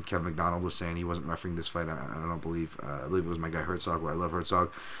 again, Kevin McDonald was saying he wasn't refereeing this fight. I don't believe. I believe it was my guy Herzog, where I love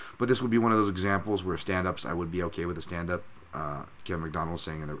Herzog. But this would be one of those examples where stand-ups, I would be okay with a stand-up. Kevin McDonald was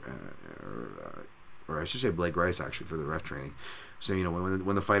saying, or I should say Blake Rice, actually, for the ref training. So, you know,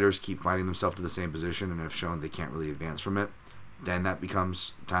 when the fighters keep finding themselves to the same position and have shown they can't really advance from it, then that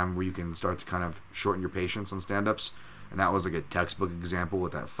becomes time where you can start to kind of shorten your patience on stand-ups. And that was like a textbook example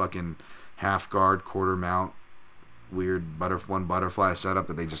with that fucking half guard, quarter mount, weird butterfly setup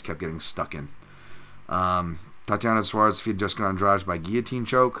that they just kept getting stuck in. Tatiana Suarez defeated Jessica Andrade by guillotine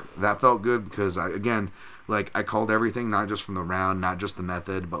choke. That felt good because, I called everything, not just from the round, not just the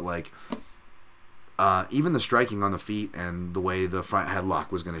method, but like even the striking on the feet and the way the front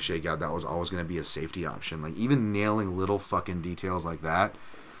headlock was going to shake out, that was always going to be a safety option. Like, even nailing little fucking details like that.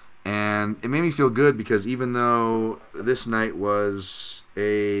 And it made me feel good because even though this night was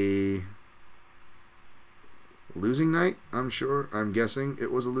a losing night, I'm guessing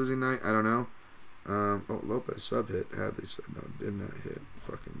it was a losing night. I don't know. Lopez sub hit. Had they said no, did not hit.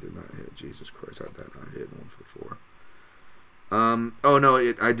 Fucking did not hit. Jesus Christ, how'd that not hit? 1 for 4.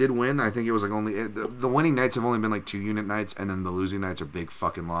 I did win. I think it was like only the winning nights have only been like 2 unit nights, and then the losing nights are big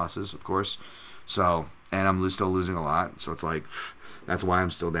fucking losses, of course. So, and I'm still losing a lot. So it's like that's why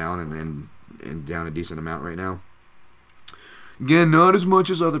I'm still down and down a decent amount right now. Again, not as much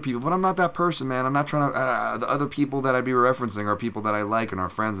as other people, but I'm not that person, man. I'm not trying to. The other people that I'd be referencing are people that I like and are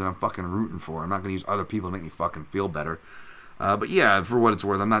friends that I'm fucking rooting for. I'm not gonna use other people to make me fucking feel better. But yeah, for what it's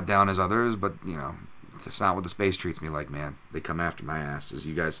worth, I'm not down as others, but you know. That's not what the space treats me like, man. They come after my ass, as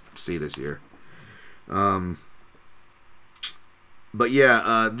you guys see this year. But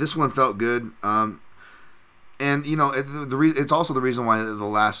yeah, this one felt good. And you know, it's also the reason why the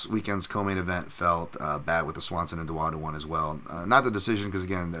last weekend's co-main event felt bad with the Swanson and Duwada one as well. Not the decision, because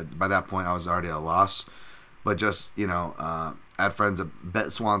again, by that point I was already at a loss. But just, you know, I had friends that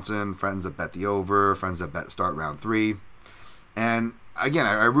bet Swanson, friends that bet the over, friends that bet start round 3, and again,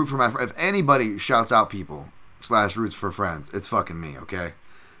 I root for my friends. If anybody shouts out people / roots for friends, it's fucking me, okay?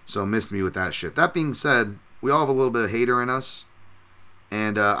 So miss me with that shit. That being said, we all have a little bit of hater in us,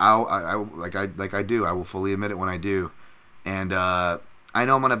 and I will fully admit it when I do. And I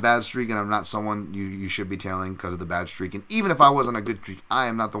know I'm on a bad streak, and I'm not someone you should be tailing because of the bad streak. And even if I was on a good streak, I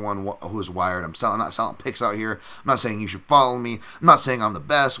am not the one who's wired. I'm not selling picks out here. I'm not saying you should follow me. I'm not saying I'm the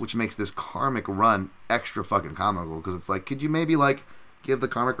best, which makes this karmic run extra fucking comical, because it's like, could you maybe like give the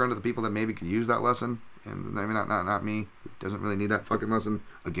karmic run to the people that maybe could use that lesson, and maybe not me, who doesn't really need that fucking lesson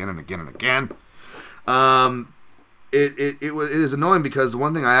again and again and again. It is annoying because the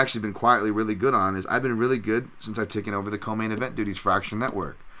one thing I actually been quietly really good on is I've been really good since I've taken over the co-main event duties for Action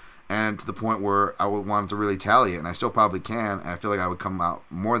Network, and to the point where I would want to really tally it, and I still probably can, and I feel like I would come out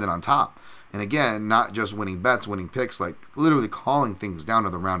more than on top. And again, not just winning bets, winning picks, like literally calling things down to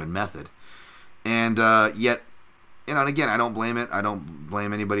the rounded method. And yet, and again, I don't blame it. I don't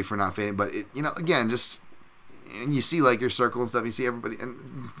blame anybody for not fading, but again, just, and you see like your circle and stuff, you see everybody, and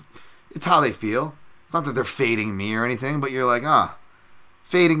it's how they feel. It's not that they're fading me or anything, but you're like,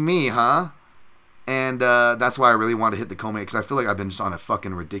 fading me, huh? And that's why I really want to hit the co-main, because I feel like I've been just on a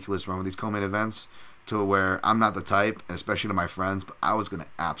fucking ridiculous run with these co-main events, to where I'm not the type, and especially to my friends, but I was going to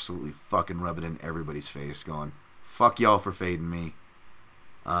absolutely fucking rub it in everybody's face, going, fuck y'all for fading me.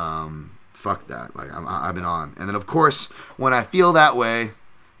 Fuck that. Like, I've been on. And then, of course, when I feel that way,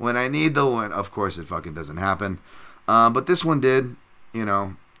 when I need the win, of course it fucking doesn't happen. But this one did,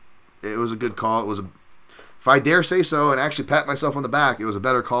 it was a good call. It was if I dare say so, and actually pat myself on the back, it was a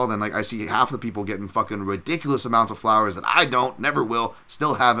better call than, like, I see half the people getting fucking ridiculous amounts of flowers that I don't, never will,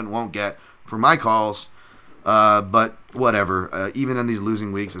 still haven't, won't get for my calls. But whatever. Even in these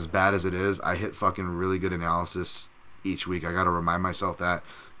losing weeks, as bad as it is, I hit fucking really good analysis each week. I got to remind myself that,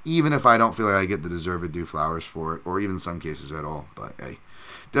 even if I don't feel like I get the deserved due flowers for it, or even in some cases at all. But hey.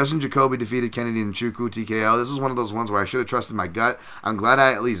 Dustin Jacoby defeated Kennedy Nchukwu TKO. This was one of those ones where I should have trusted my gut. I'm glad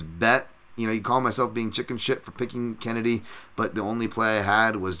I at least bet. You call myself being chicken shit for picking Kennedy, but the only play I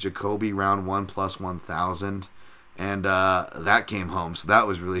had was Jacoby round 1 plus 1,000, and that came home, so that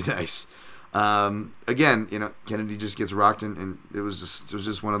was really nice. Again, Kennedy just gets rocked, and it was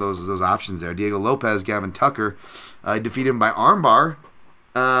just one of those options there. Diego Lopez, Gavin Tucker, defeated him by armbar,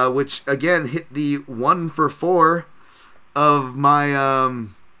 which again hit the 1 for 4 of my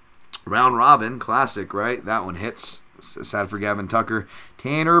round robin classic. Right, that one hits. Sad for Gavin Tucker.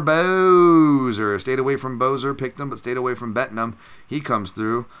 Tanner Bozer stayed away from Bozer, picked him, but stayed away from betting him. He comes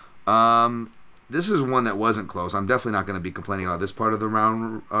through. This is one that wasn't close. I'm definitely not going to be complaining about this part of the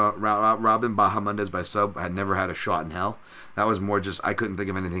round robin. Bahamundes by sub. I had never had a shot in hell. That was more just I couldn't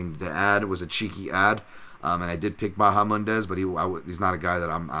think of anything to add. It was a cheeky ad, and I did pick Bahamundes, but he's not a guy that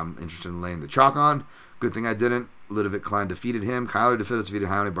I'm interested in laying the chalk on. Good thing I didn't. Ludovic Klein defeated him. Kyler DeFitis defeated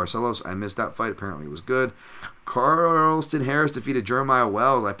Jaime Barcelos. I missed that fight. Apparently it was good. Carlston Harris defeated Jeremiah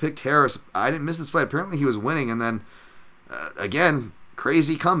Wells. I picked Harris. I didn't miss this fight. Apparently he was winning. And then, again,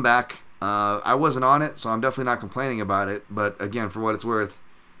 crazy comeback. I wasn't on it, so I'm definitely not complaining about it. But, again, for what it's worth,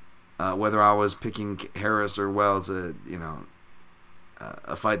 whether I was picking Harris or Wells, a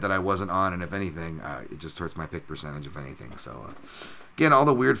fight that I wasn't on, and if anything, it just hurts my pick percentage, if anything. So, again, all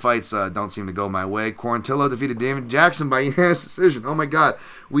the weird fights don't seem to go my way. Quarantillo defeated David Jackson by unanimous decision. Oh, my God.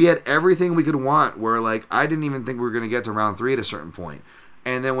 We had everything we could want where, like, I didn't even think we were going to get to round 3 at a certain point.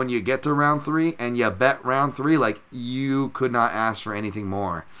 And then when you get to round 3 and you bet round 3, like, you could not ask for anything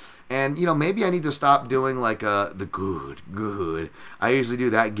more. And, maybe I need to stop doing, like, the good. I usually do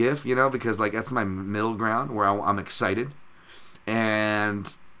that gif, because, like, that's my middle ground where I'm excited.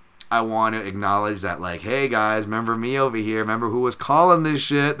 And I want to acknowledge that, like, hey, guys, remember me over here? Remember who was calling this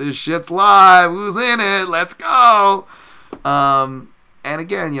shit? This shit's live. Who's in it? Let's go. And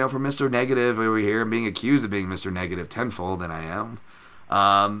again, for Mr. Negative over here, I'm being accused of being Mr. Negative tenfold than I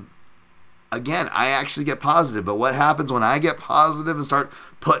am. Again, I actually get positive. But what happens when I get positive and start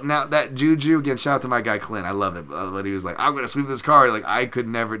putting out that juju? Again, shout out to my guy Clint. I love it. But he was like, I'm going to sweep this card. Like, I could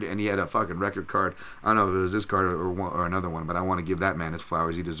never do. And he had a fucking record card. I don't know if it was this card or another one, but I want to give that man his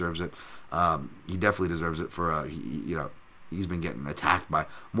flowers. He deserves it. He definitely deserves it for, he's been getting attacked by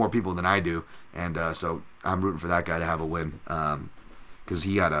more people than I do. And so I'm rooting for that guy to have a win. Because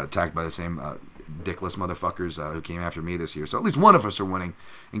he got attacked by the same dickless motherfuckers who came after me this year. So at least one of us are winning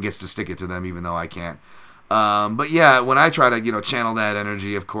and gets to stick it to them, even though I can't. But yeah, when I try to, channel that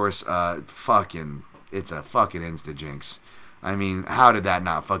energy, of course, it's a fucking insta jinx. I mean, how did that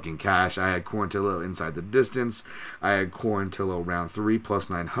not fucking cash? I had Quarantillo inside the distance. I had Quarantillo round 3 plus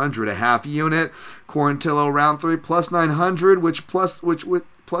 900, a half unit. Quarantillo round 3 plus 900, which plus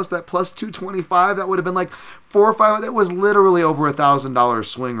that plus 225, that would have been like 4 or 5. That was literally over $1,000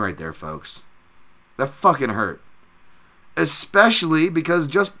 swing right there, folks. That fucking hurt. Especially because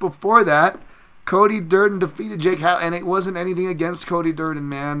just before that, Cody Durden defeated Jake Hall, and it wasn't anything against Cody Durden,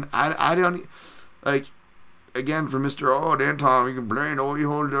 man. I don't, like, again, for Mr. Dan Tom, you can blame,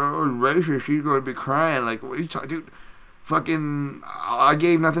 you hold racist, he's going to be crying. Like, what are you talking, dude? Fucking, I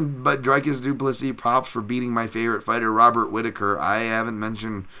gave nothing but Dricus Duplessis props for beating my favorite fighter, Robert Whitaker. I haven't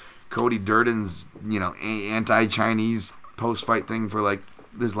mentioned Cody Durden's, anti-Chinese post-fight thing for, like,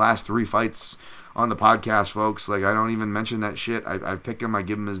 his last 3 fights on the podcast, folks. Like, I don't even mention that shit. I pick him. I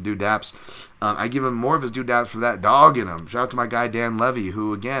give him his due daps. I give him more of his due daps for that dog in him. Shout out to my guy Dan Levy,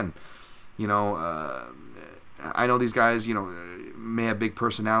 who, again, I know these guys, may have big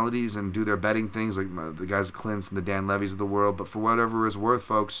personalities and do their betting things, like the guys at Clint's and the Dan Levy's of the world. But for whatever it's worth,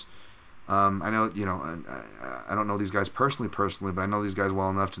 folks, I know, I don't know these guys personally, but I know these guys well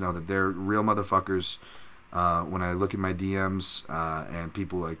enough to know that they're real motherfuckers. When I look at my DMs and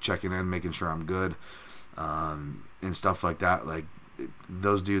people like checking in, making sure I'm good, and stuff like that, like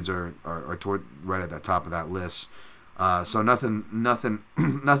those dudes are toward right at the top of that list. So nothing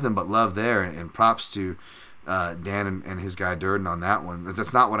but love there, and props to Dan and his guy Durden on that one.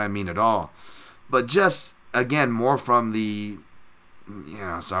 That's not what I mean at all, but just again more from the,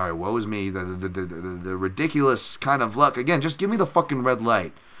 sorry, woe is me, the ridiculous kind of luck. Again, just give me the fucking red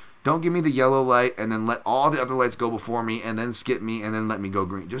light. Don't give me the yellow light and then let all the other lights go before me and then skip me and then let me go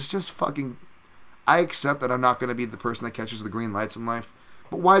green. Just fucking... I accept that I'm not going to be the person that catches the green lights in life.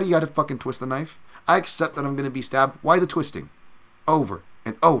 But why do you got to fucking twist the knife? I accept that I'm going to be stabbed. Why the twisting? Over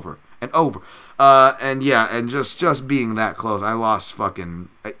and over and over. And just being that close. I lost fucking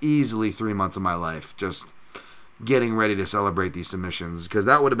easily 3 months of my life just getting ready to celebrate these submissions. Because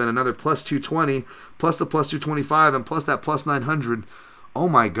that would have been another plus 220, plus the plus 225, and plus that plus 900. Oh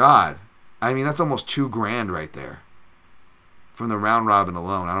my God. I mean, that's almost $2,000 right there. From the round robin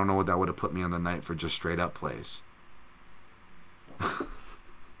alone. I don't know what that would have put me on the night for just straight up plays.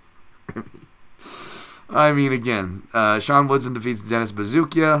 I mean, again, Sean Woodson defeats Dennis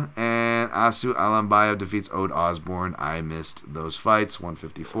Bazookia, and Asu Alambayo defeats Ode Osborne. I missed those fights,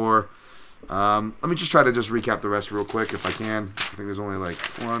 154. Let me just try to just recap the rest real quick if I can. I think there's only like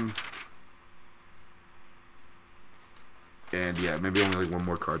one. And yeah, maybe only like one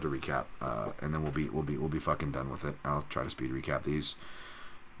more card to recap, and then we'll be fucking done with it. I'll try to speed recap these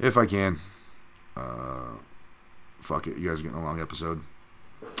if I can. Fuck it, you guys are getting a long episode.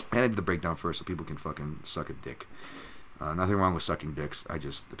 And I did the breakdown first so people can fucking suck a dick. Nothing wrong with sucking dicks.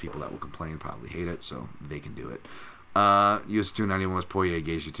 The people that will complain probably hate it, so they can do it. US 291 was Poirier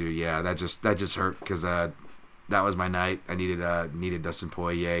Gaethje 2. Yeah, that just hurt because that was my night. I needed Dustin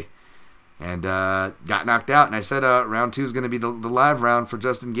Poirier. And got knocked out. And I said round 2 is going to be the live round for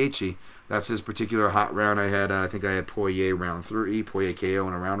Justin Gaethje. That's his particular hot round. I think I had Poirier round 3, Poirier KO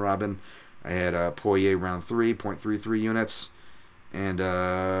in a round robin. I had Poirier round 3, 0.33 units. And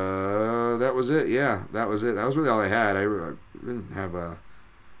that was it. Yeah, that was it. That was really all I had. I didn't have a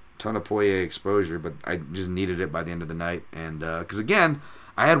ton of Poirier exposure, but I just needed it by the end of the night. And because, again,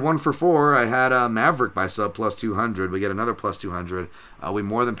 I had 1 for 4. I had Maverick by sub plus 200. We get another plus 200. We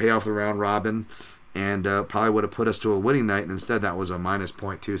more than pay off the round robin, and probably would have put us to a winning night. And instead, that was a minus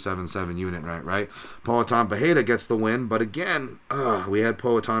 0.277 unit, right? Poatan Pajeda gets the win, but again, we had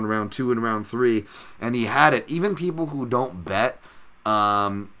Poatan round 2 and round 3, and he had it. Even people who don't bet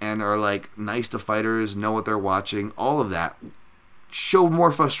and are like nice to fighters, know what they're watching, all of that showed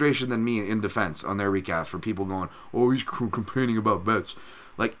more frustration than me in defense on their recaps for people going, oh, he's complaining about bets.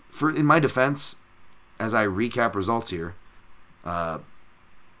 Like, in my defense, as I recap results here, that's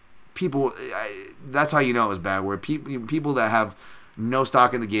how you know it was bad, where people that have no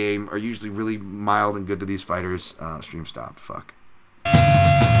stock in the game are usually really mild and good to these fighters. Stream stopped. Fuck.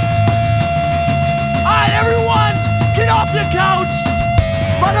 Alright, everyone, get off your couch,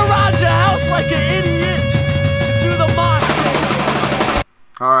 run around your house like an idiot, and do the mosh.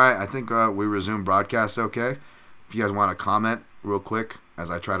 Alright, I think we resume broadcast okay. If you guys want to comment real quick as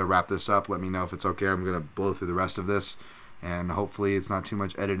I try to wrap this up, let me know if it's okay. I'm going to blow through the rest of this, and hopefully it's not too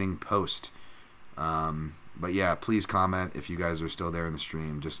much editing post. But yeah, please comment if you guys are still there in the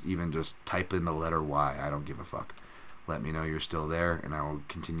stream. Just type in the letter Y. I don't give a fuck. Let me know you're still there, and I will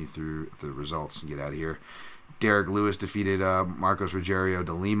continue through the results and get out of here. Derek Lewis defeated Marcos Rogerio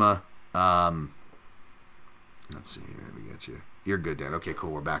de Lima. Let's see here. We got you. You're good, Dan. Okay,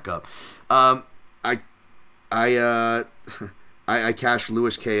 cool. We're back up. I cashed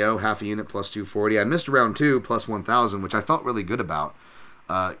Lewis KO, half a unit, plus 240. I missed round 2, plus 1,000, which I felt really good about,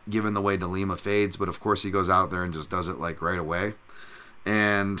 given the way De Lima fades. But, of course, he goes out there and just does it, like, right away.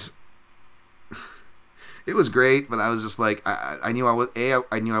 And it was great, but I was just like, I knew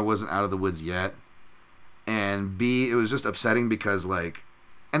I knew I wasn't out of the woods yet. And B, it was just upsetting because, like,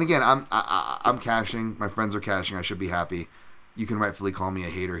 and again, I'm cashing. My friends are cashing. I should be happy. You can rightfully call me a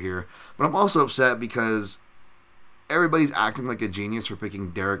hater here. But I'm also upset because everybody's acting like a genius for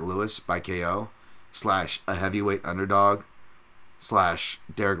picking Derek Lewis by KO / a heavyweight underdog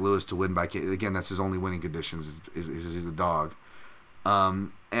 / Derek Lewis to win by KO. Again, that's his only winning conditions is he's a dog.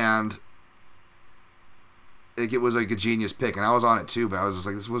 And it was like a genius pick, and I was on it too, but I was just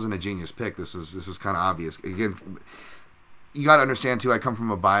like, this wasn't a genius pick. This was kind of obvious. Again, you got to understand too, I come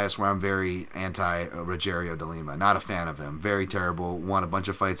from a bias where I'm very anti Rogerio de Lima. Not a fan of him. Very terrible. Won a bunch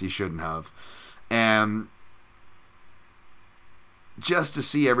of fights he shouldn't have. And just to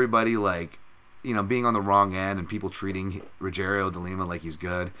see everybody like, being on the wrong end and people treating Rogerio de Lima like he's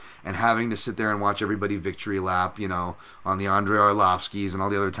good and having to sit there and watch everybody victory lap, on the Andre Arlovskis and all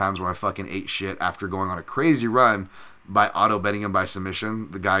the other times where I fucking ate shit after going on a crazy run by auto betting him by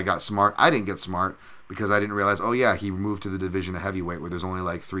submission. The guy got smart. I didn't get smart because I didn't realize, oh yeah, he moved to the division of heavyweight where there's only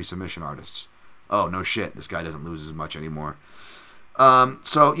like 3 submission artists. Oh, no shit, this guy doesn't lose as much anymore.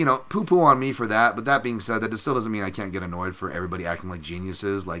 So, poo-poo on me for that. But that being said, that still doesn't mean I can't get annoyed for everybody acting like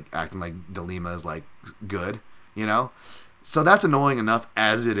geniuses, like acting like De Lima is like good, So that's annoying enough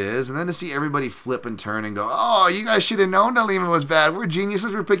as it is. And then to see everybody flip and turn and go, oh, you guys should have known De Lima was bad. We're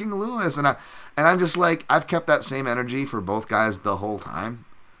geniuses for picking Lewis. And I'm just like, I've kept that same energy for both guys the whole time.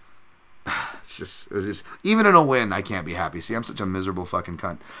 It was just, even in a win, I can't be happy. See, I'm such a miserable fucking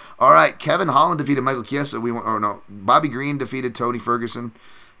cunt. All right, Kevin Holland defeated Michael Chiesa. Bobby Green defeated Tony Ferguson.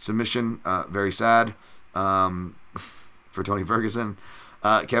 Submission, very sad for Tony Ferguson.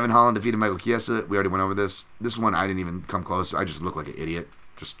 Kevin Holland defeated Michael Chiesa. We already went over this. This one I didn't even come close to. I just look like an idiot.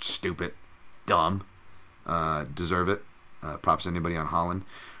 Just stupid. Dumb. Deserve it. Props to anybody on Holland.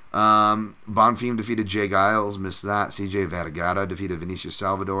 Bonfim defeated Jay Giles. Missed that. CJ Vergara defeated Vinicius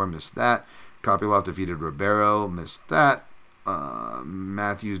Salvador. Missed that. Kopylov defeated Ribeiro. Missed that.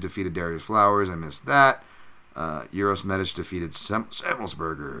 Matthews defeated Darius Flowers. I missed that. Euros Medic defeated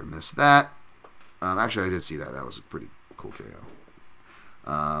Semmelsberger. Missed that. Actually, I did see that. That was a pretty cool KO.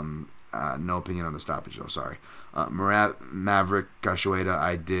 No opinion on the stoppage, though. Sorry. Maverick Cachoeira,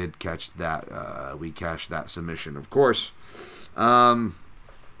 I did catch that. We cashed that submission, of course.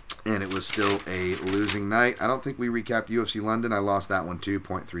 And it was still a losing night. I don't think we recapped UFC London. I lost that one too,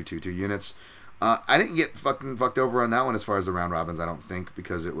 0.322 units. I didn't get fucking fucked over on that one as far as the round robins, I don't think,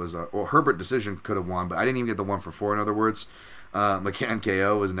 because it was Herbert decision could have won, but I didn't even get the 1-for-4, in other words. McCann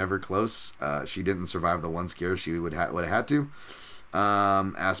KO was never close. She didn't survive the one scare she would have had to.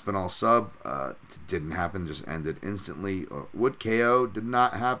 Aspinall sub didn't happen, just ended instantly. Wood KO did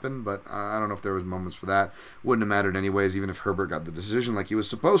not happen, but I don't know if there was moments for that. Wouldn't have mattered anyways, even if Herbert got the decision like he was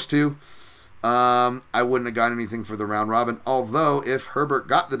supposed to. I wouldn't have gotten anything for the round robin, although if Herbert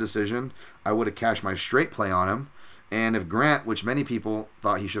got the decision, I would have cashed my straight play on him. And if Grant, which many people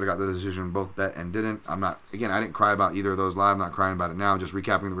thought he should have got the decision, both bet and didn't, I didn't cry about either of those live. I'm not crying about it now, just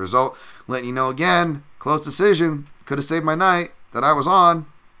recapping the result. Letting you know again, close decision, could have saved my night that I was on.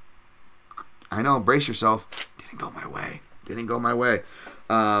 I know, brace yourself. Didn't go my way.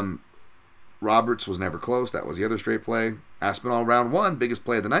 Roberts was never close. That was the other straight play. Aspinall round 1, biggest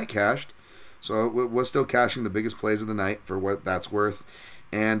play of the night cashed. So it was still cashing the biggest plays of the night for what that's worth.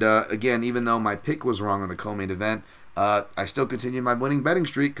 And again, even though my pick was wrong on the co-main event, I still continued my winning betting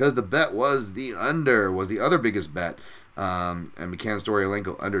streak because the bet was the under, was the other biggest bet. And McCann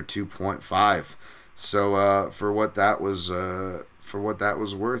Storyalenko under 2.5. So for what that was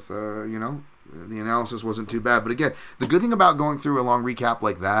worth, the analysis wasn't too bad. But again, the good thing about going through a long recap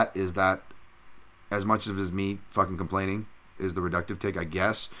like that is that, as much of it as me fucking complaining is the reductive take, I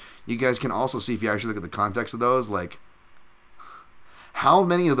guess, you guys can also see, if you actually look at the context of those, like, how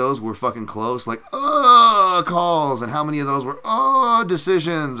many of those were fucking close, like, calls, and how many of those were,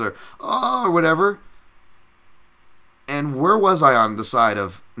 decisions, or whatever. And where was I on the side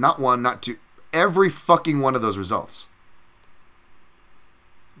of, not one, not two, every fucking one of those results?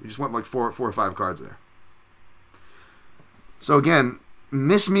 We just went like four or five cards there. So again,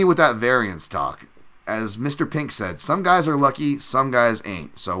 miss me with that variance talk. As Mr. Pink said, some guys are lucky, some guys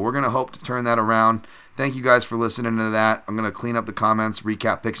ain't. So we're going to hope to turn that around. Thank you guys for listening to that. I'm going to clean up the comments,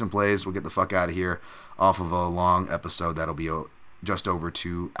 recap picks and plays. We'll get the fuck out of here off of a long episode. That'll be just over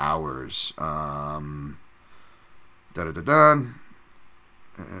 2 hours. Awesome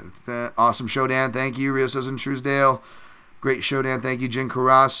show, Dan. Thank you. Rio says in Truesdale. Great show, Dan. Thank you. Jin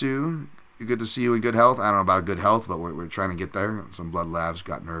Karasu. Good to see you in good health. I don't know about good health, but we're trying to get there. Some blood labs,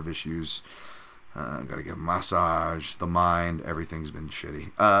 got nerve issues. Got to get a massage. The mind, everything's been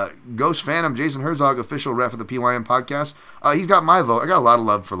shitty. Ghost Phantom, Jason Herzog, official ref of the PYM podcast. He's got my vote. I got a lot of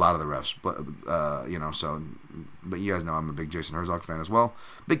love for a lot of the refs, but but you guys know I'm a big Jason Herzog fan as well.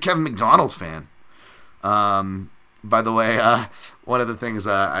 Big Kevin McDonald fan. By the way, one of the things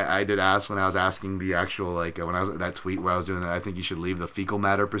I did ask when I was asking the actual, when I was that tweet where I was doing that, I think you should leave the fecal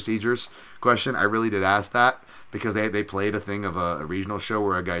matter procedures question. I really did ask that because they played a thing of a regional show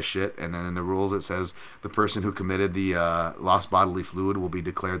where a guy shit, and then in the rules it says the person who committed the lost bodily fluid will be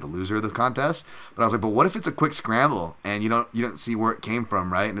declared the loser of the contest. But I was like, but what if it's a quick scramble and you don't see where it came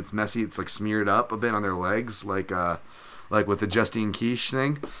from, right? And it's messy. It's like smeared up a bit on their legs, like with the Justine Quiche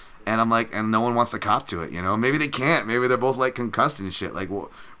thing. And I'm like, and no one wants to cop to it, Maybe they can't. Maybe they're both concussed and shit. Like,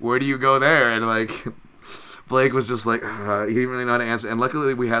 where do you go there? And Blake was just like, he didn't really know how to answer. And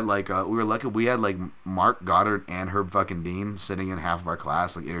luckily we had like, Mark Goddard and Herb fucking Dean sitting in half of our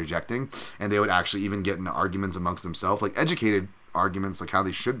class, like interjecting. And they would actually even get into arguments amongst themselves, like educated arguments, like how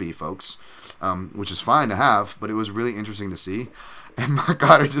they should be, folks. Which is fine to have, but it was really interesting to see. And Mark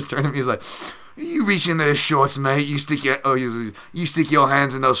Goddard just turned to me, he's like, you reach into his shorts, mate. You stick your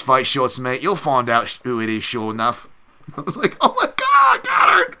hands in those fight shorts, mate. You'll find out who it is, sure enough. I was like, oh my God,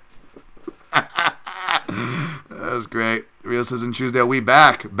 Goddard. That was great. Real says in Truesdale, we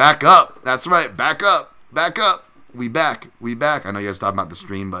back up. That's right, back up. We back. I know you guys talking about the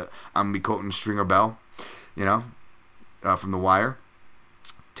stream, but I'm gonna be quoting Stringer Bell, from The Wire.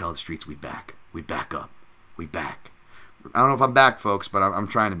 Tell the streets we back up. I don't know if I'm back, folks, but I'm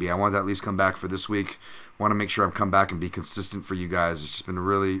trying to be. I want to at least come back for this week. Want to make sure I've come back and be consistent for you guys. It's just been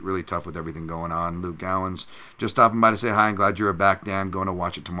really, really tough with everything going on. Luke Gowans just stopping by to say hi and glad you're back, Dan. Going to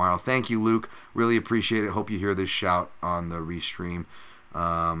watch it tomorrow. Thank you, Luke. Really appreciate it. Hope you hear this shout on the restream.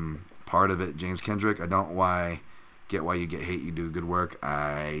 Part of it, James Kendrick. I don't get why you get hate. You do good work.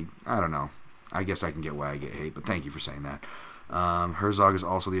 I don't know. I guess I can get why I get hate, but thank you for saying that. Herzog is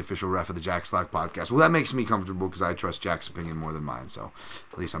also the official ref of the Jack Slack podcast. Well, that makes me comfortable because I trust Jack's opinion more than mine, so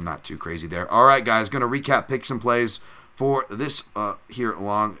at least I'm not too crazy there. All right, guys, going to recap picks and plays for this here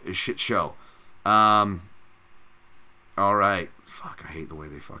long shit show. All right. Fuck, I hate the way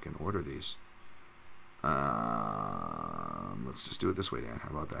they fucking order these. Let's just do it this way, Dan. How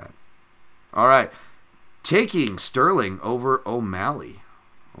about that? All right. Taking Sterling over O'Malley.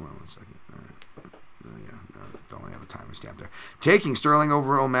 Hold on one second. Don't have a timer stamp there. Taking Sterling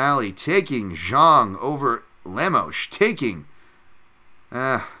over O'Malley. Taking Zhang over Lemos. Taking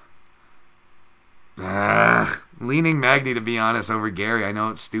leaning Magny, to be honest, over Gary. I know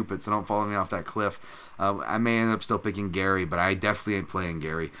it's stupid, so don't follow me off that cliff. I may end up still picking Gary, but I definitely ain't playing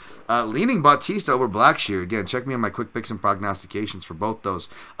Gary. Leaning Bautista over Blackshear. Again, check me on my quick picks and prognostications for both those.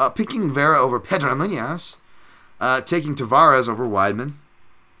 Picking Vera over Pedro Munoz. Taking Tavares over Weidman.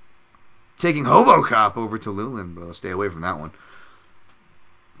 Taking Hobocop over Tululin, but I'll stay away from that one.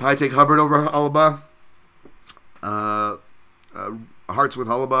 Probably take Hubbard over Alaba. Hearts with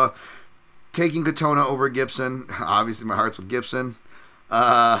Alaba. Taking Katona over Gibson. Obviously, my heart's with Gibson.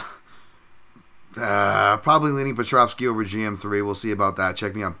 Probably leaning Petrovsky over GM3. We'll see about that.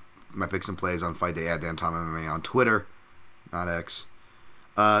 Check me on my picks and plays on Fight Day at Dan Tom MMA on Twitter, not X.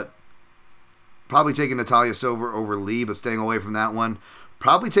 Probably taking Natalia Silva over Lee, but staying away from that one.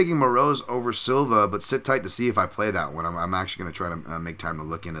 Probably taking Moroz over Silva, but sit tight to see if I play that one. I'm actually going to try to make time to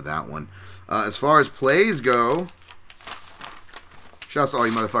look into that one. As far as plays go, shouts to all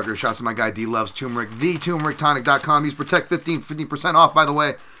you motherfuckers. Shouts to my guy D Loves Turmeric, theturmeric.com. Use Protect 15% off, by the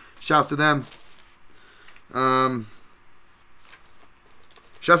way. Shouts to them.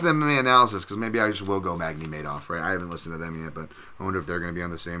 Shouts to the MMA Analysis, because maybe I just will go Magny Madoff, right? I haven't listened to them yet, but I wonder if they're going to be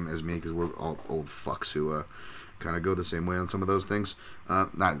on the same as me, because we're all old fucks who kind of go the same way on some of those things.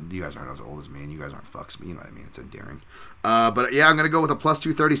 Not you guys aren't as old as me, and you guys aren't fucks, but you know what I mean. It's endearing. But yeah, I'm gonna go with a plus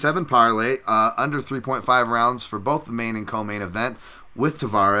 237 parlay, under 3.5 rounds for both the main and co-main event with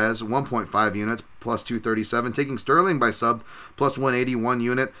Tavares, 1.5 units plus 237. Taking Sterling by sub plus 181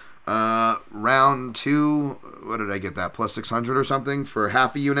 unit. Round 2, what did I get that? Plus 600 or something for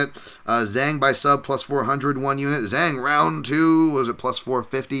half a unit. Zhang by sub plus 400 1 unit. Zhang round 2 was it plus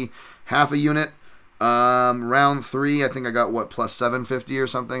 450 half a unit. Round 3, I think I got plus 750 or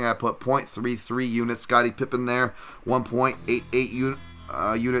something. I put 0.33 units. Scottie Pippen there,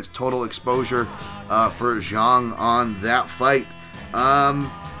 1.88 units total exposure for Zhang on that fight.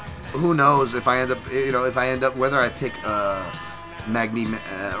 Who knows if I end up whether I pick Magny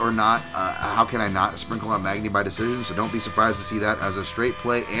or not. How can I not sprinkle on Magny by decision? So don't be surprised to see that as a straight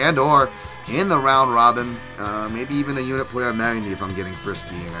play and or in the round robin. Maybe even a unit play on Magny if I'm getting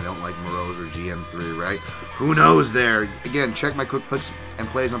frisky and I don't like Moroz or GM3, right? Who knows there? Again, check my quick picks and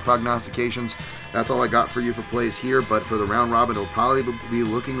plays on prognostications. That's all I got for you for plays here, but for the round robin, it'll probably be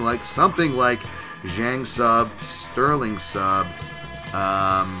looking like something like Zhang sub, Sterling sub,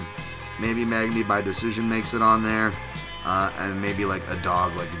 maybe Magny by decision makes it on there. And maybe like a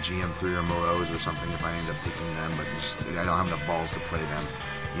dog like a GM3 or Moroz or something if I end up picking them, but just, I don't have the balls to play them,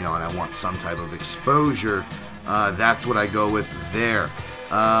 and I want some type of exposure. That's what I go with there.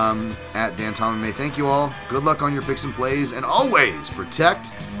 At Dan Tom May. Thank you all. Good luck on your picks and plays, and always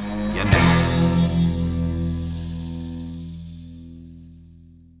protect your neck.